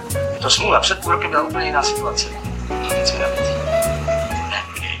 Je to smůla, před půl rokem byla úplně jiná situace. Nic mi nabitý. Ne,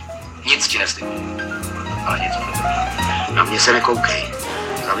 nic ti neslibím. Ale něco dobrý. Na mě se nekoukej.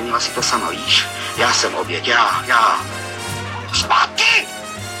 Zavinila si to sama, víš? Já jsem oběť, já. Zpátky!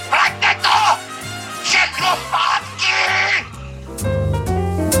 Vraťte to! Všechno zpátky!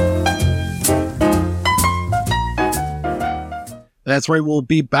 That's right, we'll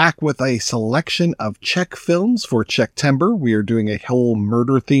be back with a selection of Czech films for Czechtember. We are doing a whole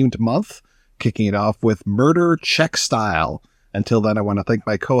murder-themed month, kicking it off with Murder Czech Style. Until then, I want to thank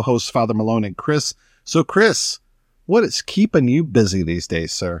my co-hosts, Father Malone and Chris. So, Chris, what is keeping you busy these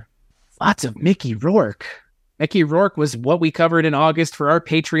days, sir? Lots of Mickey Rourke. Mickey Rourke was what we covered in August for our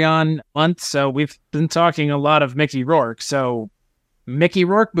Patreon month, so we've been talking a lot of Mickey Rourke. So, Mickey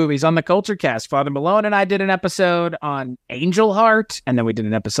Rourke movies on the Culture Cast. Father Malone and I did an episode on Angel Heart, and then we did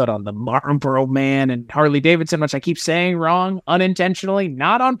an episode on the Marlboro Man and Harley Davidson, which I keep saying wrong unintentionally,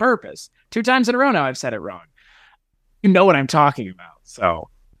 not on purpose. 2 times in a row now I've said it wrong. You know what I'm talking about, so...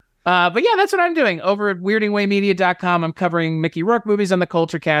 but yeah, that's what I'm doing. Over at weirdingwaymedia.com, I'm covering Mickey Rourke movies on the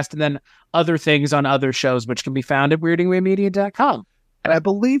Culture Cast and then other things on other shows, which can be found at weirdingwaymedia.com. And I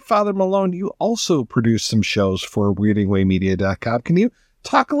believe, Father Malone, you also produce some shows for weirdingwaymedia.com. Can you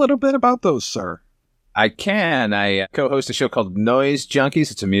talk a little bit about those, sir? I can. I co-host a show called Noise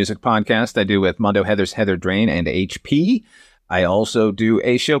Junkies. It's a music podcast I do with Mondo Heather's Heather Drain and HP. I also do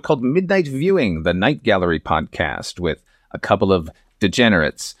a show called Midnight Viewing, the Night Gallery podcast with a couple of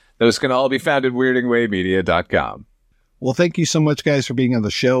degenerates. Those can all be found at weirdingwaymedia.com. Well, thank you so much, guys, for being on the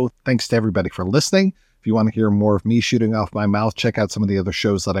show. Thanks to everybody for listening. If you want to hear more of me shooting off my mouth, check out some of the other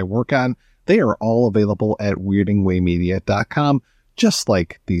shows that I work on. They are all available at weirdingwaymedia.com, just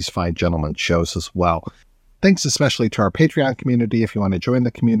like these fine gentlemen's shows as well. Thanks especially to our Patreon community. If you want to join the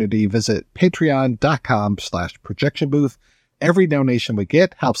community, visit patreon.com/projection booth. Every donation we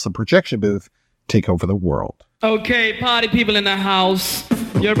get helps the projection booth take over the world. Okay, party people in the house.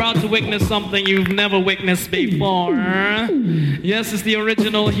 You're about to witness something you've never witnessed before. Yes, it's the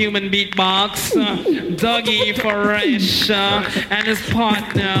original human beatbox, Dougie Fresh, and his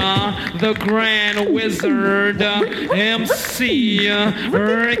partner, the Grand Wizard, MC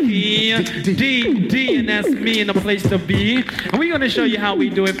Ricky D, and that's me in the place to be. And we're gonna show you how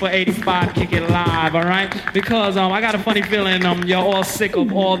we do it for 85 Kick It Live, all right? Because I got a funny feeling you're all sick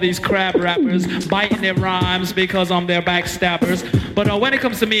of all these crab rappers biting their rhymes because they're backstabbers. But when it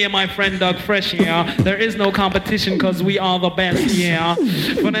comes to me and my friend Doug Fresh, yeah, there is no competition because we are the best, yeah.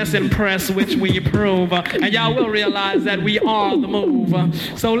 Finesse and press, which we prove. And y'all will realize that we are the move.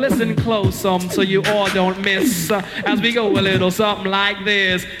 So listen close so you all don't miss as we go a little something like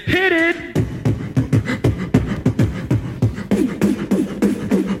this. Hit it!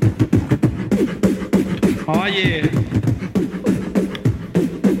 Oh, yeah.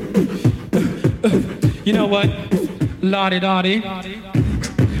 You know what? Lottie-dottie.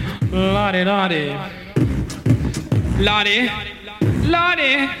 Lottie-dottie. Lottie.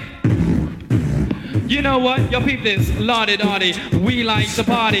 Lottie. You know what? Yo, peep this. Lottie-dottie. We like to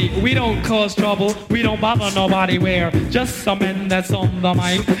party. We don't cause trouble. We don't bother nobody. We're just some men that's on the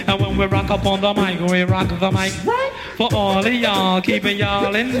mic. And when we rock up on the mic, we rock the mic. Right? For all of y'all, keeping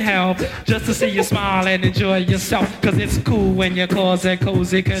y'all in health. Just to see you smile and enjoy yourself. Cause it's cool when you cause a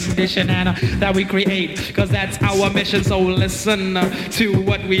cozy condition and that we create. Cause that's our mission. So listen to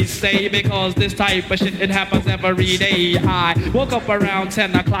what we say. Because this type of shit, it happens every day. I woke up around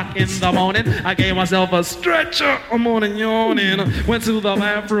 10 o'clock in the morning. I gave myself a stretcher. I'm on and yawning. Went to the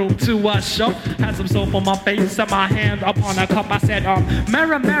bathroom to wash up. Had some soap on my face and my hand up on a cup. I said,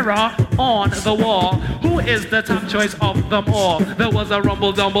 mirror, mirror on the wall. Who is the top choice of them all? There was a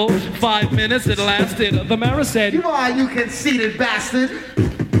rumble dumble. 5 minutes it lasted. The mirror said, You are, you conceited bastard.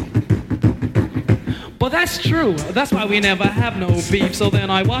 But that's true. That's why we never have no beef. So then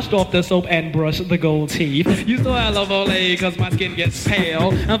I washed off the soap and brushed the gold teeth. Used to have Olay cause my skin gets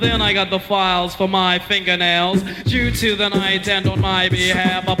pale. And then I got the files for my fingernails. Due to the night and on my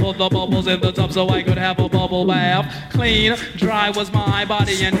behalf, I put the bubbles in the tub so I could have a bubble bath. Clean, dry was my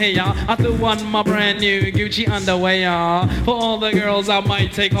body and hair. I threw on my brand new Gucci underwear. For all the girls I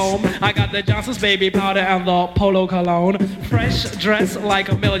might take home, I got the Johnson's baby powder and the Polo cologne. Fresh dress like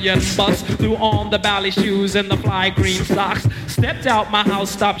a million bucks. Threw on the ballet shoes and the fly green socks. Stepped out my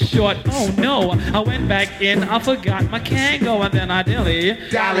house, stopped short. Oh no, I went back in, I forgot my Kango, and then I dilly.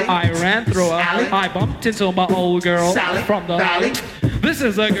 I ran through her. I bumped into my old girl from the valley. This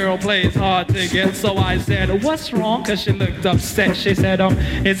is a girl plays hard to get, so I said, what's wrong? Cause she looked upset. She said,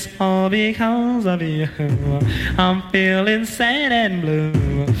 it's all because of you. I'm feeling sad and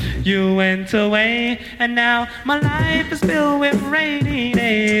blue. You went away, and now my life is filled with rainy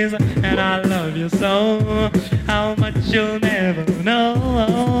days. And I love you so, how much you'll never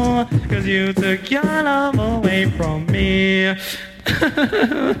know. Cause you took your love away from me.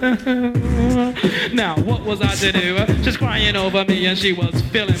 Now, what was I to do? She's crying over me and she was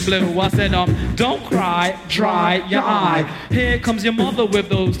feeling blue. I said, don't cry, dry your eye. Here comes your mother with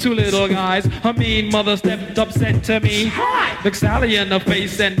those two little guys. Her mean mother stepped up, said to me, hi. Looked Sally in the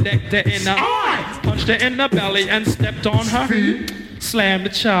face and decked her in the eye. Punched her in the belly and stepped on her feet. Slammed the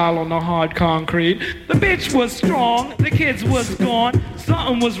child on the hard concrete. The bitch was strong, the kids was gone.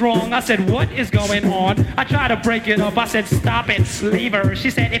 Something was wrong. I said, what is going on? I tried to break it up. I said, stop it, leave her. She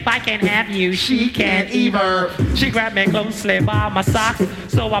said, if I can't have you, she can't either. She grabbed me closely by my socks,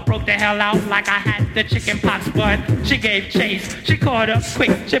 so I broke the hell out like I had the chicken pox. But she gave chase. She caught up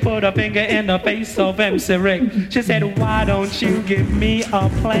quick. She put her finger in the face of MC Rick. She said, why don't you give me a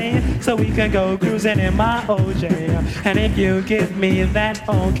plane so we can go cruising in my OJ? And if you give me that,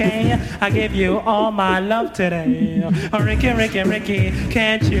 okay, I give you all my love today. Ricky, Ricky, Ricky,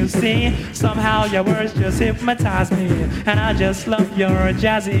 can't you see? Somehow your words just hypnotize me, and I just love your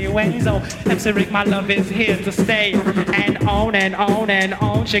jazzy ways. Oh, MC Rick, my love is here to stay. And on and on and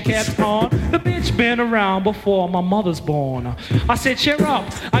on she kept on. The bitch been around before my mother's born. I said, cheer up.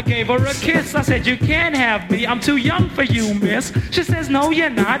 I gave her a kiss. I said, you can't have me. I'm too young for you, miss. She says, no, you're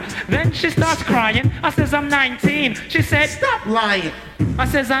not. Then she starts crying. I says, I'm 19. She said, stop lying. I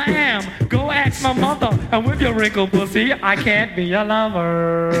says, I am. Go ask my mother. And with your wrinkled pussy, I can't be a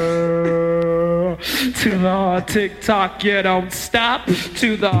lover. To the tick-tock, you don't stop.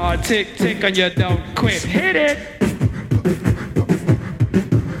 To the tick-tick, and you don't quit. Hit it.